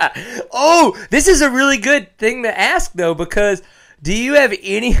 Oh, this is a really good thing to ask, though, because do you have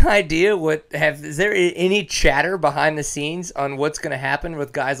any idea is there any chatter behind the scenes on what's going to happen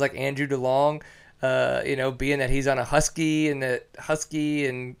with guys like Andrew DeLong, being that he's on a Husky and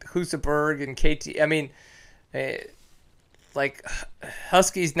Husaberg and KT? I mean,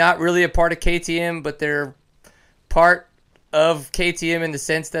 Husky's not really a part of KTM, but they're part of KTM in the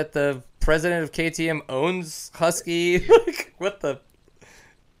sense that the president of KTM owns Husky. What the?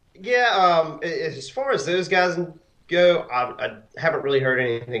 Yeah, as far as those guys go, I haven't really heard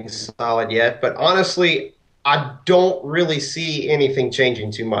anything solid yet. But honestly, I don't really see anything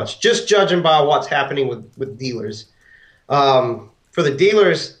changing too much, just judging by what's happening with dealers. For the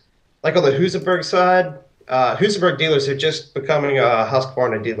dealers, like on the Husaberg side, Husaberg dealers are just becoming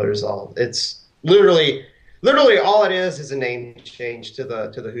Husqvarna dealers. It's literally all it is a name change to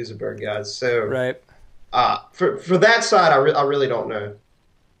the Husaberg guys. So right. For that side, I really don't know.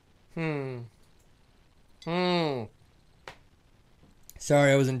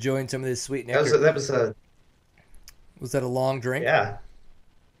 Sorry, I was enjoying some of this sweet nectar. Was that a long drink? Yeah.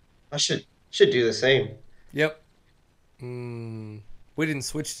 I should do the same. Yep. We didn't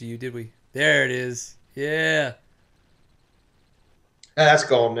switch to you, did we? There it is. Yeah. That's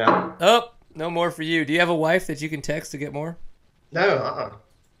gone now. Oh, no more for you. Do you have a wife that you can text to get more? No.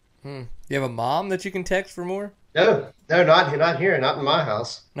 Do you have a mom that you can text for more? No, not here, not in my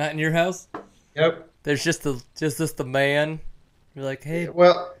house. Not in your house? Nope. There's just the man. You're like, hey,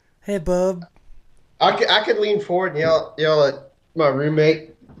 bub. I could lean forward and yell at my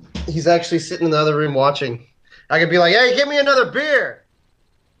roommate. He's actually sitting in the other room watching. I could be like, hey, give me another beer.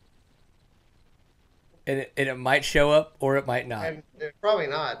 And it might show up or it might not. And probably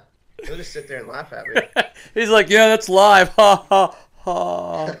not. He'll just sit there and laugh at me. He's like, yeah, that's live. Ha, ha,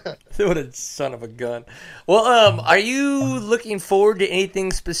 ha. What a son of a gun. Well, are you looking forward to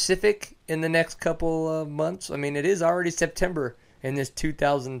anything specific in the next couple of months? I mean, it is already September in this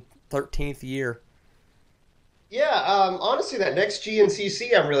 2013th year. Yeah, honestly, that next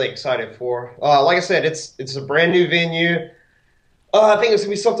GNCC I'm really excited for. Like I said, it's a brand new venue. I think it's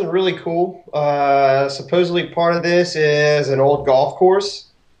going to be something really cool. Supposedly part of this is an old golf course.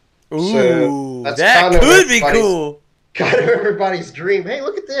 Ooh, so that could be cool. Kind of everybody's dream. Hey,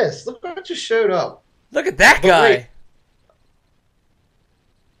 look at this. Look what just showed up. Look at that guy.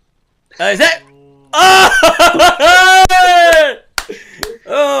 Is that?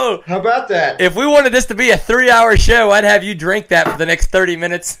 Oh! How about that? If we wanted this to be a 3-hour show, I'd have you drink that for the next 30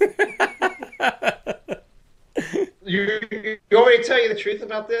 minutes. You want me to tell you the truth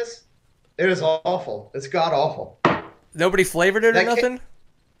about this? It is awful. It's god awful. Nobody flavored it or nothing?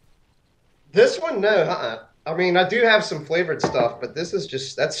 This one, no. I mean, I do have some flavored stuff, but this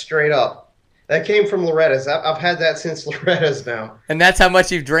is that's straight up. That came from Loretta's. I've had that since Loretta's now. And that's how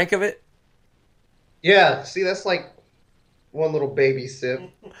much you've drank of it? Yeah. See, that's like one little baby sip.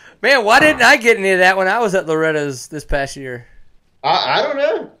 Man, why didn't I get any of that when I was at Loretta's this past year? I don't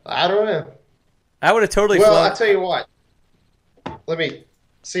know. I would have totally Well, flown. I'll tell you what. Let me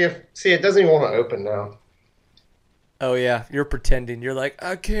see it doesn't even want to open now. Oh, yeah. You're pretending. You're like,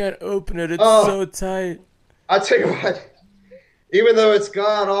 I can't open it. It's so tight. I'll tell you what. Even though it's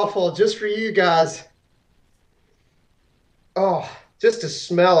god awful, just for you guys. Oh, just to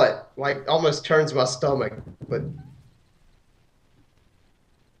smell it, like, almost turns my stomach. But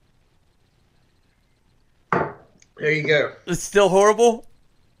there you go. It's still horrible?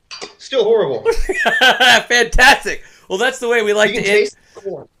 Still horrible. Fantastic. Well, that's the way we like to end. Taste the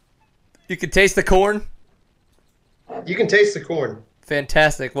corn. You can taste the corn? You can taste the corn.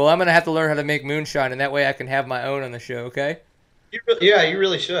 Fantastic. Well, I'm going to have to learn how to make moonshine, and that way I can have my own on the show, okay? You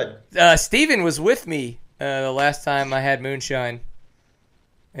really should. Steven was with me the last time I had moonshine,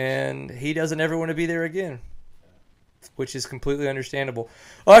 and he doesn't ever want to be there again, which is completely understandable.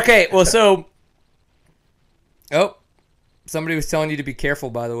 Okay, well, so... Oh, somebody was telling you to be careful,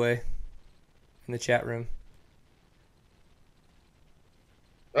 by the way, in the chat room.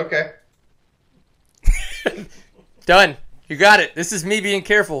 Okay. Done. You got it. This is me being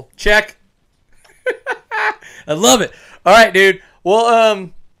careful. Check. I love it. All right, dude.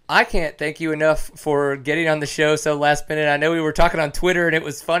 Well, I can't thank you enough for getting on the show so last minute. I know we were talking on Twitter and it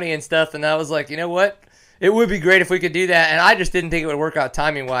was funny and stuff, and I was like, you know what? It would be great if we could do that, and I just didn't think it would work out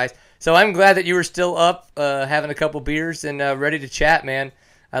timing-wise. So I'm glad that you were still up, having a couple beers and ready to chat, man.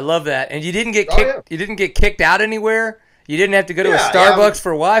 I love that. And you didn't get kicked. Yeah. You didn't get kicked out anywhere. You didn't have to go to a Starbucks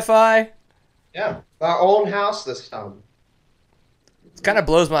for Wi-Fi. Yeah, our own house this time. It kind of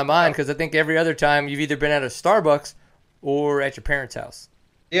blows my mind because I think every other time you've either been at a Starbucks or at your parents' house.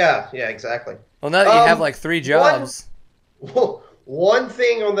 Yeah, exactly. Well, now that you have like 3 jobs. One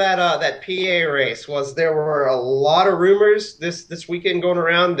thing on that PA race was there were a lot of rumors this weekend going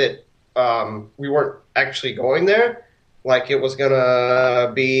around that we weren't actually going there. Like it was going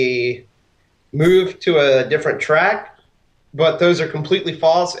to be moved to a different track. But those are completely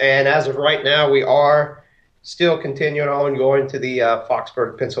false, and as of right now, we are still continuing on going to the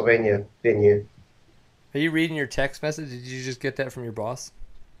Foxburg, Pennsylvania venue. Are you reading your text message? Did you just get that from your boss?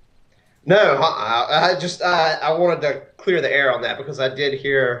 No, I wanted to clear the air on that because I did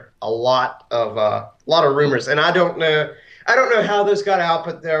hear a lot of rumors, and I don't know how those got out,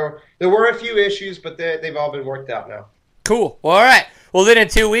 but there were a few issues, but they've all been worked out now. Cool. Well, all right. Well, then in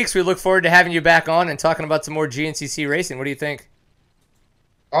 2 weeks, we look forward to having you back on and talking about some more GNCC racing. What do you think?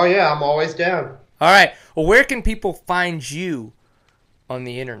 Oh, yeah, I'm always down. All right. Well, where can people find you on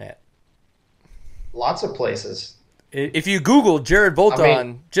the internet? Lots of places. If you Google Jared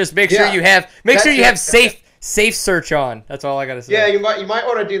Bolton, just make sure you have safe search on. That's all I got to say. Yeah, you might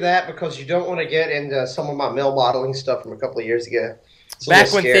want to do that because you don't want to get into some of my male modeling stuff from a couple of years ago.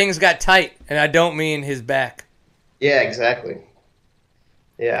 Back when things got tight, and I don't mean his back. Yeah, exactly.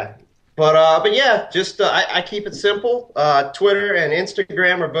 Yeah, but yeah, just I keep it simple. Twitter and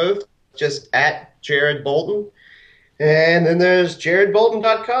Instagram are both just at Jared Bolton, and then there's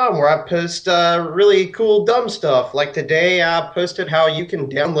JaredBolton.com where I post really cool dumb stuff. Like today, I posted how you can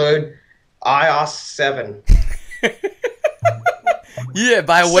download iOS 7. Yeah,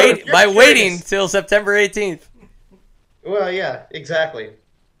 by waiting till September 18th. Well, yeah, exactly.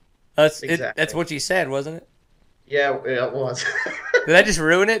 That's what you said, wasn't it? Yeah, it was. Did I just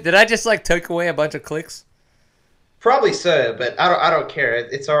ruin it? Did I just take away a bunch of clicks? Probably so, but I don't care.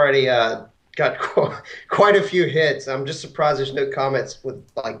 It's already got quite a few hits. I'm just surprised there's no comments with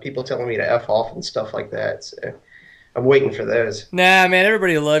like people telling me to F off and stuff like that. So I'm waiting for those. Nah, man,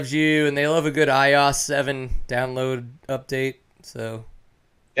 everybody loves you, and they love a good iOS 7 download update. So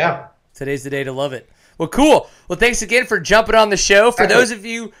yeah, today's the day to love it. Well, cool. Well, thanks again for jumping on the show. For those of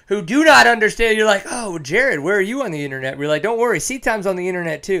you who do not understand, you're like, oh, Jared, where are you on the internet? We're like, don't worry, Seat Time's on the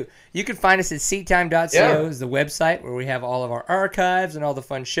internet too. You can find us at seattime.co is the website where we have all of our archives and all the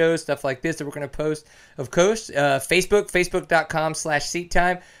fun shows, stuff like this that we're going to post. Of course,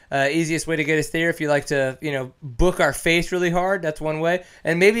 facebook.com/seattime. Easiest way to get us there if you like to, book our face really hard. That's one way.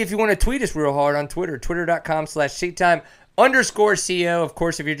 And maybe if you want to tweet us real hard on Twitter, twitter.com/seattime_CO. Of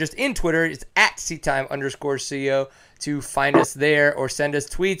course, if you're just in Twitter, it's at @seattime_CO to find us there or send us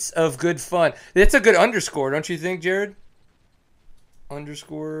tweets of good fun. That's a good underscore, don't you think, Jared?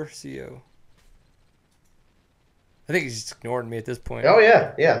 _CO. I think he's just ignoring me at this point. Oh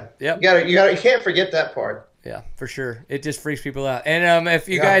yeah. Yep. You can't forget that part. Yeah, for sure. It just freaks people out. And if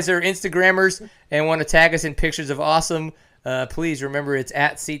you guys are Instagrammers and want to tag us in pictures of awesome, please remember it's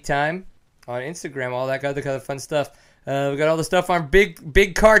at @SeatTime on Instagram. All that other kind of fun stuff. We got all the stuff on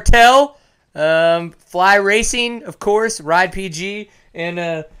Big Cartel, Fly Racing, of course, Ride PG,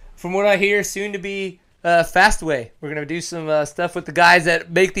 and from what I hear, soon to be Fastway. We're gonna do some stuff with the guys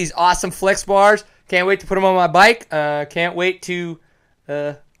that make these awesome flex bars. Can't wait to put them on my bike. Can't wait to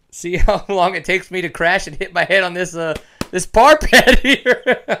see how long it takes me to crash and hit my head on this par pad here.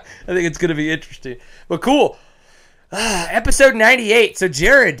 I think it's gonna be interesting. But cool. Episode 98. So,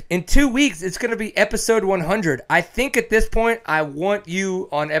 Jared, in 2 weeks, it's going to be episode 100. I think at this point, I want you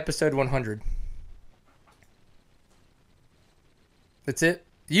on episode 100. That's it?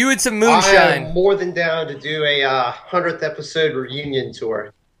 You and some moonshine. I'm more than down to do a 100th episode reunion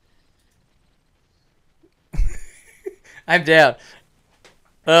tour. I'm down.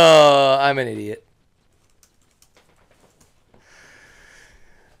 Oh, I'm an idiot.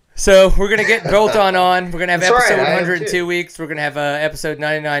 So we're going to get Bolton on. We're going to have episode 100 in 2 weeks. We're going to have episode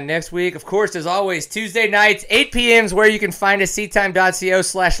 99 next week. Of course, as always, Tuesday nights, 8 p.m. is where you can find us,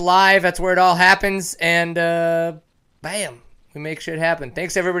 seattime.co/live. That's where it all happens. And bam, we make shit happen.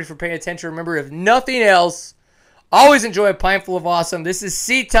 Thanks, everybody, for paying attention. Remember, if nothing else, always enjoy a pintful of awesome. This is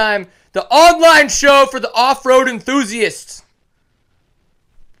Seat Time, the online show for the off-road enthusiasts.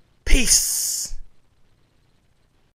 Peace.